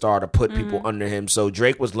mega star, to put people under him. So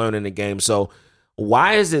Drake was learning the game. So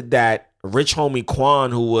why is it that Rich Homie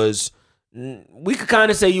Quan, who was, we could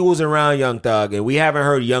kind of say you was around Young Thug, and we haven't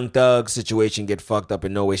heard Young Thug's situation get fucked up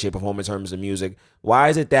in no way, shape, or form in terms of music. Why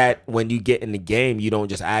is it that when you get in the game, you don't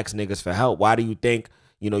just ask niggas for help? Why do you think,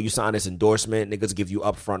 you sign this endorsement, niggas give you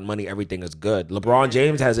upfront money, everything is good? LeBron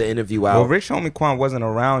James has an interview out. Well, Rich Homie Quan wasn't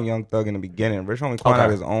around Young Thug in the beginning. Rich Homie Quan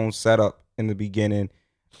had his own setup in the beginning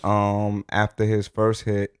after his first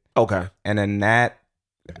hit. Okay. And then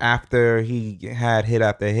after he had hit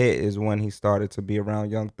after hit is when he started to be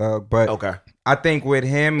around Young Thug. But I think with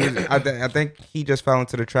him, I think he just fell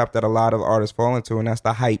into the trap that a lot of artists fall into, and that's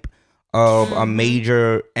the hype of a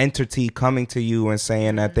major entity coming to you and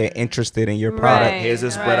saying that they're interested in your product. Here's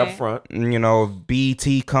this spread up front.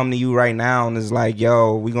 BET come to you right now and is like,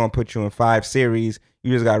 yo, we're going to put you in 5 series.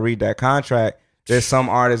 You just got to read that contract. There's some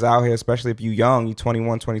artists out here, especially if you young, you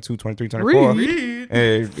 21, 22, 23, 24. Read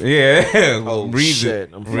shit.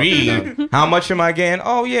 Read. How much am I getting?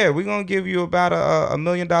 Oh, yeah, we're going to give you about a $1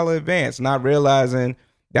 million advance, not realizing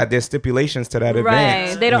that there's stipulations to that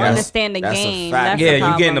advance. Right. They don't understand the game. That's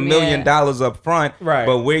you're getting $1 million up front, right?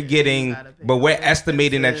 But we're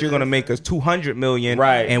estimating that you're going to make us $200 million,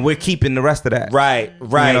 right? And we're keeping the rest of that, right?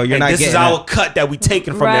 You're not this is our cut that we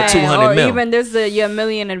taking from that $200 million. Even there's your $1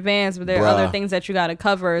 million advance, but there are other things that you got to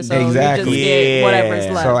cover. So exactly. you just get whatever's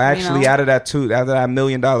left. So actually, out of that $1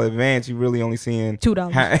 million advance, you're really only seeing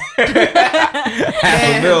 $2. half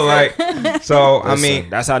a mil, like. So listen, I mean,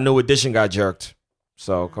 that's how New Edition got jerked.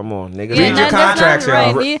 So come on, niggas. Read your contracts,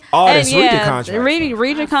 y'all. Artists, read your contract.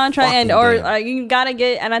 Read your contract, you gotta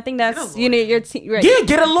get. And I think that's your team. Right. Yeah,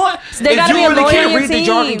 get a lawyer. There gotta be a lawyer in your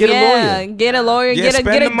team. Get a lawyer. Get a lawyer. Get a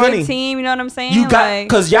good team. You know what I'm saying? You got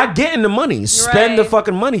because y'all getting the money. Spend the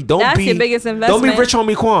fucking money. That's your biggest investment. Don't be Rich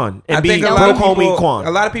Homie Quan and be broke homie Quan.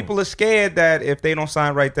 A lot of people are scared that if they don't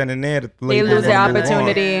sign right then and there, they lose their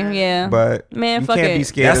opportunity. Yeah, but man, you fuck can't it. be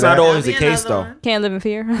scared. That's not always the case though. Can't live in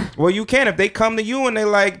fear. Well, you can if they come to you and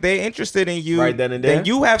they're interested in you right then and there. Then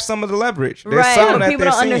you have some of the leverage. There's right. some that people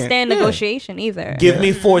don't understand negotiation either. Give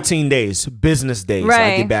me 14 days, business days.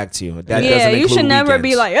 I get back to you. That doesn't include you should never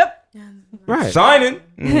be like, yep, right, signing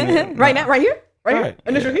right now, right here, right here,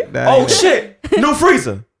 initial here. Oh shit, new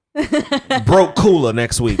freezer. Broke cooler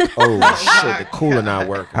next week. Oh shit, the cooler not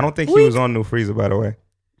working. I don't think he was on New Freezer, by the way.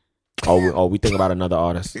 Oh, we think about another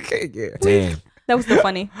artist. Yeah. Damn. That was still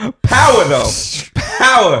funny. Power though.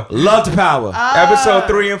 Power. Loved Power. Episode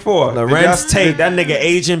 3 and 4. Lorenz Tate. That nigga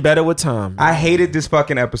aging better with time. I hated this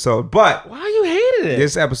fucking episode, but why you hated it?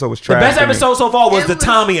 This episode was trash. The best episode so far was the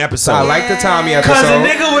Tommy episode. I like the Tommy episode. Cause the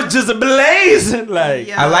nigga was just blazing. Like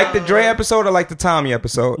I like the Dre episode. I like the Tommy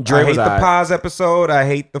episode. I hate the Paz episode. I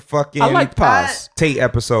hate the fucking I like Paz Tate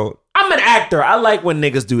episode. I'm an actor. I like when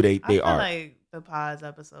niggas do they art. Like the Paz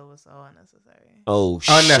episode was so unnecessary. Oh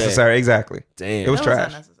shit. Unnecessary, exactly. Damn. It was trash.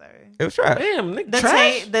 Unnecessary. It was trash. Damn, nigga,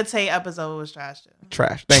 trash. The Tate episode was trash too.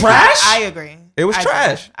 Trash. Trash? I agree. It was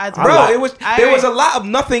trash. Bro, it was there was a lot of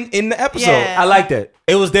nothing in the episode. Yeah. I liked it.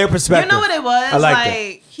 It was their perspective. You know what it was? I liked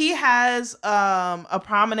it. He has a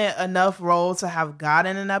prominent enough role to have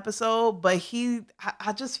gotten an episode, but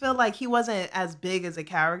I just feel like he wasn't as big as a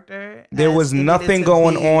character. There was nothing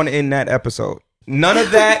going on in that episode. None of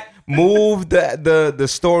that moved the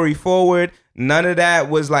story forward. None of that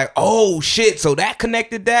was like, oh shit, so that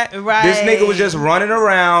connected that. Right. This nigga was just running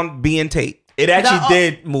around being Tate. It actually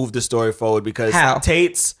did move the story forward because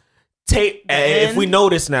Tate. If we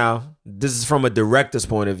notice now, this is from a director's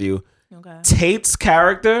point of view. Okay. Tate's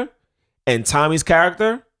character and Tommy's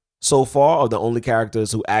character so far are the only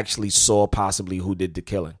characters who actually saw possibly who did the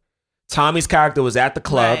killing. Tommy's character was at the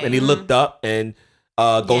club and he looked up and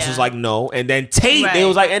Ghost was like, no. And then Tate, they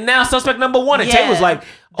was like, and now suspect number 1. And Tate was like,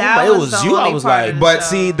 oh, it was you. I was like, but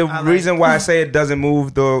see, the reason why I say it doesn't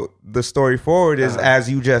move the story forward is, as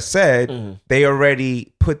you just said, they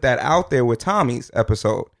already put that out there with Tommy's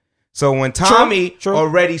episode. So when Tommy True.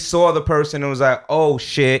 already saw the person and was like, oh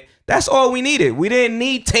shit, that's all we needed. We didn't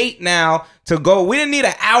need Tate now to go. We didn't need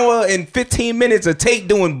an hour and 15 minutes of Tate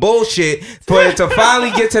doing bullshit for it to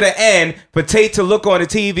finally get to the end, for Tate to look on the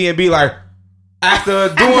TV and be like, after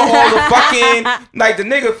doing all the fucking, like the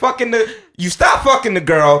nigga fucking you stop fucking the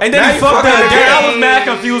girl. And then now he fucked her again. I was mad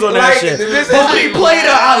confused on that shit. But when he played her,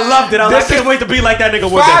 I loved it. I can't wait to be like that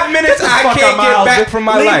nigga with 5 minutes I can't get back from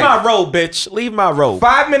my life. Leave my robe, bitch. Leave my robe.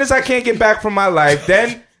 5 minutes I can't get back from my life.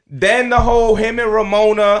 Then the whole him and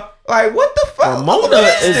Ramona. Like, what the fuck? Ramona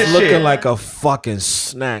is looking shit? like a fucking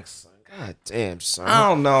snack. God damn, son. I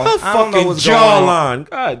don't know. Her I don't know fucking what's going on. jawline.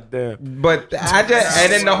 God damn. But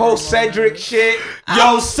and then the whole Cedric shit.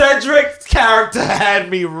 Yo, Cedric's character had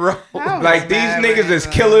me wrong. Like, these niggas is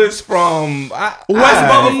killers from West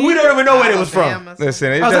Bubba. We don't even know where it was from.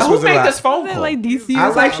 Listen, it I was just like, was who a made lot. this phone call? Like DC.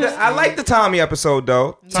 I like the Tommy episode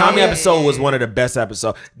though. Tommy episode was one of the best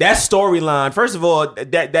episodes. That storyline, first of all,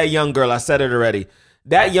 that young girl, I said it already.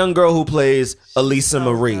 That young girl who plays Elisa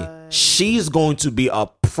Marie, she's going to be a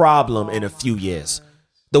problem in a few years.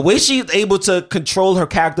 The way she's able to control her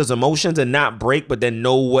character's emotions and not break, but then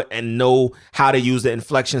know how to use the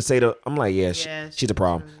inflection. I'm like, she's a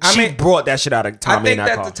problem. She brought that shit out of Tommy. I think in that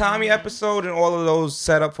that car. the Tommy episode and all of those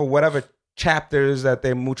set up for whatever chapters that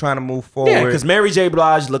they're trying to move forward. Yeah, because Mary J.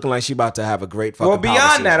 Blige looking like she about to have a great fucking Well, power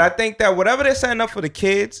beyond that, season. I think that whatever they're setting up for the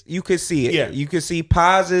kids, you could see it. Yeah. You could see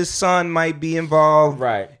Paz's son might be involved.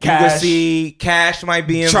 Right. You could see Cash might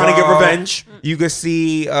be involved. Trying to get revenge. You could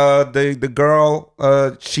see the girl,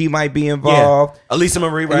 she might be involved. Yeah. Elisa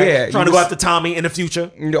Marie, right? Yeah, Trying you to go s- after Tommy in the future.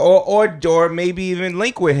 Or maybe even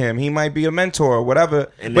link with him. He might be a mentor or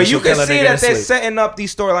whatever. And then But you she'll kill can a see nigga that in they're sleep. setting up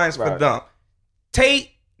these storylines for Right. them. Tate,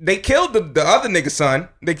 they killed the other nigga's son.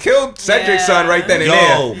 They killed Cedric's son right then and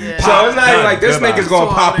Yo, there. pop, So it's not even done. like this Goodbye. nigga's gonna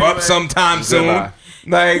So pop anyway. up sometime soon. Goodbye.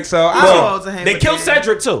 Like, so I Well, don't. to him They killed again.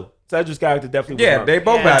 Cedric too. Cedric's character definitely was Yeah, wrong. they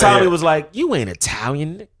both Yeah. got Tommy it. was like, "You ain't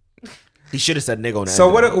Italian." He should have said "nigga" on that. So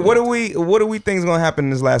what do we think is gonna happen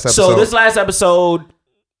in this last episode? So this last episode,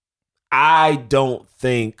 I don't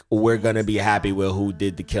think we're gonna be happy with who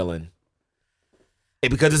did the killing,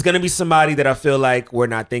 because it's gonna be somebody that I feel like we're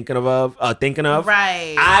not thinking of.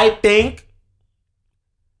 Right. I think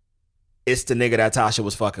it's the nigga that Tasha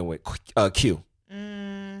was fucking with, Q,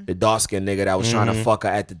 the dark skinned nigga that was trying to fuck her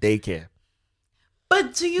at the daycare.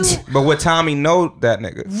 But do you but would Tommy know that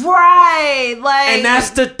nigga? right? Like, And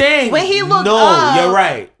that's the thing. When he looked no, up- you're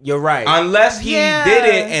right. You're right. Unless he Yeah. did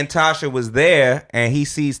it and Tasha was there and he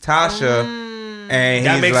sees Tasha and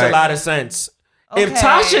That he's makes like, a lot of sense. If Okay.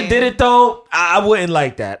 Tasha did it though, I wouldn't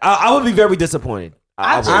like that. I would be very disappointed.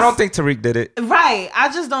 I don't think Tariq did it. right.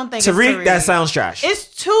 I just don't think Tariq, it's that sounds trash. It's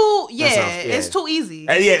too sounds- it's too easy.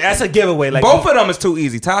 Yeah, that's a giveaway. Like Both of them is too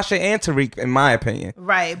easy. Tasha and Tariq, in my opinion.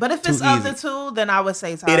 Right. But if it's Too of the easy. two, then I would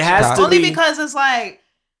say Tasha. It has to only be- because it's like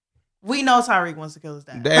we know Tyreek wants to kill his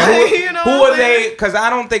dad. And who You know who what are I'm saying? they? Because I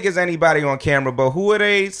don't think it's anybody on camera. But who are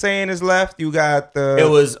they saying is left? You got the. it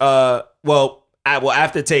was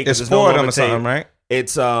after take. It's there's four of no them or more tape. something, right?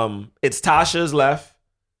 It's Tasha's left.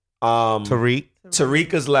 Tariq,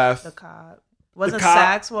 Tariq is left. The cop. Wasn't cop-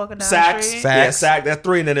 Sax walking down Sax, the street? Sax. yeah, Sax. That's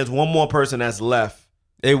three, and then there's one more person that's left.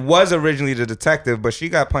 it was originally the detective, but she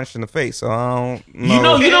got punched in the face. So I don't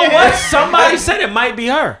know. You know what? Somebody said it might be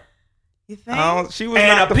her. You think? She was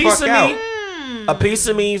And knocked a the piece fuck of out. me, a piece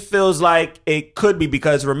of me feels like it could be,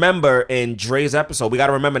 because remember in Dre's episode, we got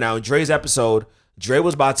to remember now in Dre's episode, Dre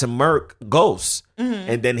was about to murk Ghost,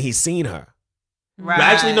 and then he seen her. Right. But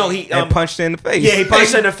actually, no, he And punched her in the face. yeah, he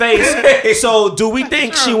punched her in the face. So, do we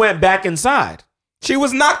think she went back inside? She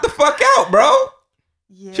was knocked the fuck out, bro.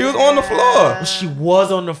 Yeah. She was on the floor. She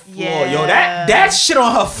was on the floor, Yeah. yo. That shit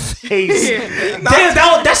on her face. Damn,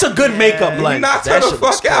 that's a good makeup He blend. knocked her That the shit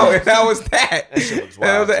looks fuck out, crazy. and that was that. shit looks And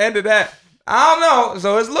that was wild. the end of that. I don't know.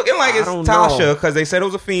 So it's looking like it's don't Tasha know. because they said it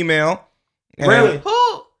was a female. And Really?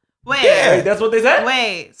 Who? Wait. Yeah. Wait, that's what they said?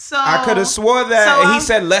 Wait. So I could have swore that So, he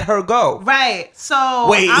said let her go. Right. So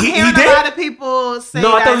Wait, I'm he hearing did? a lot of people say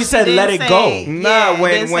No, I that thought you she said didn't let it say- go. Nah, Yeah,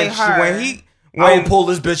 when didn't when say she, her. I will pull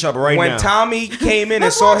this bitch up right when now. Tommy came in and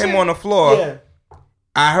Let's saw watch him it. on the floor, Yeah.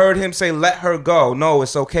 I heard him say let her go. No,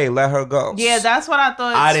 it's okay, let her go. Yeah, that's what I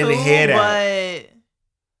thought. I didn't too, hear that.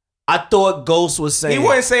 I thought Ghost was saying He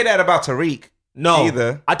wouldn't say that about Tariq. no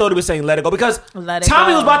either. I thought he was saying let it go because Let it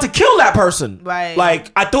Tommy go. was about to kill that person. Right. Like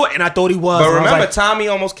I thought he was. But and I was remember, like, Tommy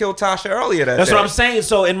almost killed Tasha earlier that that's day. what I'm saying.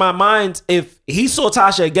 So in my mind, if he saw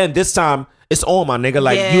Tasha again this time, it's on, my nigga.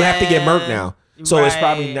 Like you have to get murked now. So it's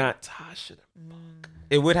probably Right. not Tasha.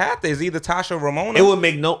 It would have to. It's either Tasha or Ramona. It would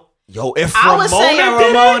make no. Yo, if I was saying Ramona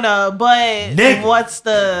did it, Ramona, but Nigga. what's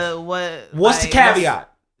the what? what's the like, caveat?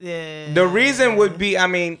 Yeah. The reason would be, I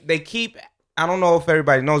mean, they keep. I don't know if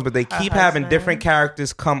everybody knows, but they keep having different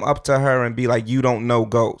characters come up to her and be like, "You don't know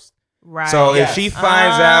Ghost." Right. So if she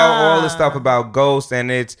finds out all the stuff about Ghost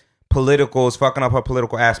and it's political, it's fucking up her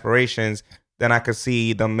political aspirations, then I could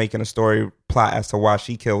see them making a story plot as to why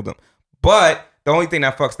she killed him. But the only thing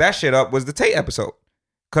that fucks that shit up was the Tate episode.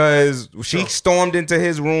 Because she stormed into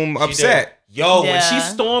his room upset. Yo, when she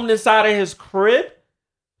stormed inside of his crib,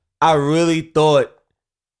 I really thought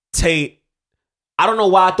Tate, I don't know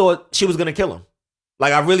why I thought she was going to kill him.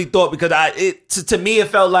 Like, I really thought, because to me, it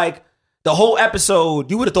felt like the whole episode,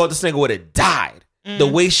 you would have thought this nigga would have died. The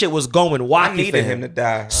way shit was going, I needed him to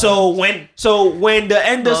die. So when the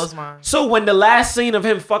end of, so when the last scene of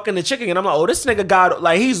him fucking the chicken, and I'm like, oh, this nigga got,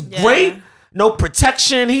 like, he's great, no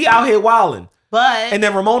protection, he out here wilding. But and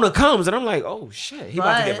then Ramona comes, and I'm like, oh shit, he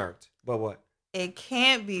about to get murked. But what? It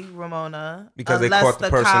can't be Ramona because they caught the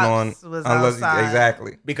person on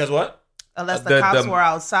exactly. Because what? Unless the cops were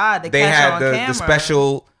outside, they had the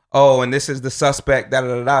special. Oh, and this is the suspect. Da da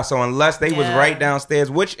da da. So unless they was right downstairs,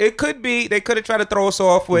 which it could be, they could have tried to throw us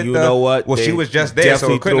off with. You know what? Well, she was just there,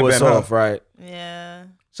 so it couldn't have been off, right? Yeah.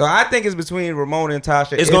 So I think it's between Ramona and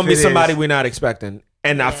Tasha. It's gonna be somebody we're not expecting,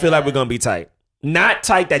 and I feel like we're gonna be tight. Not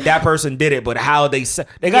tight that person did it, but how they got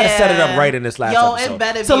to set it up right in this last episode. It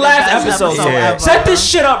better it's the last episode. Ever. Set this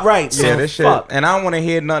shit up right. So this shit. And I don't want to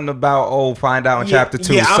hear nothing about find out in chapter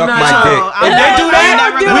 2. Yeah, suck my dick. If they do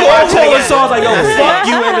that, we all call the songs like, yo, fuck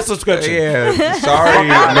you and the subscription. Yeah, sorry,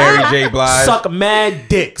 Mary J. Blige. Suck mad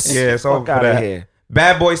dicks. Yeah, it's over for that. Here.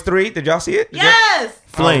 Bad Boys 3. Did y'all see it? Yes.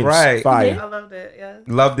 Flames. Right. Fire. I loved it. Yes.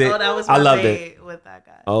 Loved it. Oh, that was my date with that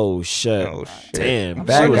guy. Oh shit. Damn.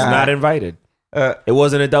 Bad She was guy. not invited. It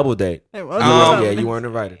wasn't a double date. It was. Yeah, you weren't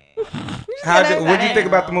invited. What did you think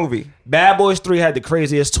about the movie? Bad Boys 3 had the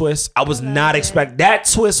craziest twist. I was not expecting that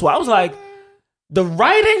twist. Well, I was like, the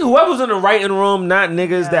writing, whoever was in the writing room, not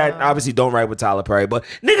niggas that obviously don't write with Tyler Perry, but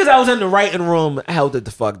niggas that was in the writing room held it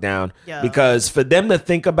the fuck down. Yeah. Because for them to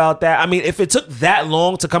think about that, I mean, if it took that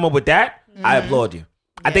long to come up with that, I applaud you.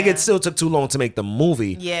 I think it still took too long to make the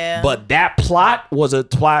movie. Yeah. But that plot was a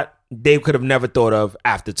plot they could have never thought of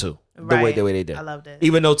after 2. The way they did. I loved it.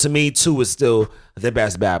 Even though to me 2 is still the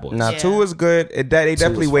best Bad Boys. Now 2 was good. They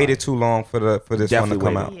definitely waited too long for this one to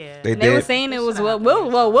come out. Yeah. They were saying it was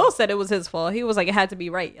Will said it was his fault. He was like, it had to be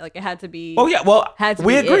right. Like it had to be. Oh yeah, well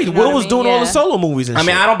we agreed. Will was doing all the solo movies and shit. I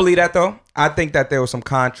mean, I don't believe that though. I think that there was some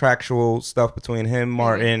contractual stuff between him,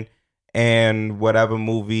 Martin, and whatever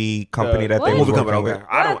movie company that they were working with.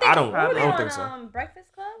 I don't think so.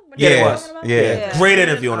 Breakfast Club? Yeah, it was. Yeah. Great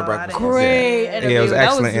interview on the Breakfast Club. Great interview. Yeah, it was an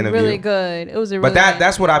excellent that was interview. Really good. It was a really But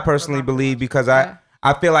that's what I personally believe because I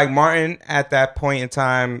feel like Martin at that point in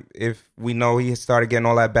time, if we know he started getting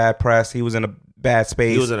all that bad press, he was in a bad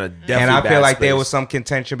space. He was in a definitely and I feel bad like there space. was some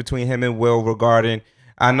contention between him and Will regarding.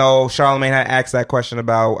 I know Charlamagne had asked that question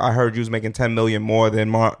about. I heard you was making $10 million more than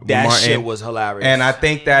Martin. That shit was hilarious. And I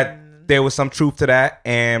think that there was some truth to that,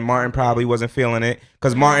 and Martin probably wasn't feeling it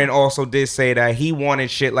because Martin also did say that he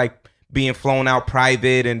wanted shit like being flown out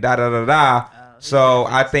private and da da da da. So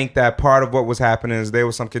I think that part of what was happening is there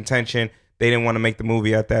was some contention. They didn't want to make the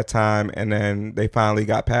movie at that time, and then they finally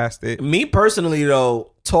got past it. Me personally,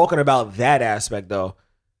 though, talking about that aspect, though,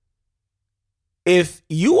 if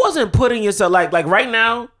you wasn't putting yourself like right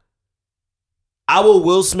now, I will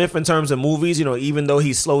Will Smith in terms of movies. You know, even though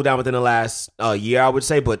he's slowed down within the last year, I would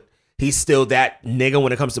say, but he's still that nigga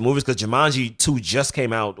when it comes to movies because Jumanji 2 just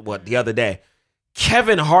came out the other day.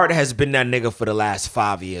 Kevin Hart has been that nigga for the last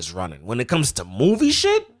 5 years running. When it comes to movie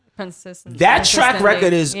shit, that track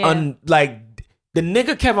record is the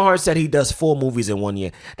nigga Kevin Hart said he does 4 movies in 1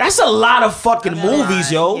 year. That's a lot of fucking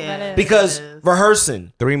movies, yo. Yeah, because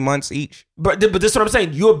rehearsing 3 months each. But this is what I'm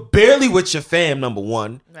saying. You're barely with your fam, number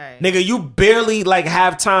one. Right. Nigga, you barely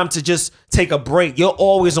have time to just take a break. You're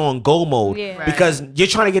always on go mode. Yeah. Because you're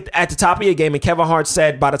trying to get at the top of your game. And Kevin Hart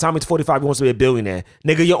said by the time he's 45, he wants to be a billionaire.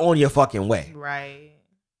 Nigga, you're on your fucking way. Right.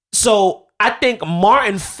 So I think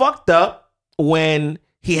Martin fucked up when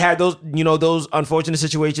he had those unfortunate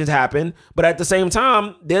situations happen. But at the same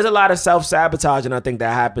time, there's a lot of self-sabotaging I think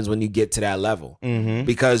that happens when you get to that level. Mm-hmm.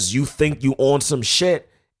 Because you think you on some shit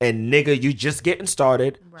and nigga, you just getting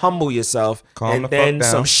started. Right. Humble yourself. Calm and then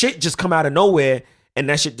some shit just come out of nowhere and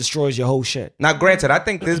that shit destroys your whole shit. Now, granted, I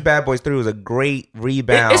think this Bad Boys 3 was a great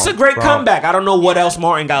rebound. It's a great comeback. I don't know what else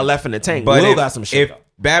Martin got left in the tank. But Will got some shit. If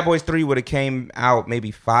Bad Boys 3 would have came out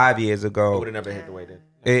maybe 5 years ago, it would have never hit the way it did.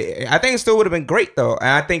 I think it still would have been great though, and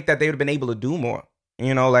I think that they would have been able to do more.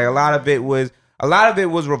 You know, like a lot of it was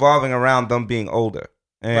revolving around them being older,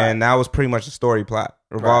 and that was pretty much the story plot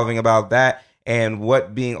revolving about that. and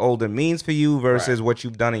what being older means for you versus what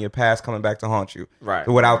you've done in your past coming back to haunt you. Right.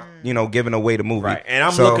 Without, giving away the movie. Right. And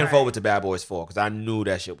I'm looking forward to Bad Boys 4 because I knew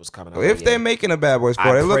that shit was coming out. If they're making a Bad Boys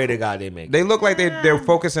 4, I pray to God they make it. They look like they're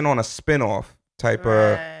focusing on a spin-off type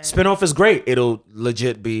of... Spin-off is great. It'll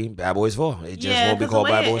legit be Bad Boys 4. It just won't be called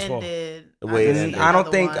Bad Boys 4. The way it ended. I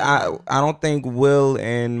don't think Will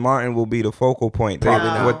and Martin will be the focal point. Probably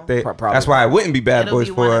not. That's why it wouldn't be Bad It'll Boys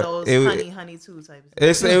be 4. one of those honey 2 type of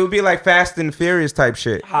things. It would be like Fast and Furious type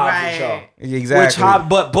shit. Hobbs and Shaw. Exactly.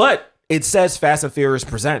 But it says Fast and Furious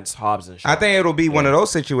presents Hobbs and Shaw. I think it'll be one of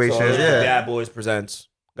those situations. So, yeah. Bad Boys presents.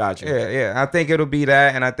 Gotcha. Yeah. I think it'll be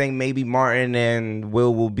that, and I think maybe Martin and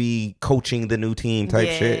Will be coaching the new team type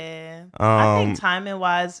shit. I think timing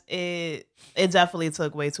wise, it definitely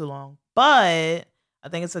took way too long, but I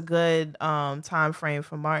think it's a good time frame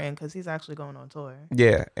for Martin because he's actually going on tour.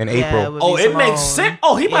 Yeah, in April. Oh, it makes sense.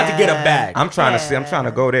 Oh, he about to get a bag. I'm trying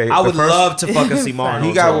to go there. I would love to fucking see Martin.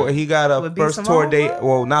 He got a first tour date.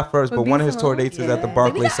 Well, not first, but one of his tour dates is at the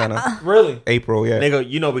Barclays Center. Really? April, yeah.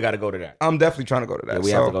 Nigga, we got to go to that. I'm definitely trying to go to that. Yeah,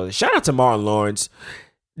 we have to go there. Shout out to Martin Lawrence.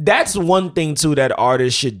 That's one thing too that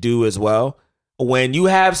artists should do as well. When you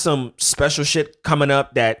have some special shit coming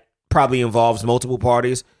up that probably involves multiple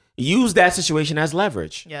parties, use that situation as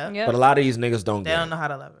leverage. Yeah. But a lot of these niggas don't They don't know how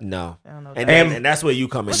to leverage. No. They don't know and that's where you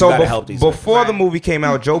come in. So you gotta help these before niggas. the movie came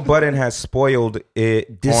out, Joe Budden has spoiled it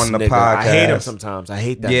on the nigga, podcast. I hate him sometimes. I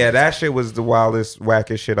hate that. Yeah, that shit was the wildest,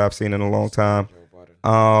 wackest shit I've seen in a long time.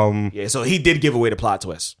 Yeah, so he did give away the plot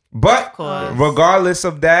twist. But regardless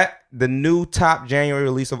of that, the new top January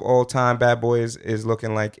release of all time, Bad Boys, is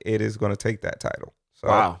looking like it is going to take that title. So,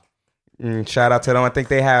 wow. Shout out to them. I think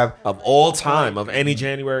they have of all time of any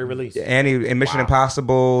January release. And Mission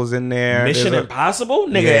Impossible's in there. Mission Impossible,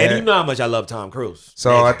 nigga. Yeah. And you know how much I love Tom Cruise.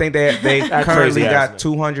 So nigga. I think they currently got nigga.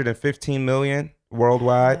 215 million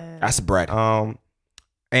worldwide. That's bread.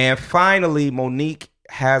 And finally, Monique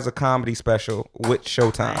has a comedy special with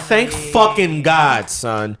Showtime. Thank fucking God,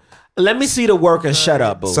 son. Let me see the work and shut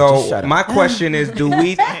up, boo. So shut my up. question is, do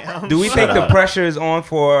we think the pressure is on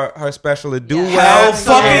for her special to do well? Hell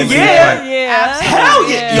fucking yeah. Yeah. Hell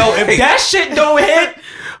yeah. Yo, if that shit don't hit,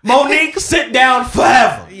 Monique, sit down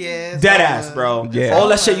forever. Yeah. Dead ass, bro. Yeah. All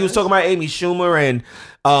that shit you was talking about, Amy Schumer and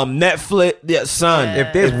Netflix, yeah, son. Yeah.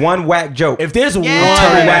 If there's one whack joke, If there's one turn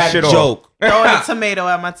that whack shit off. joke, Throwing a tomato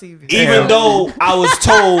at my TV. even though I was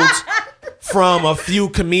told from a few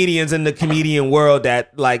comedians in the comedian world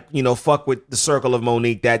that, like, you know, fuck with the circle of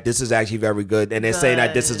Monique, that this is actually very good, and they're saying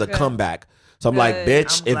that this is a comeback. So I'm like,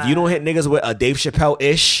 bitch, if you don't hit niggas with a Dave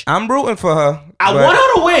Chappelle-ish, I'm rooting for her. I but want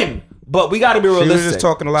her to win, but we got to be realistic. was just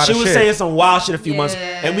talking a lot She of was shit. saying some wild shit a few months,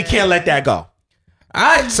 and we can't let that go. All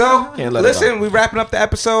right, so Can't let it listen, go. we're wrapping up the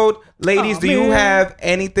episode. Ladies, do you have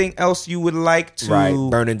anything else you would like to,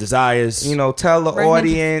 Burning Desires. tell the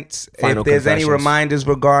audience Final if there's any confessions. reminders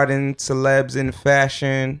regarding celebs in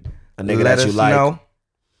fashion? A nigga let that you us like. know.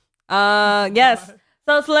 Yes.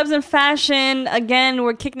 So celebs in fashion. Again,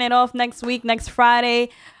 we're kicking it off next week, next Friday.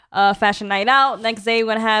 Fashion night out. Next day,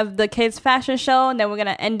 we're gonna have the kids fashion show, and then we're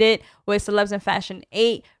gonna end it with Celebs in Fashion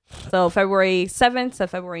 8. So February 7th to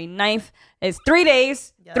February 9th. It's 3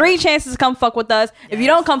 days, 3 chances to come fuck with us. If you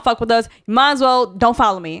don't come fuck with us, you might as well don't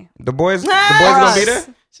follow me. The boys gonna be there?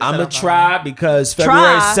 I'm going to try because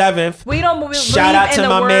February 7th. We don't Shout out to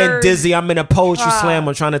my man Dizzy. I'm in a poetry slam.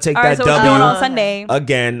 I'm trying to take that so we're doing W. on Sunday.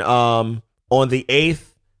 Again, on the 8th,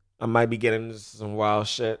 I might be getting some wild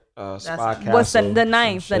shit. Spy Castle. What's the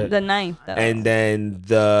 9th? some shit. The 9th, though. And then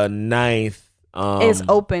the 9th. It's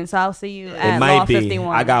open, so I'll see you at It might Law be.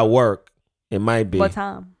 51. I got work. It might be. What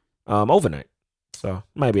time? Overnight. So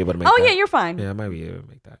might be able to make Oh, that. yeah, you're fine. Yeah, I might be able to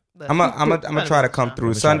make that. I'm gonna try to come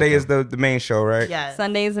through. Sunday is the main show, right? Yeah.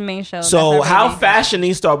 Sunday is the main show. So That's how everything.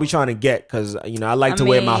 fashionista are we trying to get? Because I like to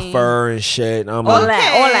wear my mean- fur and shit. I'm All like,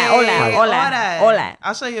 that.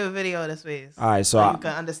 I'll show you a video of this face. all right, so You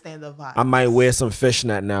can understand the vibe. I might wear some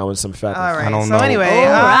fishnet now and some feathers. All right. I don't so know. anyway, All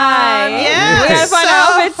right. yeah. We gotta find an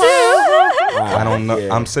outfit too. I don't know.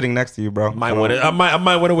 Yeah. I'm sitting next to you, bro. Might want to. I might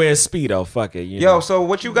want to wear a speedo. Fuck it. You Yo, know. so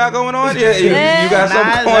what you got going on? Yeah, Yeah. you got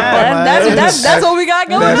something going on. That's what we got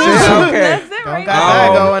going That's on. it? Okay. That's it Don't right got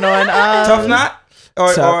now. that going on. Tough knot? Or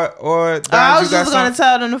I Dimes, was you got just gonna something?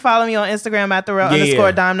 tell them to follow me on Instagram at the real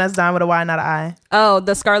Yeah. _ dime. That's dime with a Y, not an I. Oh,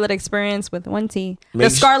 the Scarlet Experience with 1 T. The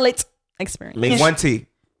Make- Scarlet Experience. Make, One T.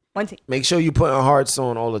 1 T. make sure you putting hearts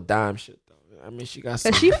on all the dime shit though. I mean, she got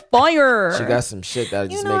some. Cause she fire. She got some shit that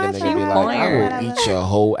just know make a what, nigga be she like, I fire. will eat your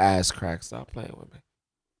whole ass crack. Stop playing with me.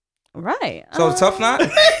 Right. So tough knot?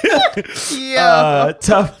 Yeah.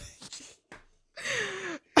 Tough.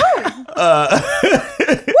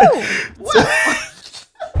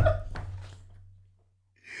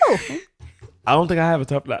 I don't think I have a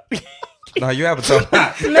tough nut. No, you have a tough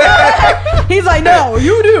nut. He's like, no,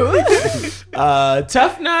 you do.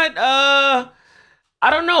 Tough nut. I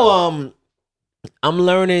don't know. I'm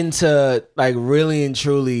learning to like really and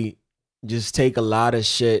truly just take a lot of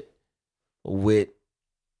shit with.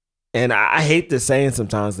 And I hate this saying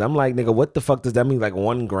sometimes. I'm like, nigga, what the fuck does that mean? Like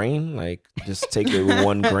 1 grain? Like, just take it with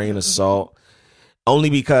 1 grain of salt. Only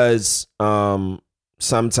because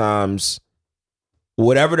sometimes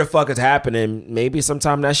whatever the fuck is happening, maybe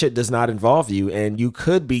sometimes that shit does not involve you. And you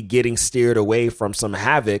could be getting steered away from some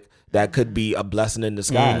havoc that could be a blessing in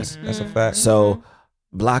disguise. That's a fact. So,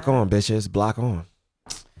 block on, bitches. Block on.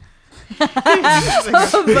 Block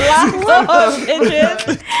on,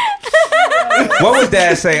 bitches. What would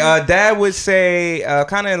Dad say? Dad would say,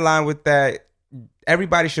 kind of in line with that,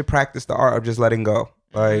 everybody should practice the art of just letting go.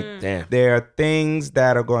 Like, Damn. there are things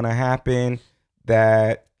that are going to happen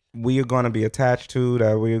that we are going to be attached to,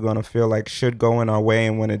 that we are going to feel like should go in our way,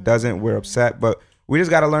 and when it doesn't, we're upset. But we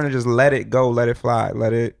just got to learn to just let it go, let it fly,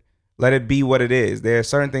 let it be what it is. There are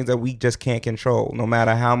certain things that we just can't control. No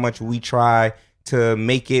matter how much we try to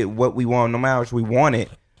make it what we want, no matter how much we want it,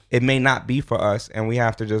 it may not be for us, and we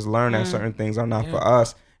have to just learn that certain things are not for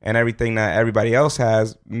us, and everything that everybody else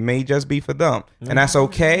has may just be for them. And that's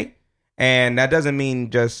okay. And that doesn't mean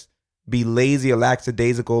just be lazy or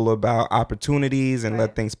lackadaisical about opportunities and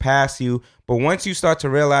let things pass you. But once you start to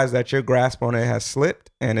realize that your grasp on it has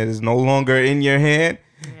slipped and it is no longer in your hand,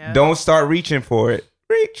 don't start reaching for it.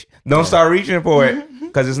 Don't start reaching for it,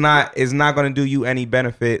 because it's not going to do you any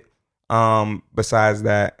benefit. Besides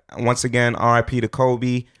that, once again, R.I.P. to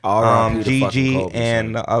Kobe, Gigi, Kobe,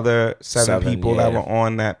 and the other seven people that were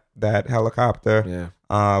on that helicopter.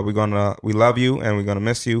 Yeah. We love you, and we're gonna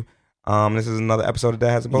miss you. This is another episode of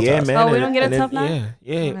Dad Has a Bow Tie. Yeah, man. Oh, we don't get a tough nut?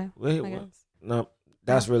 Yeah. No,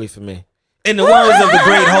 that's really for me. In the words of the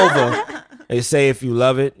great Hova, they say if you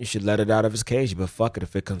love it, you should let it out of its cage. But fuck it,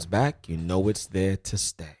 if it comes back, you know it's there to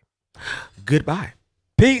stay. Goodbye.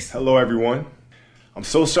 Peace. Hello, everyone. I'm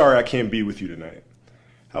so sorry I can't be with you tonight.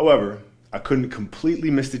 However, I couldn't completely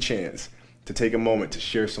miss the chance to take a moment to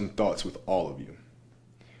share some thoughts with all of you.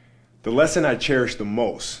 The lesson I cherish the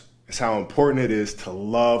most is how important it is to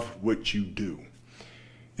love what you do.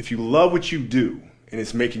 If you love what you do and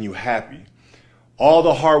it's making you happy, all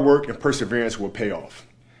the hard work and perseverance will pay off.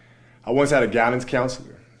 I once had a guidance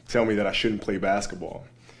counselor tell me that I shouldn't play basketball,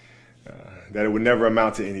 that it would never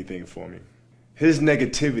amount to anything for me. His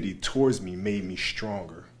negativity towards me made me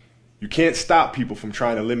stronger. You can't stop people from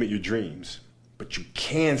trying to limit your dreams, but you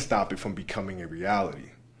can stop it from becoming a reality.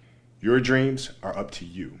 Your dreams are up to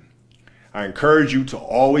you. I encourage you to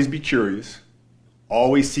always be curious,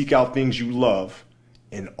 always seek out things you love,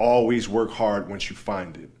 and always work hard once you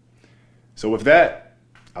find it. So with that,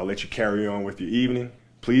 I'll let you carry on with your evening.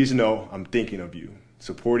 Please know I'm thinking of you,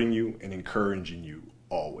 supporting you, and encouraging you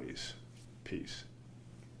always. Peace.